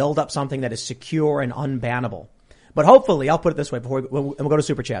to build up something that is secure and unbannable. But hopefully, I'll put it this way we'll go to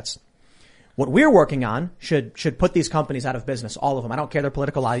Super Chats. What we're working on should put these companies out of business, all of them. I don't care their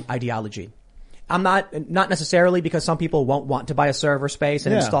political ideology. I'm not necessarily, because some people won't want to buy a server space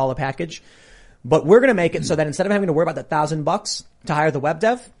and install a package, but we're going to make it so that instead of having to worry about that $1,000 to hire the web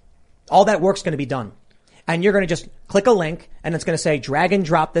dev, all that work's going to be done. And you're going to just click a link and it's going to say drag and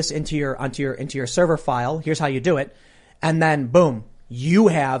drop this into your server file. Here's how you do it. And then boom, you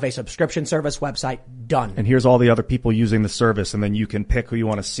have a subscription service website done. And here's all the other people using the service, and then you can pick who you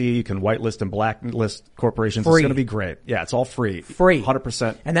want to see. You can whitelist and blacklist corporations. Free. It's going to be great. Yeah, it's all free.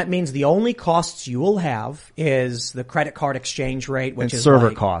 100%. And that means the only costs you will have is the credit card exchange rate, which is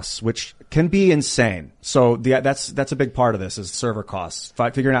server costs, which can be insane. So that's a big part of this is server costs.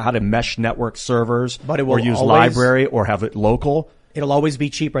 Figuring out how to mesh network servers, but it will or use library or have it local. It'll always be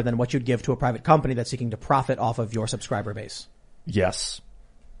cheaper than what you'd give to a private company that's seeking to profit off of your subscriber base. Yes.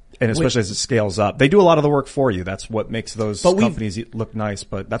 And especially as it scales up. They do a lot of the work for you. That's what makes those companies look nice.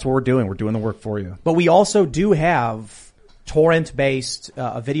 But that's what we're doing. We're doing the work for you. But we also do have torrent-based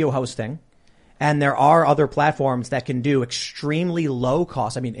video hosting. And there are other platforms that can do extremely low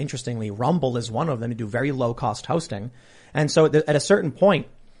cost. I mean, interestingly, Rumble is one of them to do very low cost hosting. And so at a certain point,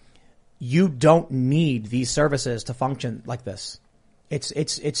 you don't need these services to function like this.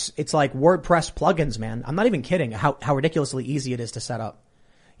 It's like WordPress plugins, man. I'm not even kidding how ridiculously easy it is to set up.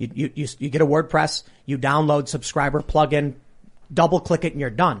 You get a WordPress, you download subscriber plugin, double click it and you're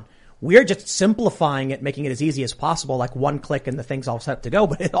done. We're just simplifying it, making it as easy as possible, like one click and the thing's all set to go,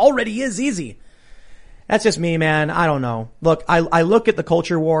 but it already is easy. That's just me, man. I don't know. Look, I look at the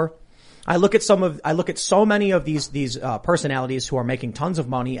culture war. I look at so many of these personalities who are making tons of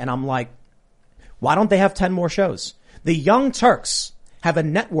money, and I'm like, why don't they have 10 more shows? The Young Turks have a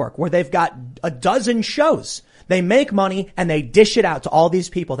network where they've got a dozen shows. They make money and they dish it out to all these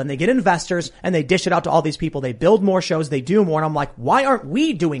people. Then they get investors and they dish it out to all these people. They build more shows. They do more. And I'm like, why aren't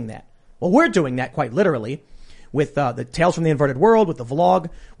we doing that? Well, we're doing that quite literally with the Tales from the Inverted World, with the vlog,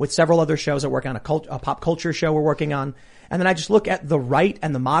 with several other shows. I work on a pop culture show we're working on. And then I just look at the right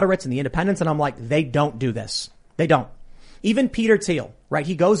and the moderates and the independents and I'm like, they don't do this. They don't. Even Peter Thiel, right?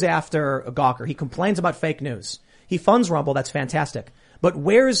 He goes after Gawker. He complains about fake news. He funds Rumble. That's fantastic. But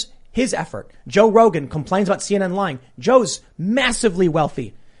where's his effort? Joe Rogan complains about CNN lying. Joe's massively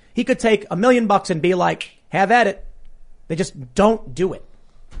wealthy. He could take $1 million and be like, have at it. They just don't do it.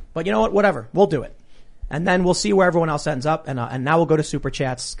 But you know what? Whatever. We'll do it. And then we'll see where everyone else ends up. And now we'll go to super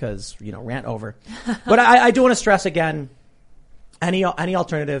chats because, rant over. But I do want to stress again, any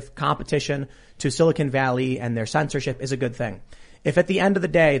alternative competition to Silicon Valley and their censorship is a good thing. If at the end of the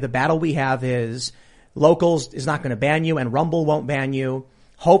day, the battle we have is Locals is not going to ban you and Rumble won't ban you,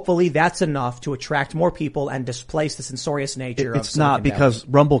 hopefully that's enough to attract more people and displace the censorious nature of It's not because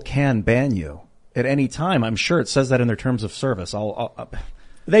Rumble can ban you at any time. I'm sure it says that in their terms of service.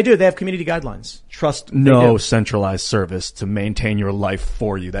 They do. They have community guidelines. Trust no centralized service to maintain your life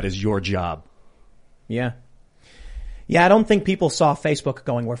for you. That is your job. Yeah. Yeah, I don't think people saw Facebook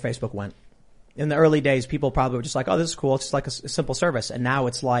going where Facebook went. In the early days, people probably were just like, oh, this is cool. It's just like a simple service. And now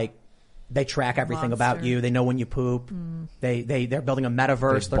it's like they track everything about you. They know when you poop. They're building a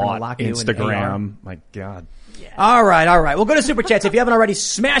metaverse. They're going to lock you in Instagram. My God. Yeah. All right. We'll go to Super Chats. If you haven't already,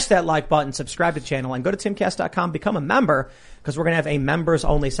 smash that like button, subscribe to the channel, and go to timcast.com, become a member, because we're going to have a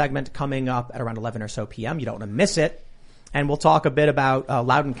members-only segment coming up at around 11 or so p.m. You don't want to miss it. And we'll talk a bit about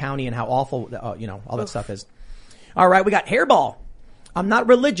Loudoun County and how awful, all that stuff is. All right, we got Hairball. I'm not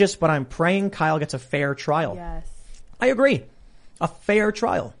religious, but I'm praying Kyle gets a fair trial. Yes. I agree. A fair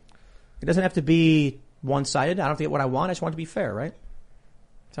trial. It doesn't have to be one-sided. I don't have to get what I want. I just want it to be fair, right?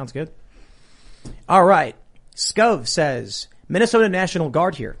 Sounds good. All right. Scov says, Minnesota National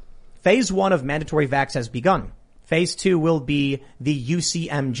Guard here. Phase 1 of mandatory vax has begun. Phase 2 will be the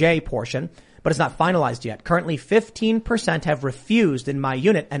UCMJ portion, but it's not finalized yet. Currently, 15% have refused in my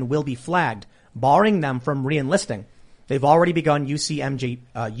unit and will be flagged, barring them from re-enlisting. They've already begun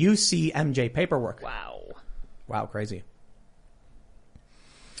UCMJ paperwork. Wow, crazy.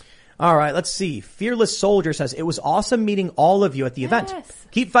 All right, let's see. Fearless Soldier says, it was awesome meeting all of you at the event.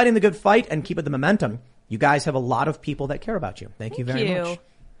 Keep fighting the good fight and keep up the momentum. You guys have a lot of people that care about you. Thank you very much.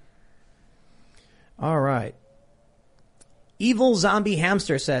 All right. Evil Zombie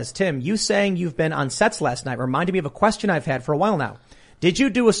Hamster says, Tim, you saying you've been on sets last night reminded me of a question I've had for a while now. Did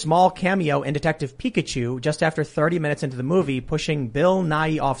you do a small cameo in Detective Pikachu just after 30 minutes into the movie, pushing Bill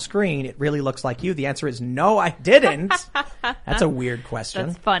Nighy off screen? It really looks like you. The answer is no, I didn't. That's a weird question.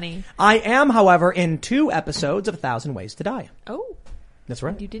 That's funny. I am, however, in 2 episodes of 1,000 Ways to Die. Oh. That's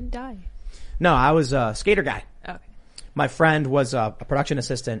right. You didn't die. No, I was a skater guy. Okay. My friend was a production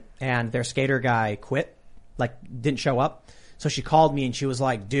assistant and their skater guy quit, didn't show up. So she called me and she was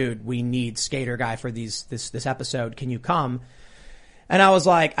like, dude, we need skater guy for this episode. Can you come? And I was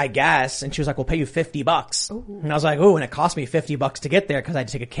like, I guess. And she was like, we'll pay you $50. Ooh. And I was like, ooh, and it cost me $50 to get there because I had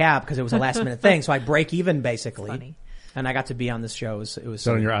to take a cab because it was a last minute thing. So I break even basically. Funny. And I got to be on this show. It was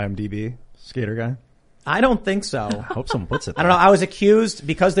on your IMDb, skater guy? I don't think so. I hope someone puts it there. I don't know. I was accused,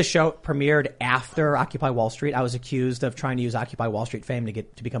 because the show premiered after Occupy Wall Street, I was accused of trying to use Occupy Wall Street fame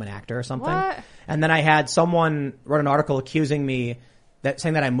to become an actor or something. What? And then I had someone wrote an article accusing me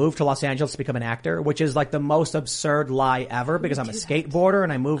saying that I moved to Los Angeles to become an actor, which is like the most absurd lie ever because I'm a skateboarder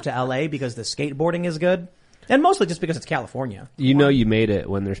and I moved to LA because the skateboarding is good. And mostly just because it's California. You know you made it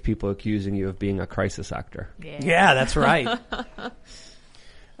when there's people accusing you of being a crisis actor. Yeah, that's right.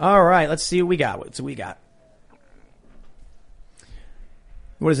 All right, let's see what we got. What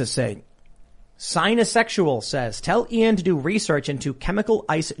does it say? Sinosexual says, tell Ian to do research into chemical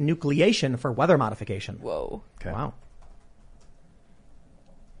ice nucleation for weather modification. Whoa. Okay. Wow.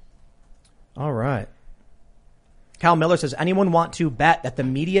 All right. Cal Miller says, anyone want to bet that the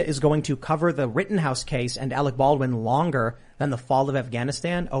media is going to cover the Rittenhouse case and Alec Baldwin longer than the fall of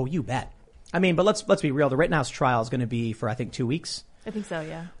Afghanistan? Oh, you bet. I mean, but let's be real. The Rittenhouse trial is going to be for, I think, 2 weeks. I think so,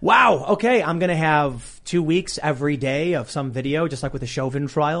 yeah. Wow. Okay. I'm going to have 2 weeks every day of some video, just like with the Chauvin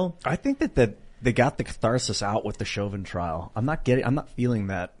trial. I think that they got the catharsis out with the Chauvin trial. I'm not feeling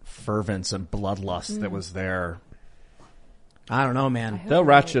that fervence and bloodlust that was there. I don't know, man. They'll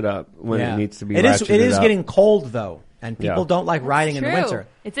ratchet up when it needs to be. It is getting cold though, and people don't like riding True. in the winter.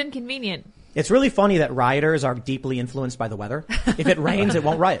 It's inconvenient. It's really funny that rioters are deeply influenced by the weather. If it rains, it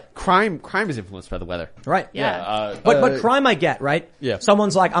won't riot. Crime is influenced by the weather. Right. Yeah. But crime I get, right? Yeah.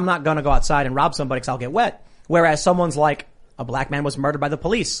 Someone's like, I'm not gonna go outside and rob somebody because I'll get wet. Whereas someone's like, a black man was murdered by the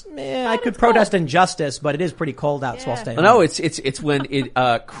police. I could protest injustice, but it is pretty cold out, so I'll stay home. No, it's when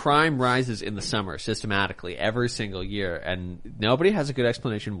crime rises in the summer systematically every single year, and nobody has a good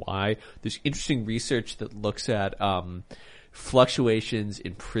explanation why. There's interesting research that looks at fluctuations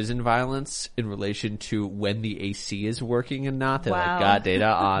in prison violence in relation to when the AC is working and not. They got data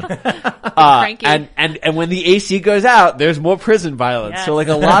on. And when the AC goes out, there's more prison violence. Yes. So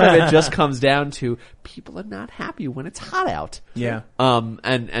a lot of it just comes down to people are not happy when it's hot out. Yeah.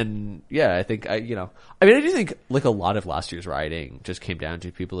 And yeah, I think I do think a lot of last year's rioting just came down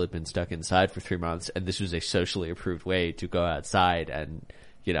to people who had been stuck inside for 3 months, and this was a socially approved way to go outside and,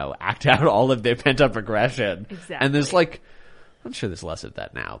 act out all of their pent up aggression. Exactly. And there's I'm sure there's less of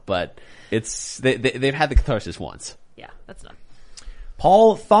that now, but they've had the catharsis once. Yeah, that's not.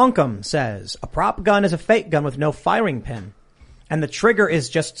 Paul Thonkum says, a prop gun is a fake gun with no firing pin, and the trigger is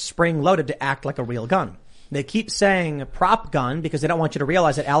just spring-loaded to act like a real gun. They keep saying prop gun because they don't want you to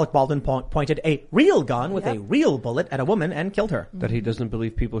realize that Alec Baldwin pointed a real gun with a real bullet at a woman and killed her. That he doesn't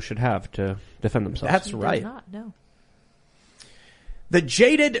believe people should have to defend themselves. That's right. Not, no. The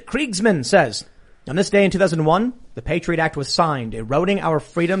Jaded Kriegsman says, on this day in 2001, the Patriot Act was signed, eroding our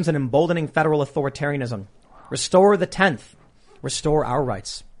freedoms and emboldening federal authoritarianism. Restore the 10th. Restore our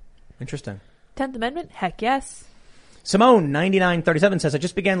rights. Interesting. 10th Amendment? Heck yes. Simone, 9937, says, I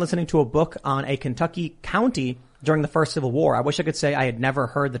just began listening to a book on a Kentucky county during the first Civil War. I wish I could say I had never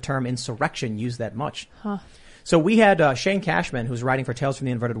heard the term insurrection used that much. Huh. So we had Shane Cashman, who's writing for Tales from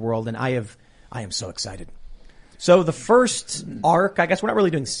the Inverted World, and I am so excited. So the first arc, I guess we're not really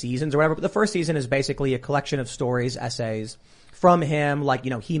doing seasons or whatever, but the first season is basically a collection of stories, essays from him.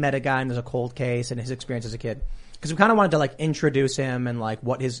 He met a guy and there's a cold case and his experience as a kid. Because we kind of wanted to introduce him and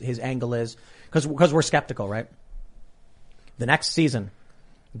what his angle is. Because we're skeptical, right? The next season,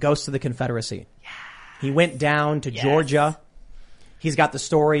 Ghosts of the Confederacy. Yeah. He went down to Georgia. He's got the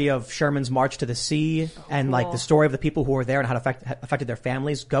story of Sherman's March to the Sea and the story of the people who were there and how it affected their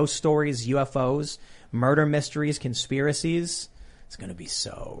families. Ghost stories, UFOs, murder mysteries, conspiracies. It's going to be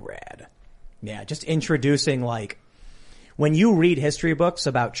so rad. Yeah, just introducing when you read history books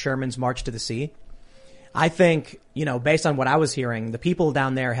about Sherman's March to the Sea, I think, based on what I was hearing, the people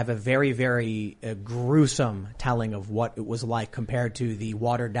down there have a very, very gruesome telling of what it was like compared to the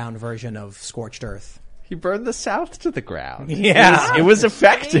watered down version of Scorched Earth. He burned the South to the ground. Yeah. It was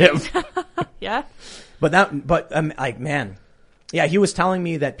effective. Yeah. Man. Yeah, he was telling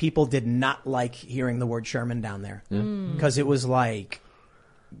me that people did not like hearing the word Sherman down there. Because it was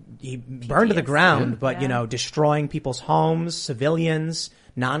he burned to the ground, but, destroying people's homes, civilians,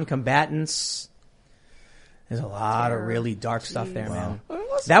 non-combatants. There's a lot of really dark stuff there, man.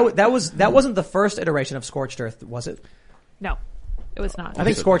 That wasn't the first iteration of Scorched Earth, was it? No, it was not. I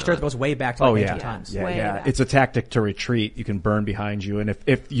think Scorched Earth goes way back to ancient times. Yeah. It's a tactic to retreat. You can burn behind you, and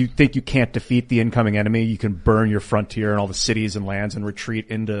if you think you can't defeat the incoming enemy, you can burn your frontier and all the cities and lands and retreat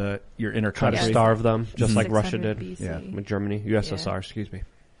into your inner country. Try to starve them, just like Russia did. BC. With Germany, USSR, excuse me.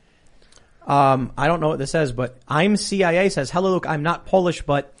 I don't know what this says, but I'm CIA says, hello, Luke, I'm not Polish,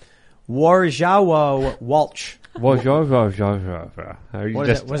 but Warzawo Walch. What does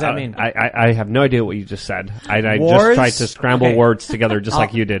that mean? I have no idea what you just said. I just tried to scramble words together just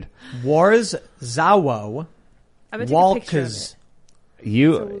like you did. Warzawo Walch.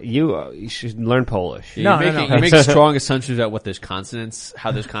 You should learn Polish. You're making strong assumptions about what those consonants,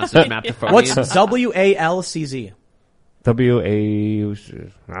 how those consonants map to phonemes. What's WALCZ? I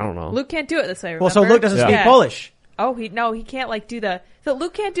don't know. Luke can't do it this way, remember? Well, so Luke doesn't speak Polish. Oh, he can't do the. So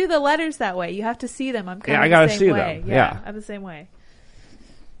Luke can't do the letters that way. You have to see them. I'm kind of I gotta the same see way. them. Yeah, I'm the same way.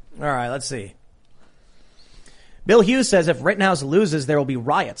 All right, let's see. Bill Hughes says if Rittenhouse loses, there will be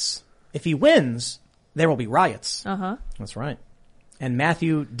riots. If he wins, there will be riots. That's right. And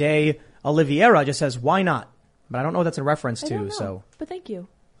Matthew De Oliveira just says, why not? But I don't know what that's in reference to. So, but thank you.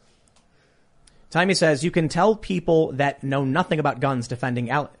 Timmy says, you can tell people that know nothing about guns defending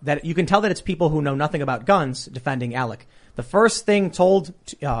Alec. That you can tell that it's people who know nothing about guns defending Alec. The first thing told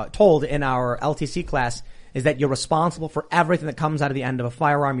in our LTC class is that you're responsible for everything that comes out of the end of a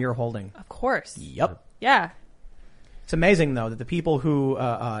firearm you're holding. Of course. Yep. Yeah. It's amazing though that the people who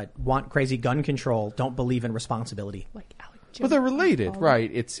want crazy gun control don't believe in responsibility. Well, they're related, right?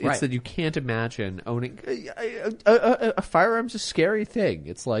 It's Right. that you can't imagine owning a firearm's a scary thing.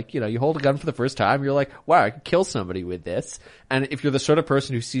 It's like, you hold a gun for the first time, you're like, wow, I could kill somebody with this. And if you're the sort of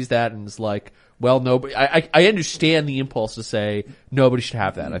person who sees that and is like, well, nobody, I understand the impulse to say nobody should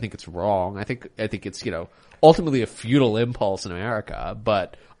have that. I think it's wrong. I think it's, ultimately a futile impulse in America,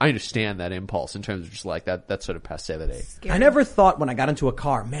 but I understand that impulse in terms of just like that sort of passivity. I never thought when I got into a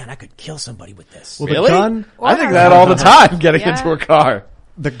car, man, I could kill somebody with this. Well, Really? the gun, I think that all the time getting into a car.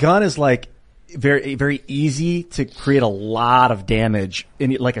 The gun is like very, very easy to create a lot of damage,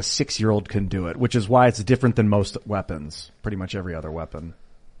 and like a 6-year-old can do it, which is why it's different than most weapons, pretty much every other weapon.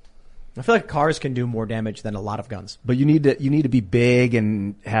 I feel like cars can do more damage than a lot of guns. But you need to be big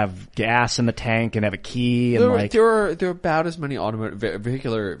and have gas in the tank and have a key and There are about as many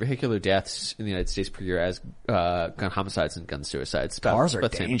vehicular deaths in the United States per year as gun homicides and gun suicides. Cars are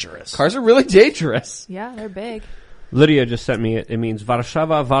dangerous. Cars are really dangerous. Yeah, they're big. Lydia just sent me it means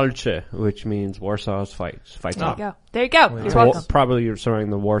Warszawa walczy, which means Warsaw's fights. There you go. You're welcome. Probably you're surrounding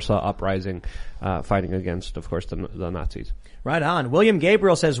the Warsaw Uprising, fighting against, of course, the Nazis. Right on. William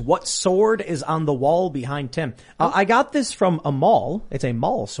Gabriel says, what sword is on the wall behind Tim? I got this from a mall. It's a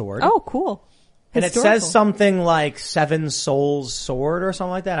mall sword. Oh, cool. And it says something like 7 Souls sword or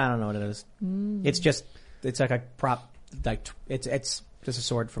something like that. I don't know what it is. It's like a prop, like it's just a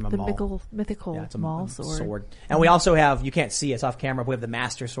sword from a mall. Mythical Yeah, it's a mall sword. And we also have, you can't see, it's off camera, but we have the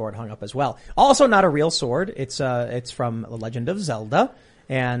Master Sword hung up as well. Also not a real sword. It's from The Legend of Zelda.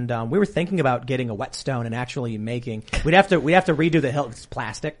 And, we were thinking about getting a whetstone and actually making, we'd have to redo the hilt. It's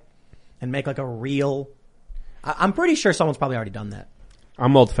plastic and make like a real, I'm pretty sure someone's probably already done that.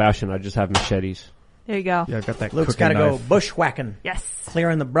 I'm old fashioned. I just have machetes. There you go. Yeah, I've got that. Luke's got to go bushwhacking. Yes.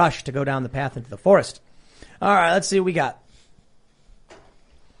 Clearing the brush to go down the path into the forest. All right, let's see what we got.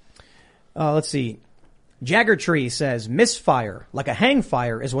 Let's see. Jagger Tree says, misfire, like a hang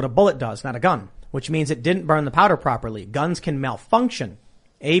fire, is what a bullet does, not a gun, which means it didn't burn the powder properly. Guns can malfunction.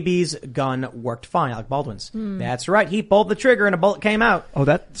 AB's gun worked fine, Alec Baldwin's. That's right. He pulled the trigger and a bullet came out.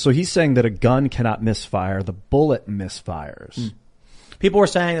 So he's saying that a gun cannot misfire, the bullet misfires. People were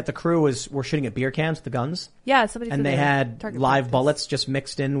saying that the crew were shooting at beer cans with the guns. Yeah, somebody said and they had live bullets just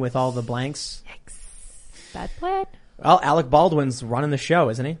mixed in with all the blanks. Yikes. Bad plan. Well, Alec Baldwin's running the show,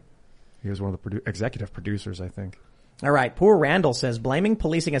 isn't he? He was one of the executive producers, I think. All right. Poor Randall says, blaming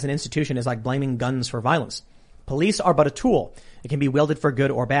policing as an institution is like blaming guns for violence. Police are but a tool. It can be wielded for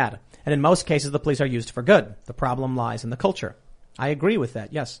good or bad. And in most cases, the police are used for good. The problem lies in the culture. I agree with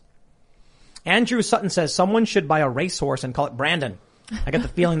that, yes. Andrew Sutton says, someone should buy a racehorse and call it Brandon. I get the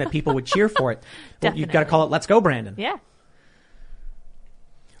feeling that people would cheer for it. Well, you've got to call it Let's Go Brandon. Yeah.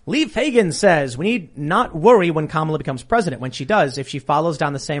 Lee Fagan says, we need not worry when Kamala becomes president. When she does, if she follows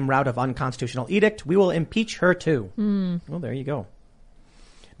down the same route of unconstitutional edict, we will impeach her too. Well, there you go.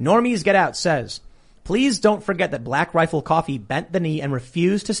 Normies Get Out says, please don't forget that Black Rifle Coffee bent the knee and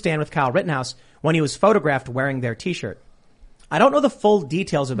refused to stand with Kyle Rittenhouse when he was photographed wearing their t-shirt. I don't know the full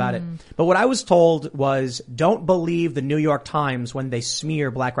details about it, but what I was told was don't believe the New York Times when they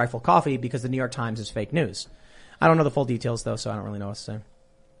smear Black Rifle Coffee because the New York Times is fake news. I don't know the full details though, so I don't really know what to say.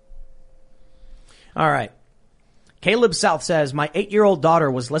 All right. Caleb South says, my 8-year-old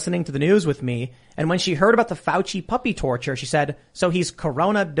daughter was listening to the news with me, and when she heard about the Fauci puppy torture, she said, so he's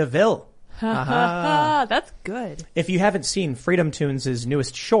Corona DeVille. That's good. If you haven't seen Freedom Tunes'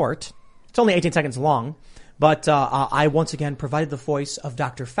 newest short, it's only 18 seconds long, but I once again provided the voice of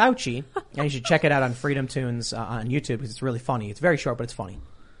Dr. Fauci, and you should check it out on Freedom Tunes on YouTube because it's really funny. It's very short, but it's funny.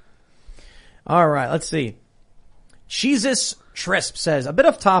 All right, let's see. Jesus Trisp says, a bit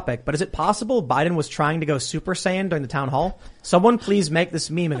off topic, but is it possible Biden was trying to go Super Saiyan during the town hall? Someone please make this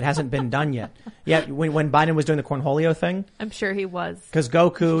meme if it hasn't been done yet. Yeah, when Biden was doing the Cornholio thing. I'm sure he was. Because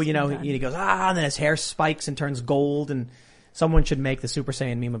Goku, he goes, and then his hair spikes and turns gold, and someone should make the Super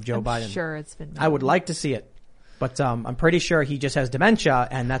Saiyan meme of Joe Biden. I'm sure it's been made. I would like to see it. But I'm pretty sure he just has dementia,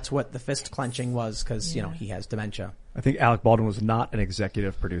 and that's what the fist clenching was, because, he has dementia. I think Alec Baldwin was not an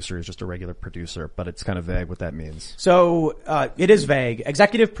executive producer. He's just a regular producer, but it's kind of vague what that means. So, it is vague.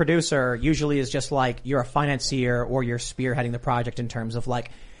 Executive producer usually is just like you're a financier or you're spearheading the project in terms of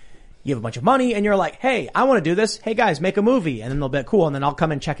like, you have a bunch of money and you're like, hey, I want to do this. Hey guys, make a movie. And then they'll be cool. And then I'll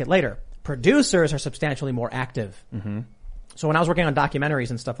come and check it later. Producers are substantially more active. Mm-hmm. So when I was working on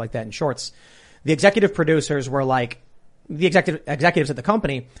documentaries and stuff like that and shorts, the executive producers were like the executives at the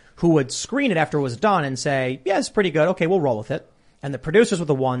company who would screen it after it was done and say, yeah, it's pretty good. Okay, we'll roll with it. And the producers were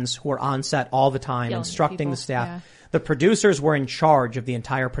the ones who were on set all the time, instructing the staff. Yeah. The producers were in charge of the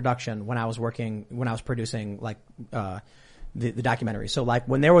entire production when I was producing like, the documentary. So like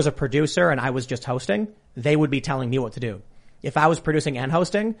when there was a producer and I was just hosting, they would be telling me what to do. If I was producing and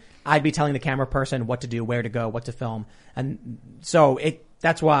hosting, I'd be telling the camera person what to do, where to go, what to film. And so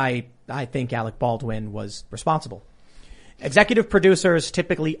that's why I think Alec Baldwin was responsible. Executive producers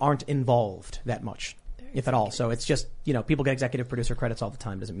typically aren't involved that much, if at all. So it's just, people get executive producer credits all the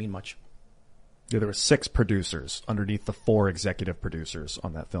time. Doesn't mean much. Yeah, there were 6 producers underneath the 4 executive producers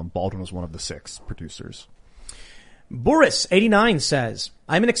on that film. Baldwin was one of the 6 producers. Boris 89 says,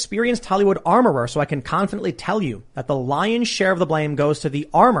 I'm an experienced Hollywood armorer, so I can confidently tell you that the lion's share of the blame goes to the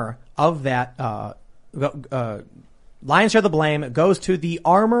armor of that, lion's share of the blame goes to the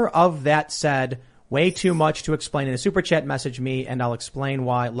armor of that said, way too much to explain. In a super chat, message me and I'll explain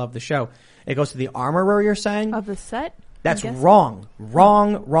why I love the show. It goes to the armorer, you're saying? Of the set? That's wrong.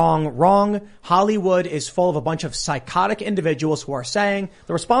 Wrong. Hollywood is full of a bunch of psychotic individuals who are saying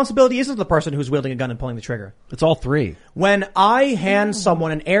the responsibility isn't the person who's wielding a gun and pulling the trigger. It's all 3. When I hand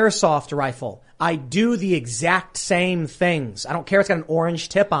someone an airsoft rifle, I do the exact same things. I don't care if it's got an orange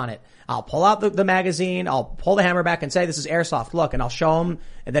tip on it. I'll pull out the magazine, I'll pull the hammer back and say, this is airsoft, look, and I'll show them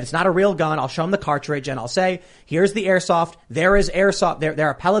that it's not a real gun. I'll show them the cartridge and I'll say, here's the airsoft. There is airsoft. There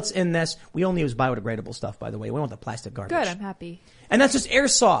are pellets in this. We only use biodegradable stuff, by the way. We don't want the plastic garbage. Good, I'm happy. And that's just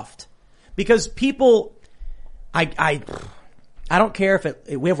airsoft. Because people, I don't care if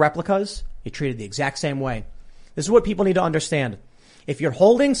we have replicas, you're treated the exact same way. This is what people need to understand. If you're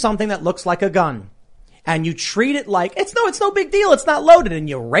holding something that looks like a gun, and you treat it like, it's no big deal, it's not loaded, and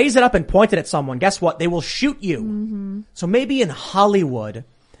you raise it up and point it at someone, guess what? They will shoot you. Mm-hmm. So maybe in Hollywood,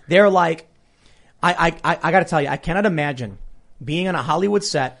 they're like, I gotta tell you, I cannot imagine being on a Hollywood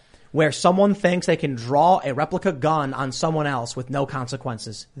set where someone thinks they can draw a replica gun on someone else with no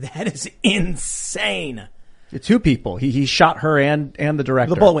consequences. That is insane. 2 people. He shot her and the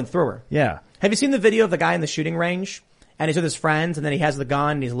director. The bullet went through her. Yeah. Have you seen the video of the guy in the shooting range? And he's with his friends, and then he has the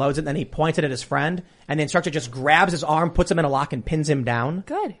gun, and he loads it, and then he points it at his friend, and the instructor just grabs his arm, puts him in a lock, and pins him down.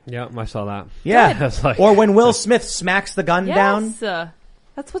 Good. Yeah, I saw that. Yeah. Or when Will Smith smacks the gun down.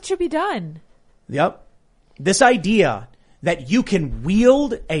 That's what should be done. Yep. This idea that you can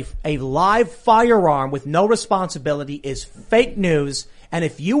wield a live firearm with no responsibility is fake news, and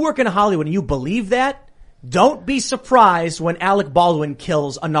if you work in Hollywood and you believe that, don't be surprised when Alec Baldwin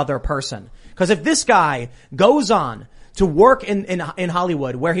kills another person. Because if this guy goes on to work in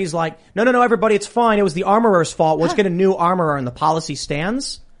Hollywood where he's like, no, everybody, it's fine. It was the armorer's fault. Let's get a new armorer and the policy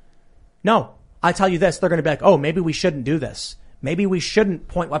stands. No, I tell you this, they're going to be like, oh, maybe we shouldn't do this. Maybe we shouldn't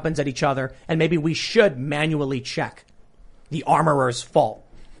point weapons at each other, and maybe we should manually check the armorer's fault.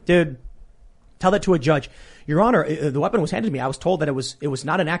 Dude, tell that to a judge. Your Honor, the weapon was handed to me. I was told that it was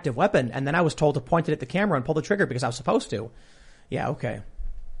not an active weapon, and then I was told to point it at the camera and pull the trigger because I was supposed to. Yeah, okay.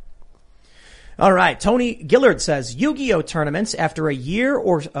 All right. Tony Gillard says Yu-Gi-Oh tournaments after a year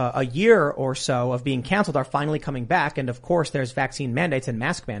or so of being canceled are finally coming back. And of course, there's vaccine mandates and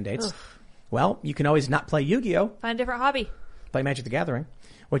mask mandates. Ugh. Well, you can always not play Yu-Gi-Oh. Find a different hobby. Play Magic the Gathering,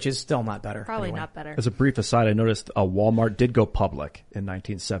 which is still not better. Probably anyway. not better. As a brief aside, I noticed Walmart did go public in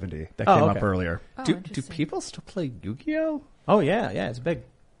 1970. That came up earlier. Oh, do people still play Yu-Gi-Oh? Oh, yeah. It's big.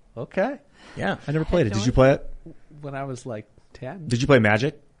 Okay. Yeah. I never played it. Did you play it? When I was like 10. Did you play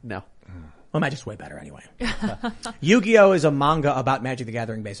Magic? No. Well, Magic's way better anyway. Yu-Gi-Oh! Is a manga about Magic the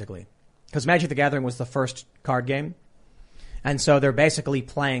Gathering, basically. Because Magic the Gathering was the first card game. And so they're basically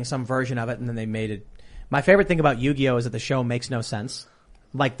playing some version of it, and then they made it. My favorite thing about Yu-Gi-Oh! Is that the show makes no sense.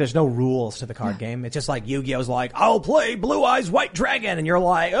 Like, there's no rules to the card game. It's just like Yu-Gi-Oh's like, I'll play Blue Eyes White Dragon, and you're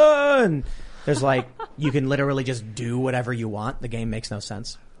like, and there's like, you can literally just do whatever you want. The game makes no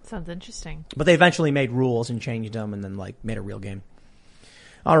sense. Sounds interesting. But they eventually made rules and changed them, and then like made a real game.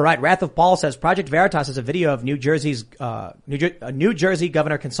 All right. Wrath of Paul says Project Veritas is a video of New Jersey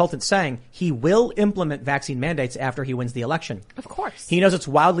governor consultant saying he will implement vaccine mandates after he wins the election. Of course. He knows it's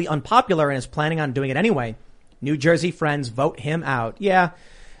wildly unpopular and is planning on doing it anyway. New Jersey friends, vote him out. Yeah,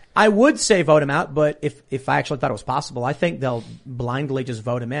 I would say vote him out, but if I actually thought it was possible, I think they'll blindly just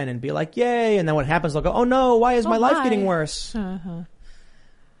vote him in and be like, yay. And then what happens, they'll go, oh no, why is my life getting worse? Uh-huh.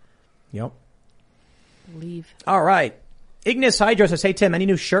 Yep. Leave. All right. Ignis Hydro says, hey, Tim, any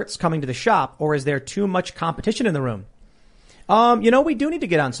new shirts coming to the shop, or is there too much competition in the room? We do need to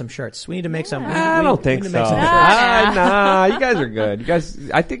get on some shirts. We need to make some. I don't think so. Nah, you guys are good.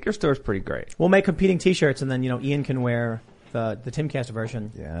 I think your store's pretty great. We'll make competing T-shirts, and then Ian can wear the Timcast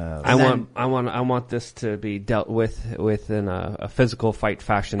version. Yeah. I want this to be dealt with in a physical fight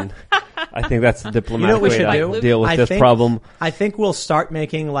fashion. I think that's the You know diplomatic what we way should to do? deal with this problem. I think we'll start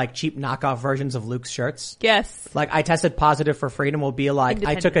making like cheap knockoff versions of Luke's shirts. Yes. Like I tested positive for freedom will be like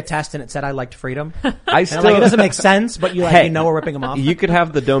I took a test and it said I liked freedom. I and still like it doesn't make sense, but you know we're ripping them off. You could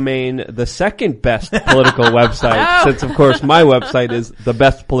have the domain the second best political website, since of course my website is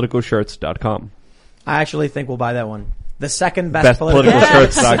thebestpoliticalshirts.com. I actually think we'll buy that one. The second best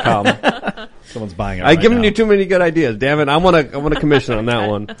Bestpoliticalshirts.com. Someone's buying it. I've given you too many good ideas. Damn it! I want a commission on that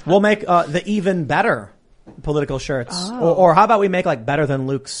one. We'll make the even better political shirts, or how about we make like better than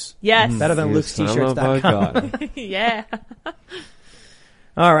Luke's? Yes, better than Luke's t-shirts.com. Yeah.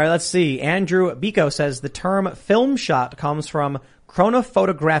 All right, let's see. Andrew Biko says the term film shot comes from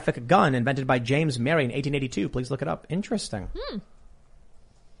chronophotographic gun invented by James Murray in 1882. Please look it up. Interesting.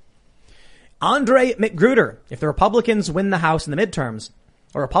 Andre McGruder. If the Republicans win the House in the midterms,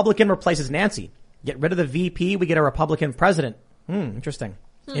 a Republican replaces Nancy. Get rid of the VP, we get a Republican president. Interesting.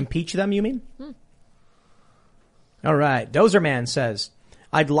 Impeach them, you mean? All right. Dozerman says,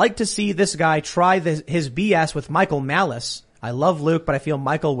 I'd like to see this guy try his BS with Michael Malice. I love Luke, but I feel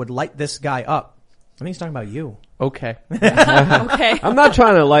Michael would light this guy up. I think he's talking about you. Okay. Okay. I'm not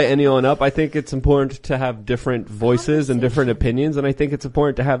trying to light anyone up. I think it's important to have different voices and different opinions, and I think it's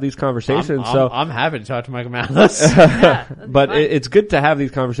important to have these conversations. I'm happy to talk to Michael Malice. But it's good to have these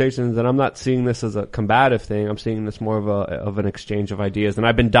conversations, and I'm not seeing this as a combative thing. I'm seeing this more of an exchange of ideas. And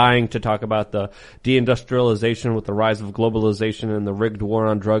I've been dying to talk about the deindustrialization with the rise of globalization and the rigged war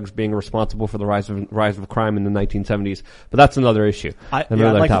on drugs being responsible for the rise of crime in the 1970s. But that's another issue. I'd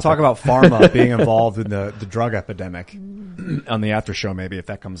like to talk about pharma being involved in the drug epidemic on the after show, maybe, if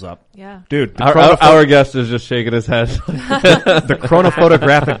that comes up. Yeah. Dude, our guest is just shaking his head. The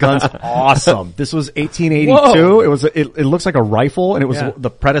chronophotographic gun's awesome. This was 1882. Whoa. It looks like a rifle, and it was the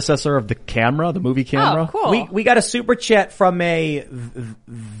predecessor of the camera, the movie camera. Oh, cool. We got a super chat from a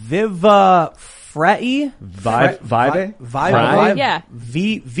Viva Frey? Yeah.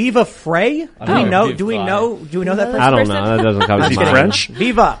 Viva Frey? Do we know that person? I don't know. That doesn't come to mind. French?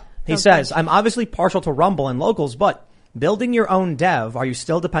 Viva. He says, I'm obviously partial to Rumble and locals, but building your own dev, are you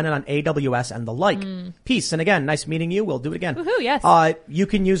still dependent on AWS and the like? Peace. And again, nice meeting you. We'll do it again. Woohoo, yes. You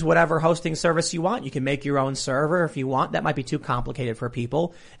can use whatever hosting service you want. You can make your own server if you want. That might be too complicated for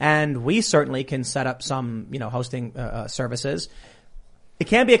people. And we certainly can set up some, hosting services. It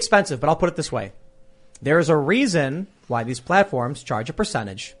can be expensive, but I'll put it this way. There's a reason why these platforms charge a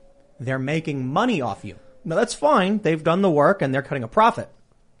percentage. They're making money off you. Now that's fine. They've done the work and they're cutting a profit.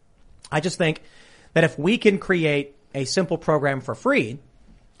 I just think that if we can create a simple program for free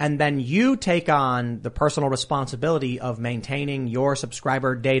and then you take on the personal responsibility of maintaining your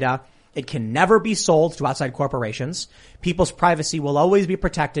subscriber data, it can never be sold to outside corporations. People's privacy will always be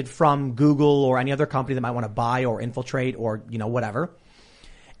protected from Google or any other company that might want to buy or infiltrate or, whatever.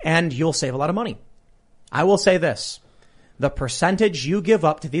 And you'll save a lot of money. I will say this. The percentage you give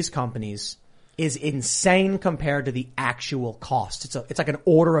up to these companies is insane compared to the actual cost. It's like an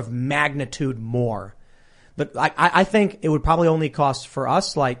order of magnitude more. But I think it would probably only cost for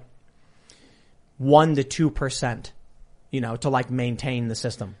us like 1 to 2%, to like maintain the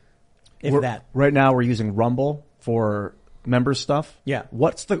system. That. Right now we're using Rumble for member stuff. Yeah.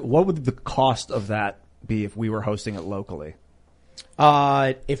 What would the cost of that be if we were hosting it locally?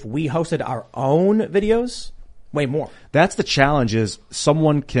 If we hosted our own videos, way more. That's the challenge is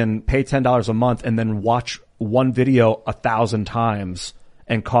someone can pay $10 a month and then watch one video 1,000 times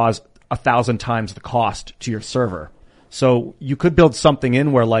and cause 1,000 times the cost to your server. So you could build something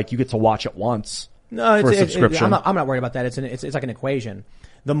in where like you get to watch it once for a subscription. I'm not worried about that. It's like an equation.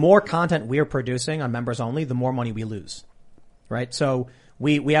 The more content we're producing on members only, the more money we lose. Right? So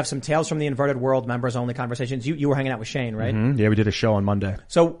we have some Tales from the Inverted World members only conversations. You were hanging out with Shane, right? Mm-hmm. Yeah, we did a show on Monday.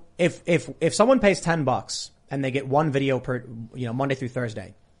 So if someone pays $10 and they get one video per, Monday through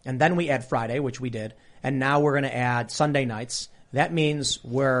Thursday, and then we add Friday, which we did, and now we're going to add Sunday nights. That means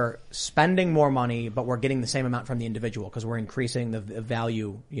we're spending more money, but we're getting the same amount from the individual because we're increasing the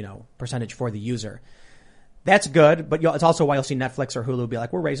value, percentage for the user. That's good, but it's also why you'll see Netflix or Hulu be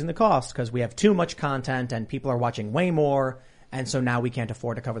like, we're raising the cost because we have too much content and people are watching way more, and so now we can't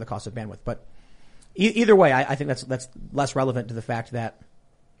afford to cover the cost of bandwidth. But either way, I think that's less relevant to the fact that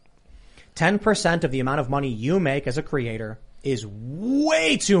 10% of the amount of money you make as a creator is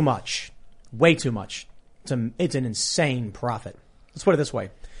way too much. Way too much. It's an insane profit. Let's put it this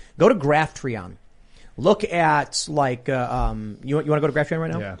way. Go to Graphtreon. Look at you want to go to Graphtreon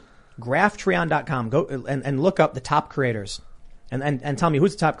right now? Yeah. Graphtreon.com. Go and look up the top creators. And tell me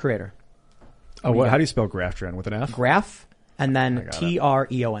who's the top creator. Oh, how do you spell Graphtreon? With an F? Graph and then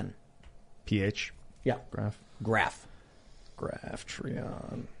Treon. PH? Yeah. Graph. Graph.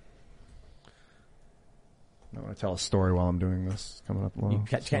 Graphtreon. I want to tell a story while I'm doing this. Coming up long. You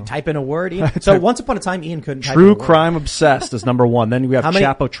can't type in a word, Ian? So once upon a time, Ian couldn't type in a True word. Crime Obsessed is number one. Then we have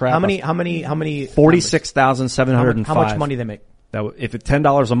Chapo Trap. How many? 46,705. How much money they make? If it's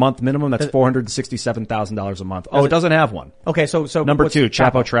 $10 a month minimum, that's $467,000 a month. Oh, it doesn't have one. Okay, so number two,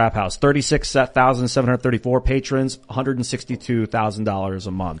 Chapo Trap House, 36,734 patrons, $162,000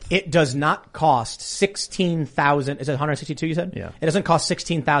 a month. It does not cost $16,000. Is it 162? You said? Yeah. It doesn't cost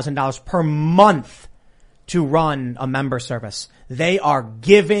 $16,000 per month to run a member service. They are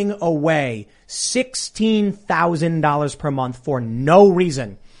giving away $16,000 per month for no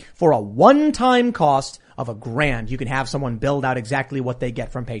reason, for a one-time cost of $1,000. You can have someone build out exactly what they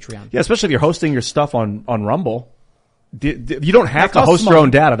get from Patreon. Yeah, especially if you're hosting your stuff on Rumble. You don't have to host your own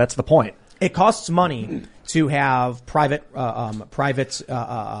data. That's the point. It costs money to have private bandwidth.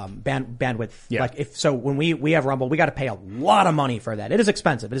 Yeah. Like when we have Rumble, we got to pay a lot of money for that. It is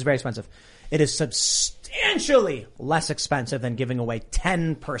expensive. It is very expensive. It is substantially less expensive than giving away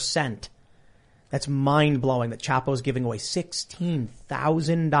 10%. That's mind blowing that Chapo's giving away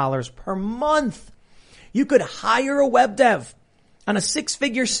 $16,000 per month. You could hire a web dev on a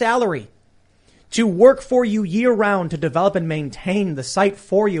 6-figure salary to work for you year round to develop and maintain the site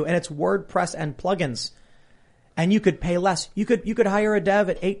for you and its WordPress and plugins. And you could pay less. You could hire a dev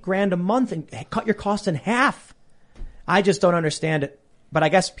at $8,000 a month and cut your costs in half. I just don't understand it. But I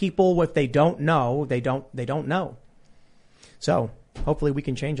guess people, if they don't know, they don't know. So hopefully we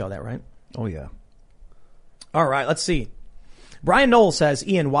can change all that, right? Oh yeah. All right, let's see. Brian Knowles says,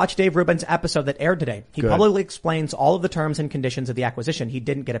 Ian, watch Dave Rubin's episode that aired today. He publicly explains all of the terms and conditions of the acquisition. He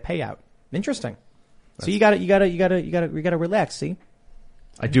didn't get a payout. Interesting. So you gotta relax, see?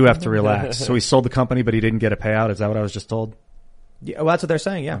 I do have to relax. So he sold the company, but he didn't get a payout. Is that what I was just told? Yeah, well, that's what they're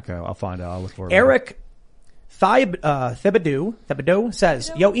saying, yeah. Okay, I'll find out. I'll look for it. Eric Thibodeau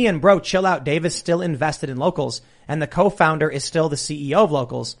says, Yo, Ian, bro, chill out. Dave is still invested in Locals, and the co-founder is still the CEO of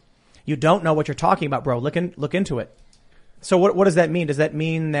Locals. You don't know what you're talking about, bro. Look into it. So what does that mean? Does that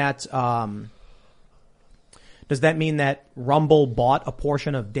mean that Rumble bought a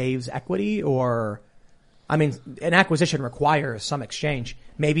portion of Dave's equity, or I mean, an acquisition requires some exchange.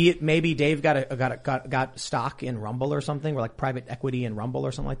 Maybe Dave got stock in Rumble or something, or like private equity in Rumble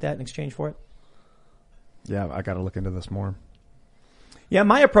or something like that in exchange for it. Yeah, I got to look into this more. Yeah,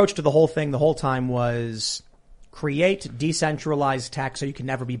 my approach to the whole thing the whole time was create decentralized tech so you can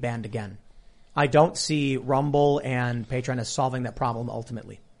never be banned again. I don't see Rumble and Patreon as solving that problem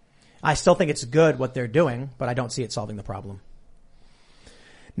ultimately. I still think it's good what they're doing, but I don't see it solving the problem.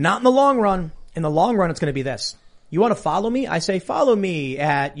 Not in the long run. In the long run, it's going to be this. You want to follow me? I say follow me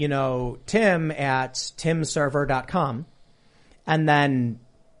at, Tim at timserver.com. And then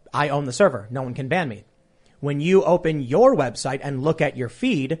I own the server. No one can ban me. When you open your website and look at your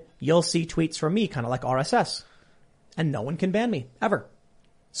feed, you'll see tweets from me, kind of like RSS. And no one can ban me, ever.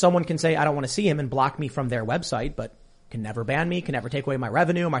 Someone can say, I don't want to see him and block me from their website, but can never ban me, can never take away my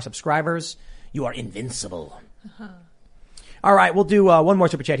revenue, my subscribers. You are invincible. Uh-huh. All right, we'll do one more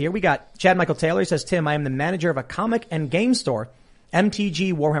super chat here. We got Chad Michael Taylor. He says, Tim, I am the manager of a comic and game store,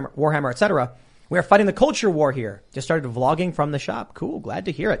 MTG, Warhammer, etc. We are fighting the culture war here. Just started vlogging from the shop. Cool, glad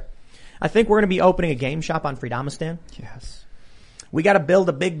to hear it. I think we're going to be opening a game shop on Freedomistan. Yes. We got to build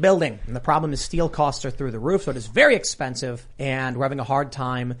a big building, and the problem is steel costs are through the roof, so it is very expensive, and we're having a hard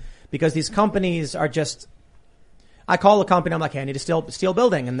time because these companies are just. I call a company, I'm like, hey, I need a steel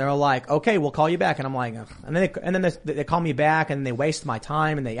building, and they're like, okay, we'll call you back, and I'm like, and then they call me back, and they waste my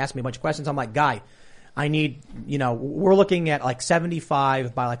time, and they ask me a bunch of questions. I'm like, guy, I need, we're looking at like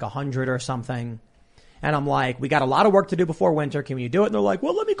 75 by like 100 or something, and I'm like, we got a lot of work to do before winter. Can you do it? And they're like,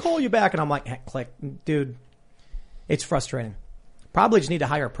 well, let me call you back, and I'm like, hey, click, dude, it's frustrating. Probably just need to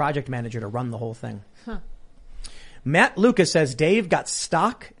hire a project manager to run the whole thing. Huh. Matt Lucas says Dave got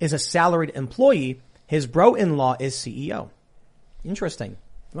stock, is a salaried employee. His bro-in-law is CEO. Interesting.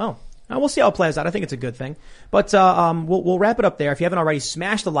 Well, we'll see how it plays out. I think it's a good thing. But we'll wrap it up there. If you haven't already,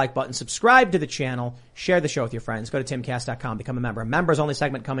 smash the like button, subscribe to the channel, share the show with your friends. Go to timcast.com, become a member. Members only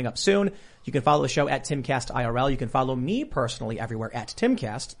segment coming up soon. You can follow the show at TimCastIRL. You can follow me personally everywhere at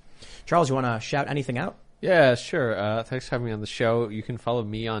TimCast. Charles, you want to shout anything out? Yeah, sure. Thanks for having me on the show. You can follow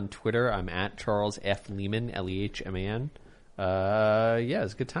me on Twitter. I'm at Charles F. Lehman, Lehman. Yeah,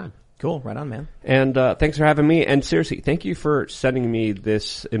 it's a good time. Cool. Right on, man. And thanks for having me. And seriously, thank you for sending me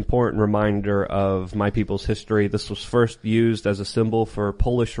this important reminder of my people's history. This was first used as a symbol for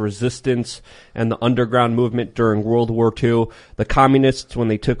Polish resistance and the underground movement during World War II. The communists, when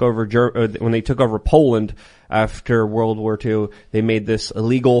they took over Poland, after World War II. They made this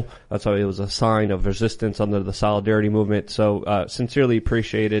illegal. That's why it was a sign of resistance under the Solidarity movement. So sincerely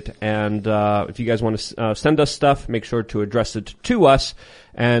appreciate it. And if you guys want to send us stuff, make sure to address it to us.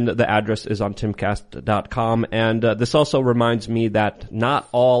 And the address is on timcast.com. And this also reminds me that not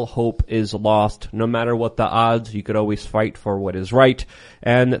all hope is lost. No matter what the odds, you could always fight for what is right.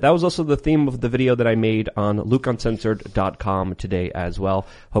 And that was also the theme of the video that I made on LukeUncensored.com today as well.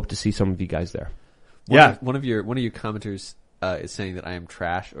 Hope to see some of you guys there. One of your commenters is saying that I am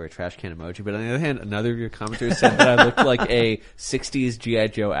trash, or a trash can emoji, but on the other hand, another of your commenters said that I looked like a 60s G.I.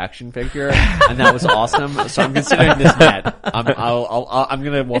 Joe action figure, and that was awesome. So I'm considering this net. I'm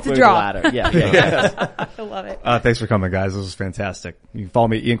gonna walk over the ladder. Yeah. I love it. Thanks for coming, guys. This was fantastic. You can follow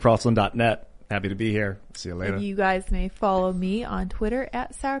me at IanCrossland.net. Happy to be here. See you later. And you guys may follow me on Twitter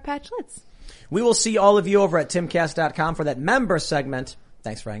at Sour Patch Lids. We will see all of you over at timcast.com for that member segment.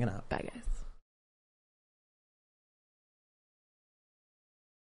 Thanks for hanging out. Bye, guys.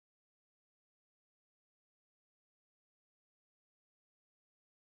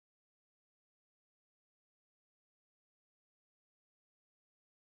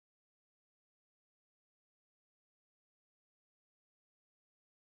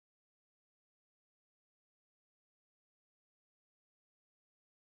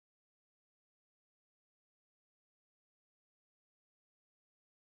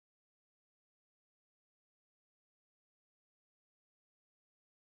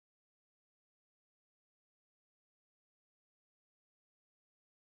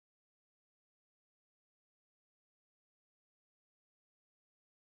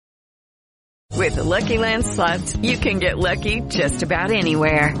 With the Lucky Land Slots, you can get lucky just about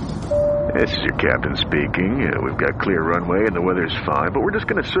anywhere. This is your captain speaking. We've got clear runway and the weather's fine, but we're just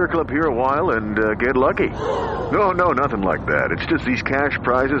going to circle up here a while and get lucky. No, nothing like that. It's just these cash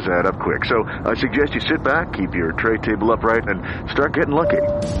prizes add up quick. So I suggest you sit back, keep your tray table upright, and start getting lucky.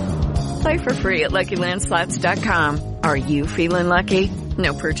 Play for free at LuckyLandSlots.com. Are you feeling lucky?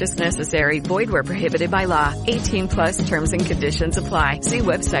 No purchase necessary. Void where prohibited by law. 18+ terms and conditions apply. See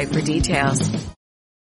website for details.